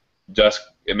hotels. Just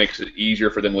it makes it easier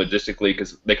for them logistically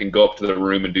because they can go up to the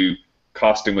room and do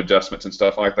costume adjustments and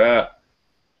stuff like that.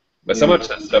 But so much of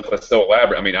that stuff that's so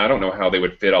elaborate. I mean, I don't know how they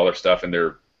would fit all their stuff in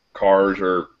their cars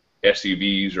or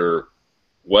SUVs or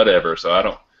whatever. So I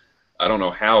don't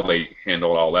know how they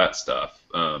handled all that stuff.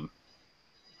 I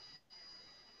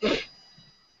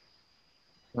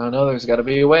don't know. There's got to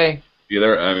be a way.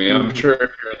 Either, I mean, I'm sure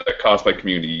if you're in the cosplay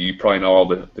community, you probably know all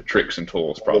the tricks and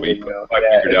tools. Probably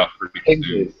figured out pretty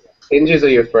soon. Hinges are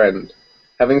your friend.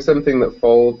 Having something that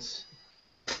folds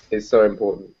is so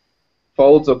important.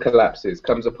 Folds or collapses,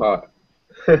 comes apart.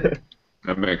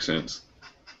 That makes sense.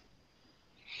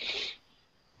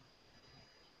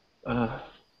 So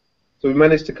we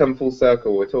managed to come full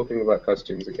circle. We're talking about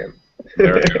costumes again.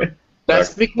 There we go.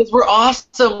 That's because we're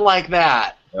awesome like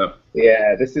that. Yep.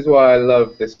 Yeah, this is why I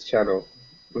love this channel.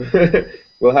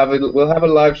 we'll have a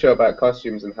live show about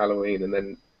costumes and Halloween, and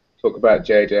then talk about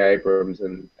J.J. Abrams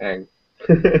and Aang.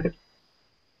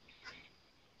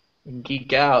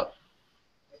 Geek out.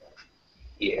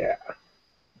 Yeah.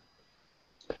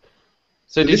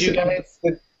 So did you guys?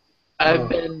 I've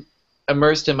been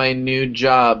immersed in my new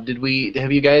job. Did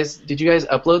you guys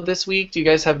upload this week? Do you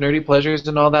guys have nerdy pleasures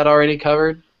and all that already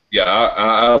covered? Yeah,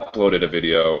 I uploaded a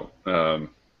video.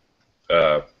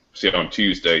 On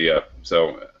Tuesday. Yeah.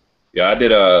 So yeah, I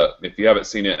did if you haven't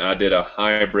seen it, I did a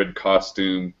hybrid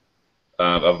costume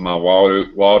of my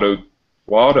Waldo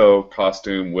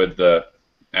costume with the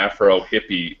Afro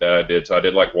hippie that I did. So I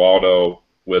did like Waldo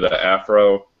with an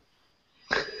Afro.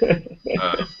 I'm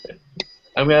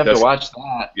gonna have to watch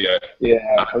that. Yeah.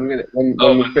 Yeah. I'm gonna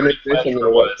when we finish this, I'm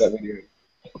gonna watch that video.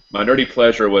 My nerdy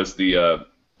pleasure was the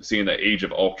seeing the Age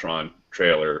of Ultron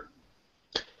trailer.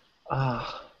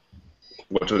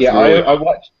 Which was really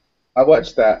I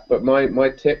watched that, but my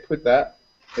tip with that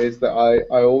is that I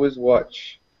always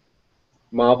watch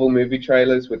Marvel movie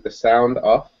trailers with the sound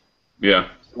off. Yeah.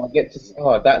 So I get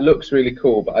to that looks really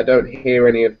cool, but I don't hear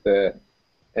any of the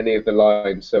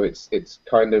lines, so it's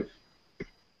kind of,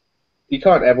 you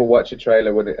can't ever watch a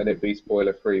trailer and it be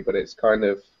spoiler free, but it's kind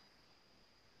of,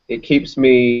 it keeps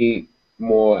me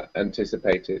more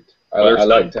anticipated. I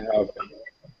like to have.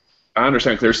 I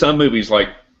understand. 'Cause there's some movies like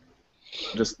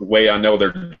just the way I know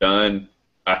they're done.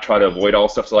 I try to avoid all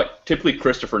stuff. So like typically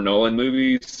Christopher Nolan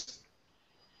movies,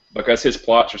 because his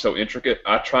plots are so intricate,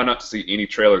 I try not to see any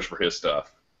trailers for his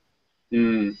stuff.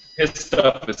 His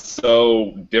stuff is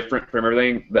so different from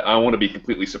everything that I want to be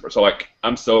completely separate. So like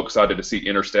I'm so excited to see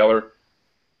Interstellar.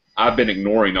 I've been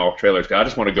ignoring all trailers because I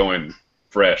just want to go in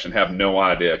fresh and have no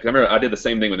idea. 'Cause I remember I did the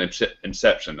same thing with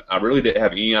Inception. I really didn't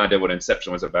have any idea what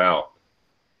Inception was about.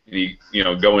 And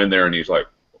you go in there and he's like,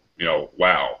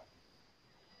 wow.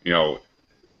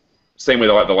 Same with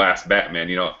like the last Batman.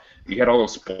 You had all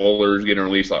those spoilers getting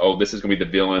released, like, oh, this is gonna be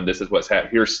the villain. This is what's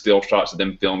happening. Here's still shots of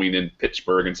them filming in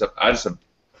Pittsburgh and stuff. I just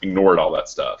ignored all that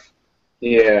stuff.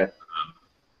 Yeah.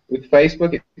 With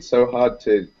Facebook, it's so hard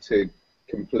to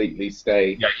completely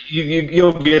stay. Yeah,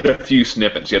 you'll get a few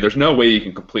snippets. Yeah, there's no way you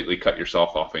can completely cut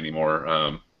yourself off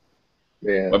anymore.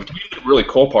 Yeah. But to me, the really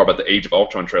cool part about the Age of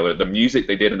Ultron trailer, the music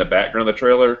they did in the background of the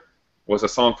trailer was a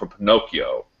song from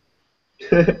Pinocchio.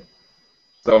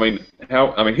 So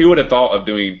who would have thought of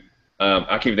doing? I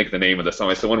can't even think of the name of the song.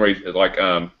 It's the one where he's like,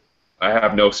 I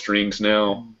have no strings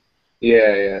now.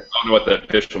 Yeah. I don't know what the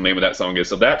official name of that song is.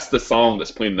 So that's the song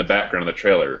that's playing in the background of the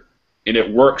trailer, and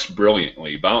it works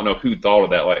brilliantly. But I don't know who thought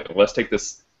of that. Like, let's take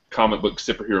this comic book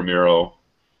superhero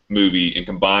movie and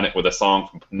combine it with a song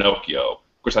from Pinocchio.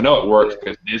 Of course, I know it works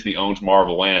because Disney owns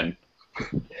Marvel and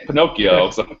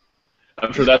Pinocchio, so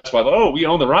I'm sure that's why. Oh, we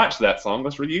own the rights to that song.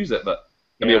 Let's reuse it. But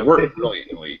it worked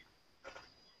brilliantly.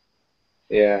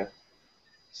 Yeah.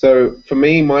 So for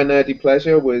me, my nerdy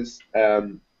pleasure was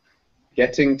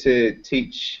getting to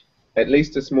teach at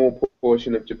least a small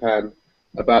portion of Japan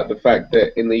about the fact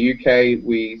that in the UK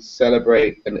we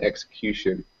celebrate an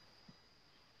execution.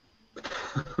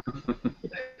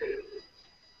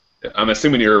 I'm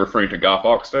assuming you're referring to Golf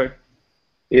Ox Day?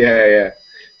 Yeah.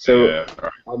 So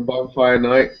right. On Bonfire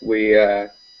Night, we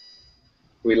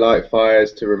light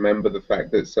fires to remember the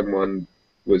fact that someone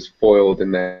was foiled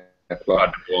in their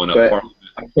plot. But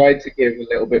I tried to give a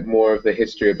little bit more of the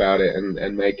history about it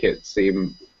and make it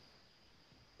seem,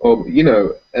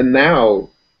 and now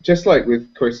just like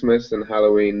with Christmas and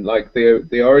Halloween, like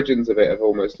the origins of it have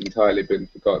almost entirely been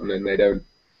forgotten, and they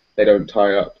don't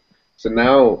tie up. So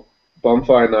now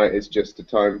bonfire night is just a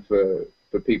time for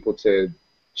people to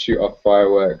shoot off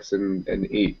fireworks and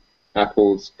eat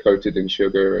apples coated in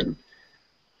sugar, and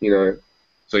you know.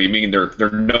 So you mean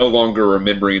they're no longer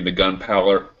remembering the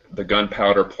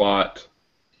gunpowder plot,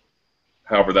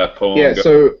 however that poem Yeah, goes.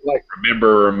 so like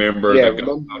Remember yeah, the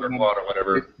gunpowder plot or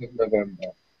whatever. 5th of November.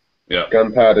 Yeah,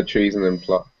 Gunpowder, treason, and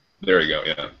plot. there you go.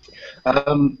 Yeah.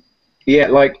 Yeah,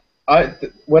 like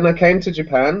when I came to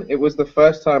Japan, it was the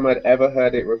first time I'd ever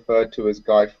heard it referred to as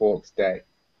Guy Fawkes Day.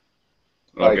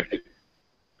 Like, Okay.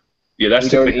 Yeah, that's we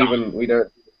don't typically how- even we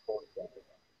don't.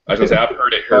 I was gonna say I've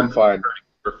heard it Bonfire.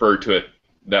 referred to it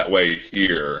that way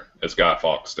here as Guy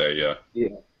Fawkes Day. Yeah.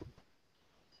 Yeah.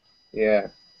 Yeah.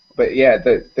 But yeah,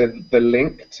 the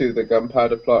link to the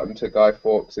gunpowder plot and to Guy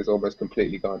Fawkes is almost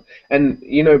completely gone. And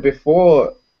you know,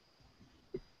 before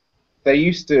they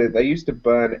used to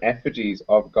burn effigies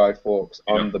of Guy Fawkes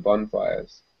on the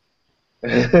bonfires,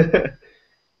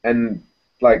 and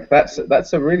like that's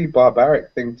a really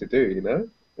barbaric thing to do, you know.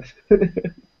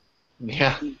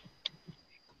 Yeah.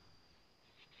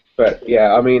 But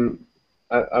yeah, I mean,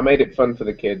 I made it fun for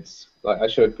the kids. Like I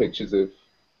showed pictures of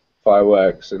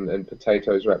fireworks and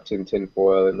potatoes wrapped in tin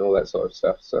foil and all that sort of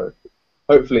stuff. So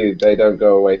hopefully they don't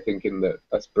go away thinking that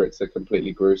us Brits are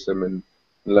completely gruesome and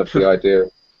love the idea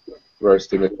of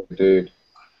roasting a dude.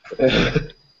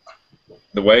 The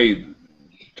way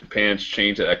Japan's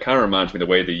changed it kind of reminds me of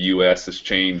the way the U.S. has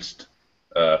changed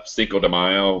Cinco de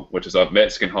Mayo, which is a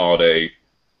Mexican holiday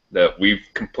that we've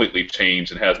completely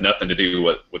changed and has nothing to do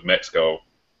with Mexico.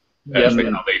 As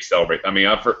how they celebrate. I mean,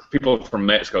 I've heard people from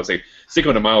Mexico say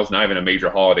Cinco de Mayo is not even a major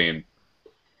holiday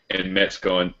in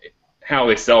Mexico, and how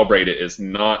they celebrate it is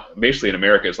not. Basically, in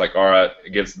America, it's like, all right,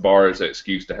 it gives bars an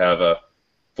excuse to have a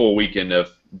full weekend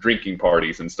of drinking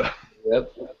parties and stuff.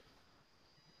 Yep.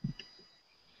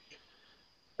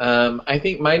 I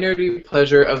think my nerdy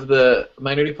pleasure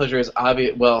is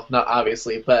obvious. Well, not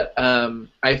obviously, but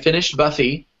I finished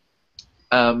Buffy,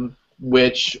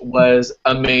 which was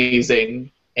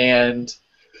amazing and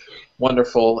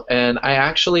wonderful. And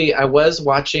I was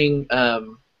watching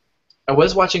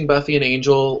Buffy and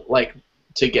Angel like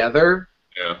together.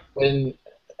 Yeah.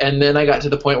 And then I got to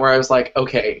the point where I was like,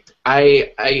 okay,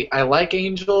 I like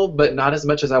Angel, but not as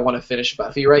much as I want to finish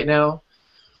Buffy right now.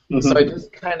 Mm-hmm. So I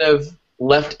just kind of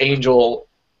left Angel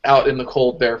out in the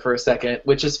cold there for a second,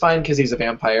 which is fine because he's a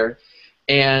vampire.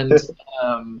 And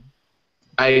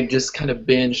I just kind of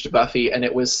binged Buffy, and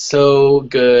it was so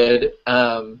good.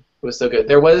 It was so good.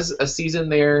 There was a season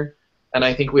there, and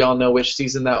I think we all know which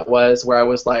season that was, where I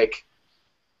was like,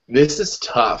 this is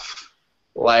tough.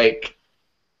 Like,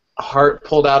 heart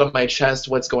pulled out of my chest,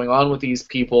 what's going on with these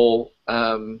people,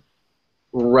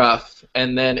 rough.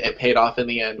 And then it paid off in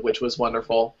the end, which was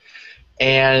wonderful.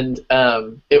 And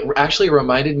it actually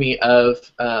reminded me of,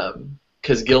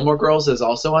 because Gilmore Girls is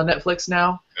also on Netflix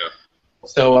now. Yeah.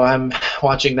 So I'm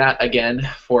watching that again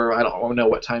for, I don't know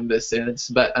what time this is,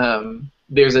 but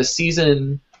there's a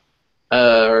season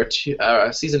or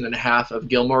a season and a half of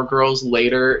Gilmore Girls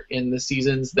later in the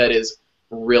seasons that is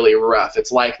really rough.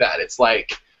 It's like that. It's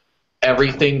like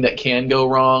everything that can go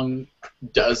wrong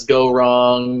does go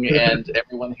wrong, and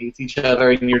everyone hates each other,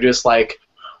 and you're just like,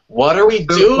 what are we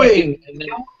doing? And then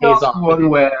it pays off. One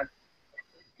where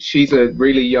she's a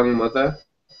really young mother.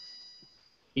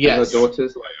 Yes. And her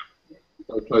daughter's like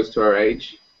so close to her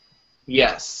age.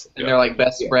 Yes, and they're like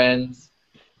best friends,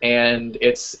 and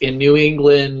it's in New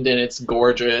England, and it's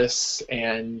gorgeous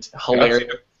and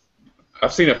hilarious.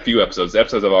 I've seen a few episodes. The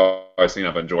episodes I've always seen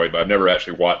I've enjoyed, but I've never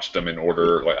actually watched them in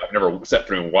order. Like I've never sat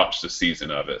through and watched a season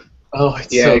of it. Oh,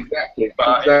 it's yeah, so exactly.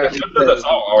 But that's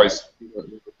always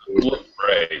look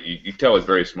great. You tell it's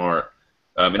very smart.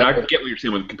 And I get what you're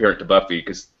saying when comparing it to Buffy,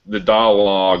 because the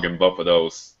dialogue in both of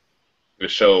those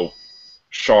is so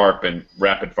sharp and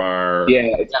rapid fire.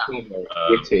 Yeah, it's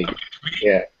witty.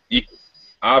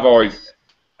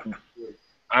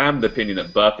 I'm the opinion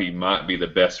that Buffy might be the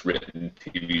best written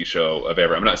TV show of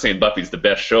ever. I'm not saying Buffy's the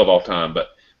best show of all time,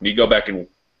 but when you go back and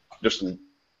just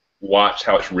watch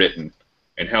how it's written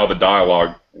and how the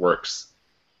dialogue works,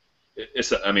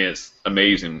 it's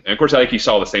amazing. And of course, I think you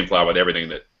saw the same fly with everything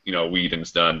that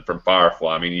Whedon's done from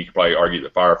Firefly. I mean, you could probably argue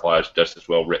that Firefly is just as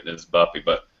well written as Buffy,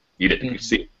 but you didn't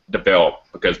see it develop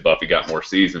because Buffy got more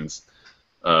seasons.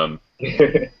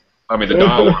 I mean, the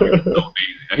dialogue is so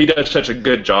amazing. He does such a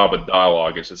good job with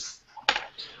dialogue. It's just.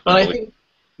 Well, I think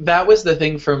that was the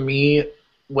thing for me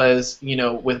was,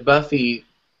 with Buffy,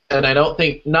 and I don't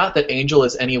think, not that Angel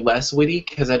is any less witty,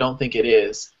 because I don't think it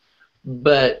is,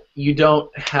 but you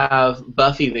don't have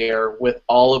Buffy there with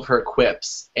all of her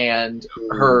quips and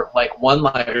her like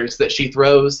one-liners that she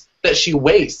throws, that she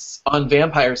wastes on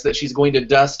vampires that she's going to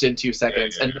dust in 2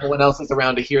 seconds, and no one else is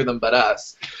around to hear them but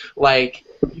us. Like,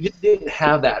 you just didn't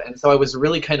have that, and so I was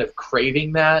really kind of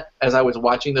craving that as I was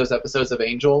watching those episodes of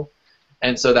Angel,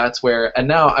 and so that's where. And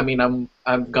now, I mean,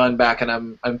 I've gone back and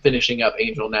I'm finishing up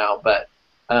Angel now, but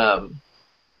not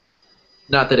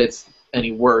that it's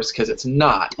any worse, because it's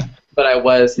not. But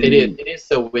it is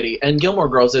so witty, and Gilmore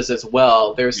Girls is as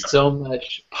well. There's so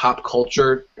much pop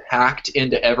culture packed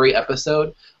into every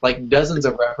episode, like dozens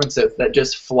of references that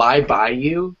just fly by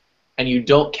you, and you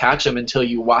don't catch them until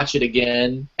you watch it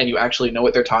again and you actually know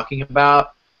what they're talking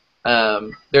about.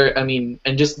 And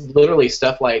just literally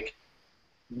stuff like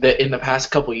that in the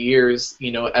past couple years,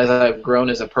 you know, as I've grown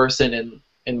as a person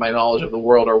in my knowledge of the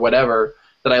world or whatever,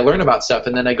 that I learn about stuff,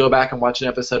 and then I go back and watch an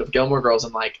episode of Gilmore Girls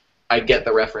and like, I get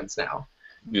the reference now.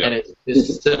 Yeah. And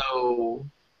it's so...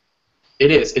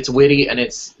 It's witty, and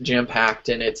it's jam-packed,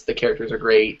 and the characters are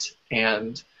great.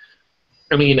 And,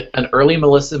 I mean, an early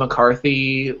Melissa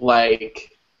McCarthy,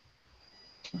 like...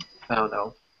 I don't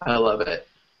know. I love it.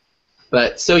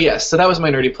 But, so yes, so that was my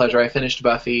nerdy pleasure. I finished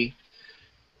Buffy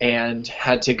and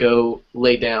had to go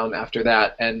lay down after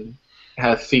that and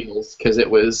have feels, because it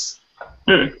was,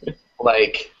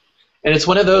 like... And it's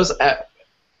one of those... I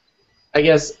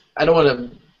guess... I don't want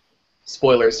to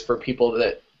spoilers for people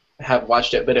that have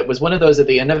watched it, but it was one of those at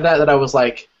the end of that I was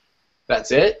like,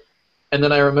 that's it? And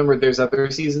then I remembered there's other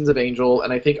seasons of Angel,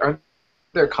 and I think, aren't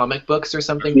there comic books or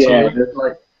something too? Yeah, there's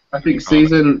like, I think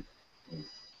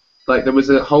there was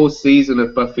a whole season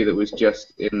of Buffy that was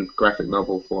just in graphic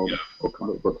novel form or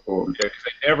comic book form. Yeah,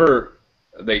 because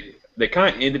they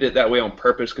kind of ended it that way on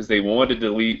purpose, because they wanted to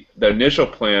delete. The initial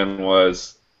plan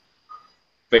was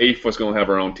Faith was going to have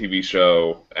her own TV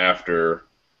show after.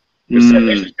 Sarah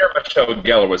Michelle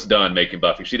Gellar was done making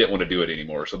Buffy. She didn't want to do it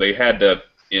anymore, so they had to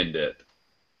end it.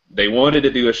 They wanted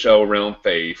to do a show around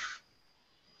Faith,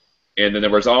 and then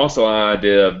there was also an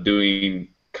idea of doing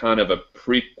kind of a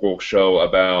prequel show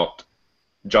about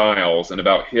Giles and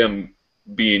about him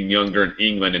being younger in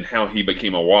England and how he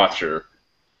became a Watcher.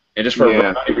 And just for a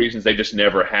variety of reasons, they just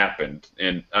never happened.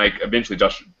 And eventually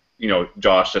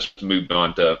Josh just moved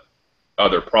on to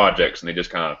other projects, and they just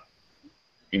kind of,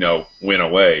 went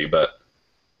away. But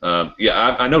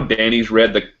I know Danny's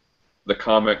read the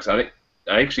comics. I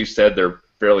think she said they're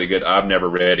fairly good. I've never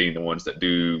read any of the ones that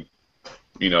do,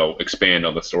 expand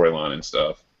on the storyline and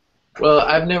stuff. Well,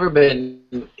 I've never been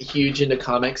huge into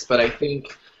comics, but I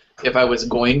think if I was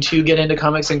going to get into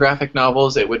comics and graphic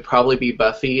novels, it would probably be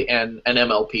Buffy and an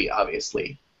MLP,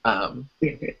 obviously.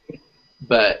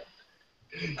 But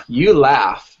you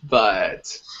laugh,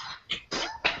 but.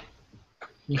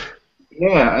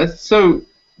 Yeah, so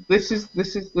this is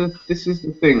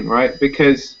the thing, right?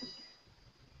 Because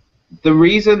the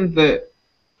reason that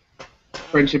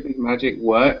Friendship is Magic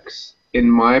works, in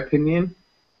my opinion,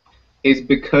 is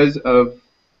because of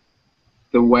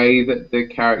the way that the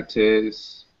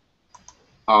characters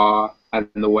are and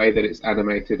the way that it's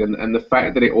animated, and the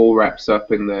fact that it all wraps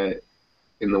up in the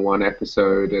one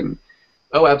episode. And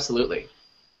oh, absolutely.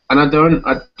 And I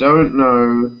don't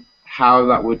know how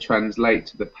that would translate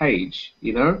to the page,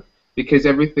 because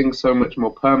everything's so much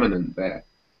more permanent there.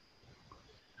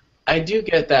 I do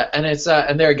get that, and it's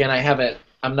and there again,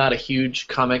 I'm not a huge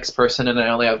comics person, and I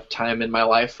only have time in my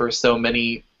life for so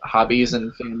many hobbies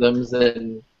and fandoms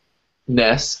and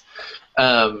ness,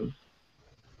 and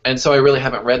so I really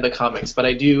haven't read the comics, but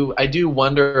I do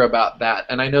wonder about that,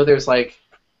 and I know there's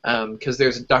because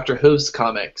there's Doctor Who's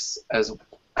comics as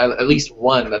at least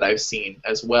one that I've seen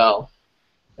as well.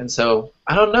 And so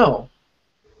I don't know.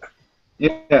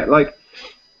 Yeah,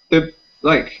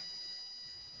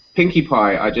 Pinkie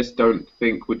Pie, I just don't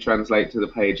think would translate to the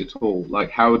page at all. Like,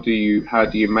 how do you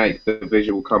make the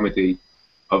visual comedy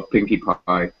of Pinkie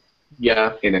Pie?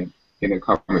 Yeah. In a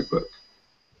comic book.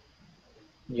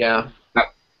 Yeah.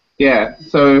 Yeah.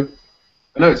 So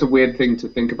I know it's a weird thing to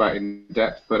think about in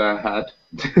depth, but I had,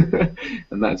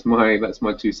 and that's my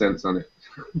 2 cents on it.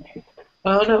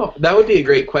 Oh no, that would be a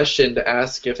great question to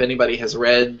ask if anybody has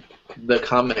read the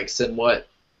comics and what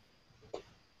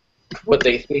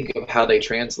they think of how they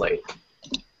translate.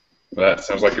 Well, that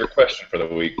sounds like your question for the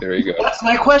week. There you go. That's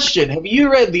my question. Have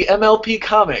you read the MLP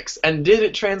comics, and did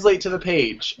it translate to the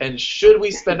page? And should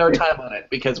we spend our time on it?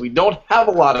 Because we don't have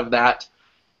a lot of that.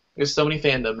 There's so many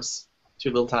fandoms, too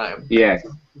little time. Yeah.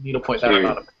 You need to point that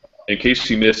out. In case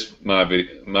you missed my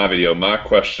video, my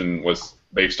question was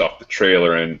based off the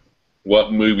trailer, and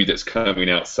what movie that's coming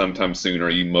out sometime soon are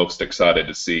you most excited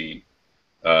to see?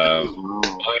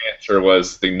 My answer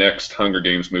was the next Hunger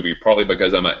Games movie, probably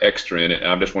because I'm an extra in it,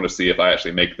 and I just want to see if I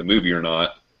actually make the movie or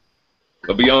not.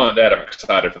 But beyond that, I'm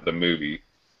excited for the movie.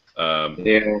 Yeah.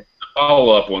 The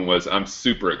follow-up one was I'm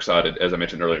super excited, as I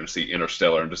mentioned earlier, to see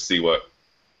Interstellar and to see what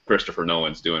Christopher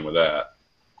Nolan's doing with that.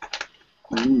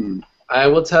 I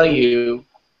will tell you,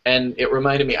 and it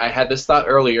reminded me, I had this thought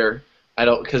earlier,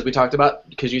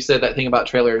 because you said that thing about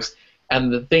trailers,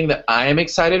 and the thing that I am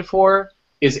excited for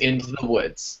is Into the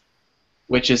Woods,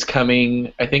 which is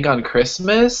coming, I think, on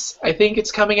Christmas. I think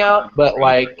it's coming out, but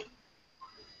like,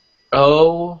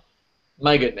 oh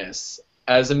my goodness.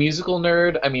 As a musical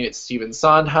nerd, I mean, it's Stephen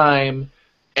Sondheim.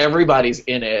 Everybody's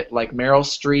in it. Like, Meryl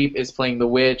Streep is playing the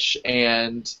witch,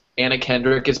 and Anna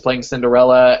Kendrick is playing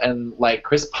Cinderella, and like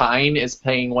Chris Pine is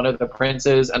playing one of the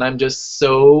princes, and I'm just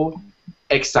so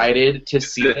excited to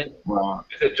see it. Wow.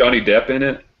 Is it Johnny Depp in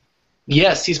it?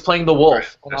 Yes, he's playing the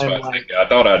wolf. That's what I was thinking. I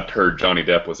thought I'd heard Johnny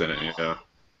Depp was in it, you know.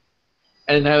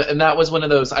 And that was one of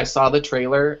those, I saw the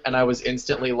trailer, and I was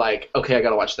instantly like, okay, I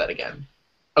gotta watch that again.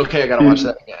 Okay, I gotta watch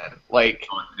that again. Like,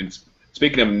 and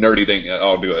speaking of nerdy thing,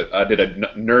 I'll do it. I did a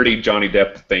nerdy Johnny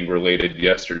Depp thing related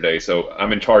yesterday, so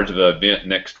I'm in charge of the event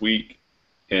next week,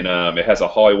 and it has a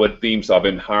Hollywood theme, so I've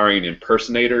been hiring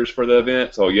impersonators for the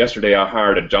event. So yesterday I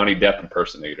hired a Johnny Depp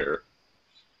impersonator.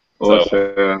 Awesome.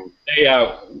 So today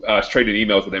I was trading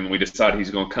emails with him, and we decided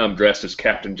he's going to come dressed as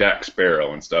Captain Jack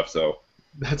Sparrow and stuff. So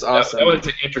that's awesome. That was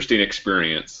an interesting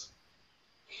experience.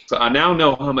 So I now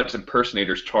know how much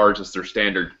impersonators charge us their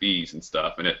standard fees and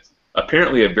stuff, and it's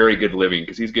apparently a very good living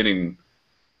because he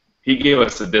gave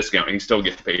us a discount and he still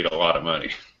gets paid a lot of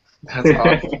money. That's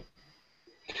awesome.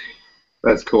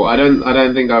 That's cool. I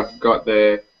don't think I've got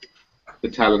the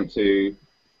talent to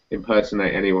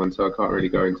impersonate anyone, so I can't really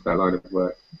go into that line of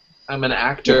work. I'm an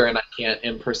actor and I can't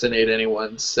impersonate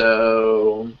anyone,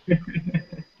 so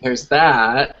there's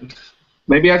that.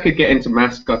 Maybe I could get into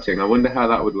mascotting. I wonder how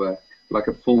that would work. Like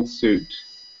a full suit.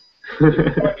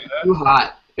 Too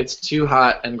hot. It's too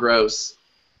hot and gross.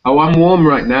 Oh, I'm warm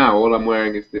right now. All I'm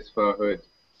wearing is this fur hood.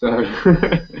 So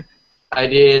I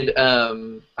did.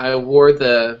 I wore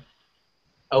it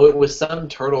was some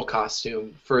turtle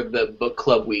costume for the book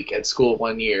club week at school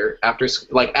one year. After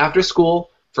school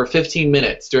for 15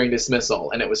 minutes during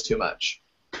dismissal, and it was too much.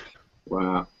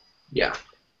 Wow. Yeah.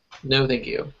 No, thank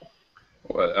you.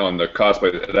 On the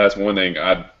cosplay, that's one thing.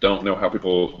 I don't know how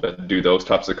people that do those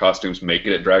types of costumes make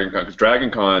it at DragonCon, because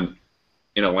DragonCon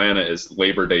in Atlanta is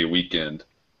Labor Day weekend.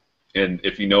 And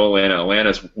if you know Atlanta,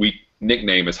 Atlanta's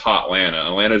nickname is Hot Atlanta.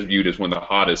 Atlanta's viewed as one of the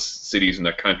hottest cities in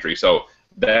the country. So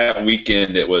that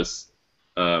weekend it was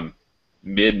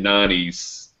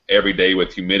mid-90s every day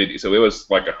with humidity. So it was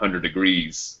like 100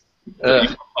 degrees. So you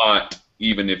were hot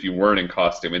even if you weren't in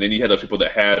costume. And then you had those people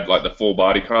that had like the full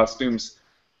body costumes.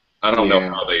 I don't know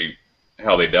how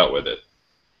they dealt with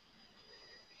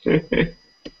it.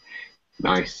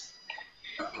 Nice.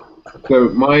 So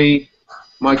my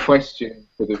question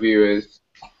for the viewers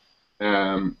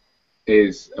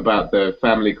is about the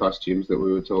family costumes that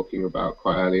we were talking about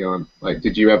quite early on. Like,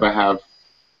 did you ever have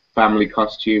family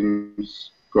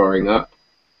costumes growing up,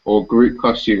 or group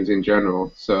costumes in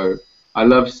general? So I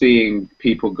love seeing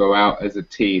people go out as a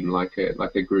team, like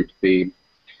a group theme.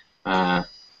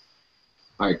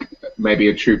 Like maybe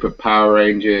a troop of Power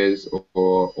Rangers,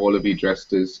 or all of you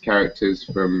dressed as characters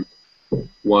from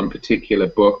one particular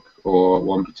book or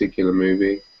one particular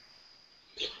movie.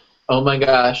 Oh my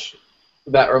gosh,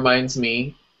 that reminds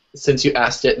me, since you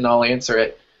asked it and I'll answer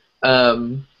it.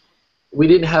 We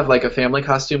didn't have like a family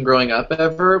costume growing up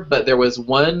ever, but there was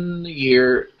one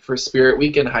year for Spirit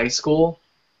Week in high school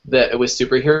that it was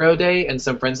Superhero Day, and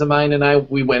some friends of mine and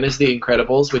we went as the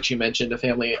Incredibles, which you mentioned, a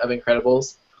family of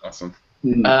Incredibles. Awesome.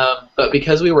 But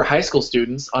because we were high school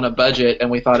students on a budget,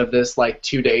 and we thought of this like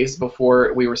 2 days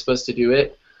before we were supposed to do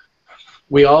it,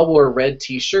 we all wore red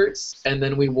T-shirts, and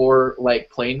then we wore like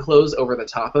plain clothes over the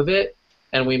top of it,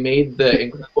 and we made the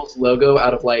Incredibles logo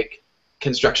out of like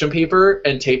construction paper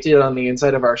and taped it on the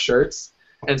inside of our shirts.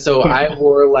 And so I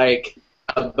wore like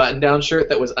a button-down shirt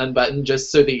that was unbuttoned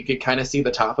just so that you could kind of see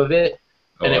the top of it,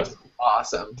 and it was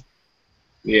awesome.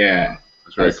 Yeah,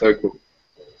 that's so cool.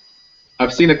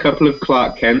 I've seen a couple of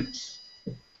Clark Kents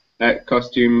at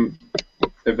costume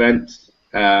events,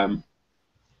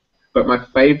 but my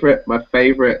favorite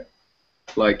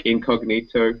like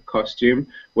incognito costume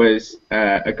was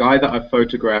a guy that I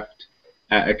photographed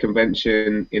at a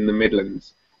convention in the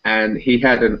Midlands, and he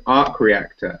had an arc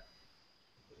reactor,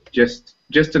 just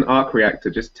an arc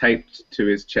reactor, just taped to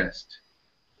his chest.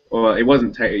 Or it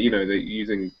wasn't taped, they're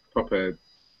using proper.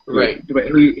 Right.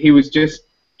 But he was just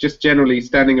just generally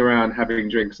standing around having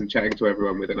drinks and chatting to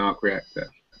everyone with an arc reactor.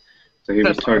 So he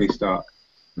was Tony Stark.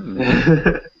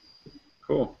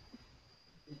 Cool.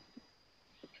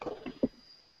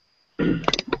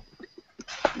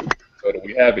 So do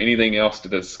we have anything else to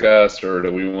discuss, or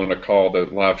do we want to call the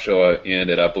live show end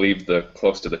at, I believe,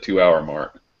 close to the 2-hour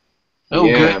mark? Oh,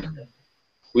 yeah. good.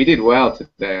 We did well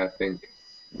today, I think.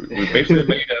 We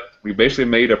basically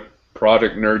made a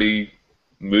Project Nerdy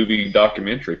movie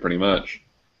documentary, pretty much.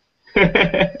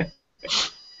 I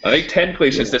think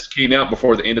technically, since this came out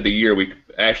before the end of the year, we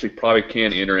actually probably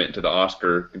can enter it into the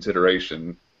Oscar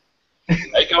consideration.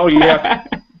 Like,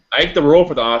 I think the rule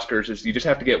for the Oscars is you just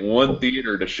have to get one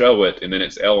theater to show it, and then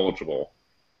it's eligible.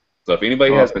 So if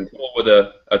anybody has been told with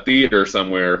a theater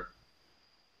somewhere,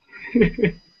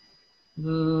 I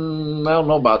don't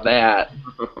know about that.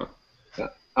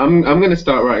 I'm going to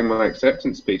start writing my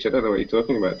acceptance speech. I don't know what you're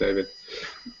talking about, David.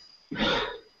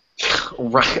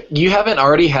 Right. You haven't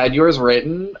already had yours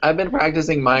written? I've been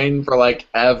practicing mine for like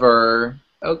ever.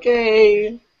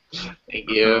 Okay. Thank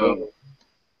you.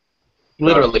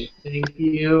 Literally, thank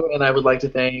you. And I would like to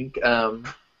thank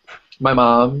my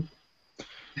mom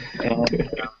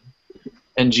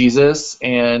and Jesus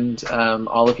and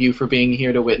all of you for being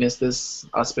here to witness this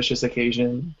auspicious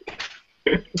occasion.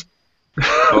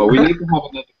 Oh, we need to have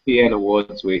another PN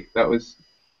Awards week. That was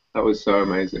so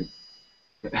amazing.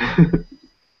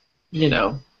 You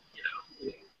know.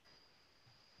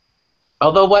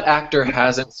 Although what actor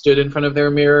hasn't stood in front of their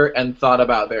mirror and thought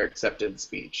about their acceptance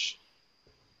speech?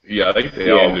 yeah, I think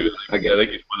they all do. I think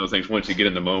it's one of those things, once you get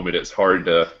in the moment, it's hard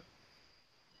to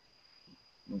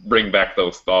bring back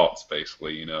those thoughts,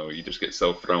 basically. You know, you just get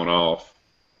so thrown off.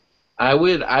 I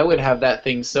would have that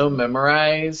thing so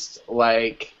memorized,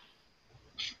 like,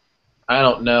 I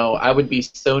don't know, I would be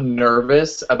so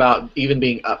nervous about even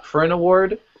being up for an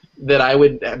award that I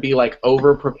would be like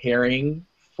over preparing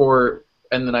for,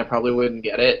 and then I probably wouldn't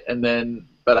get it, and then,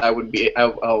 but I would be,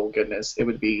 oh goodness, it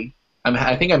would be,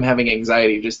 I think I'm having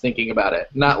anxiety just thinking about it.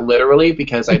 Not literally,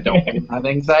 because I don't have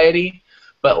anxiety,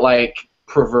 but like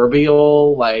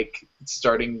proverbial, like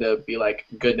starting to be like,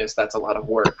 goodness, that's a lot of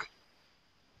work.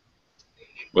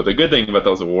 But the good thing about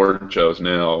those award shows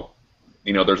now,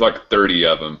 you know, there's like 30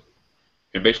 of them,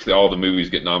 and basically all the movies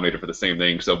get nominated for the same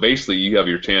thing. So basically, you have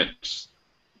your chance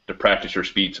to practice your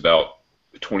speech about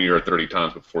 20 or 30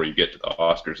 times before you get to the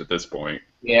Oscars at this point.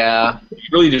 Yeah. You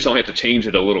really just don't have to change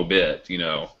it a little bit, you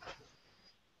know.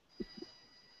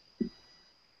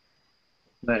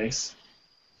 Nice.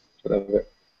 Love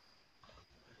it.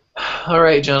 All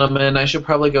right, gentlemen, I should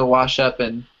probably go wash up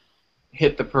and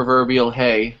hit the proverbial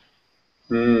hay.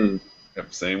 Yep,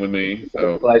 same with me.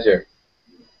 So, Pleasure.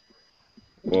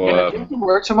 well, Can you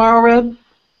work tomorrow, Red?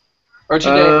 Or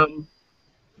today?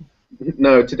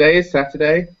 No, today is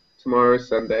Saturday. Tomorrow is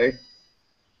Sunday.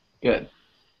 Good.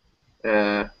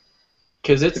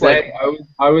 Because it's today like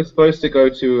I was supposed to go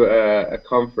to a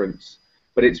conference,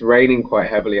 but it's raining quite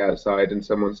heavily outside, and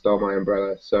someone stole my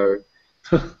umbrella. So,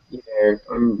 you know,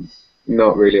 I'm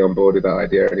not really on board with that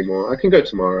idea anymore. I can go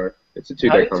tomorrow. It's a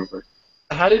 2-day conference.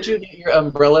 How did you get your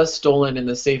umbrella stolen in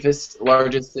the safest,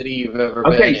 largest city you've ever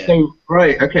been in? Okay,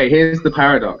 so here's the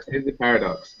paradox.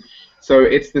 So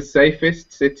it's the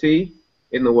safest city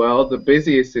in the world, the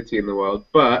busiest city in the world,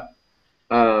 but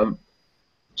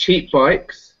cheap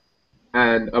bikes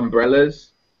and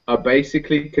umbrellas are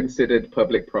basically considered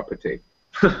public property.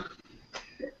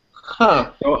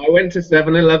 Huh. So I went to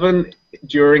 7-Eleven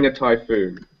during a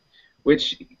typhoon,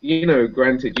 which, you know,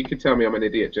 granted, you could tell me I'm an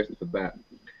idiot just for that.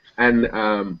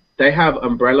 And they have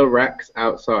umbrella racks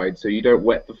outside, so you don't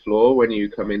wet the floor when you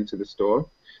come into the store.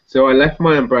 So I left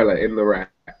my umbrella in the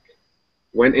rack,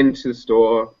 went into the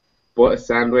store, bought a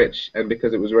sandwich, and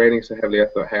because it was raining so heavily, I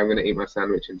thought, hey, I'm going to eat my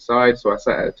sandwich inside. So I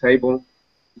sat at a table.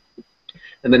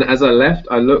 And then as I left,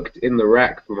 I looked in the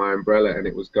rack for my umbrella, and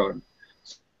it was gone.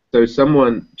 So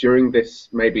someone, during this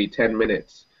maybe 10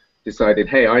 minutes, decided,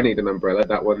 hey, I need an umbrella.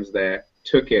 That one's there.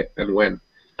 Took it and went.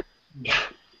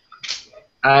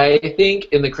 I think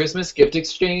in the Christmas gift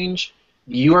exchange,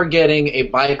 you are getting a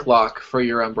bike lock for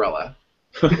your umbrella.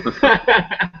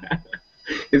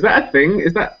 Is that a thing?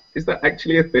 Is that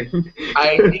actually a thing?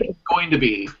 I think it's going to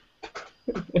be.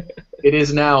 It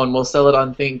is now, and we'll sell it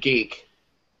on ThinkGeek.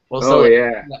 We'll sell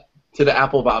it to the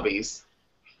Apple Bobbies.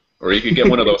 or you could get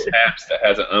one of those hats that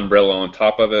has an umbrella on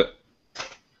top of it.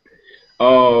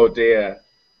 Oh dear.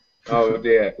 Oh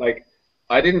dear. Like,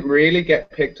 I didn't really get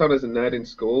picked on as a nerd in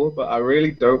school, but I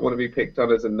really don't want to be picked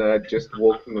on as a nerd just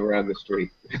walking around the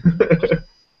street.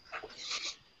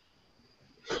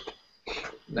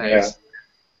 Nice.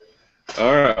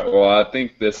 All right. Well, I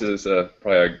think this is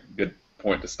probably a good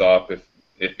point to stop. If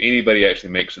if anybody actually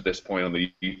makes it this point on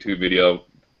the YouTube video,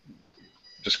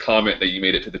 just comment that you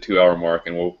made it to the 2-hour mark,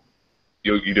 and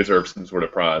you deserve some sort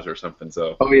of prize or something.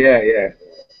 So. Oh yeah, yeah.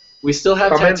 We still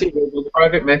have Comment, tattoos. we'll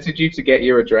private message you to get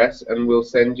your address, and we'll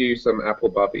send you some apple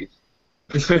bubbies.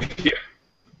 Yeah.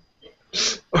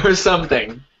 Or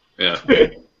something. Yeah.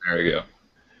 There we go.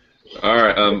 All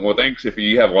right. Well, thanks if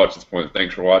you have watched this point.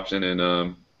 Thanks for watching, and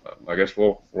I guess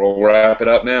we'll wrap it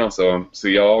up now. So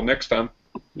see y'all next time.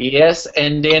 Yes,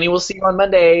 and Danny, we'll see you on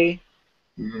Monday.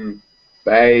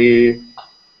 Bye.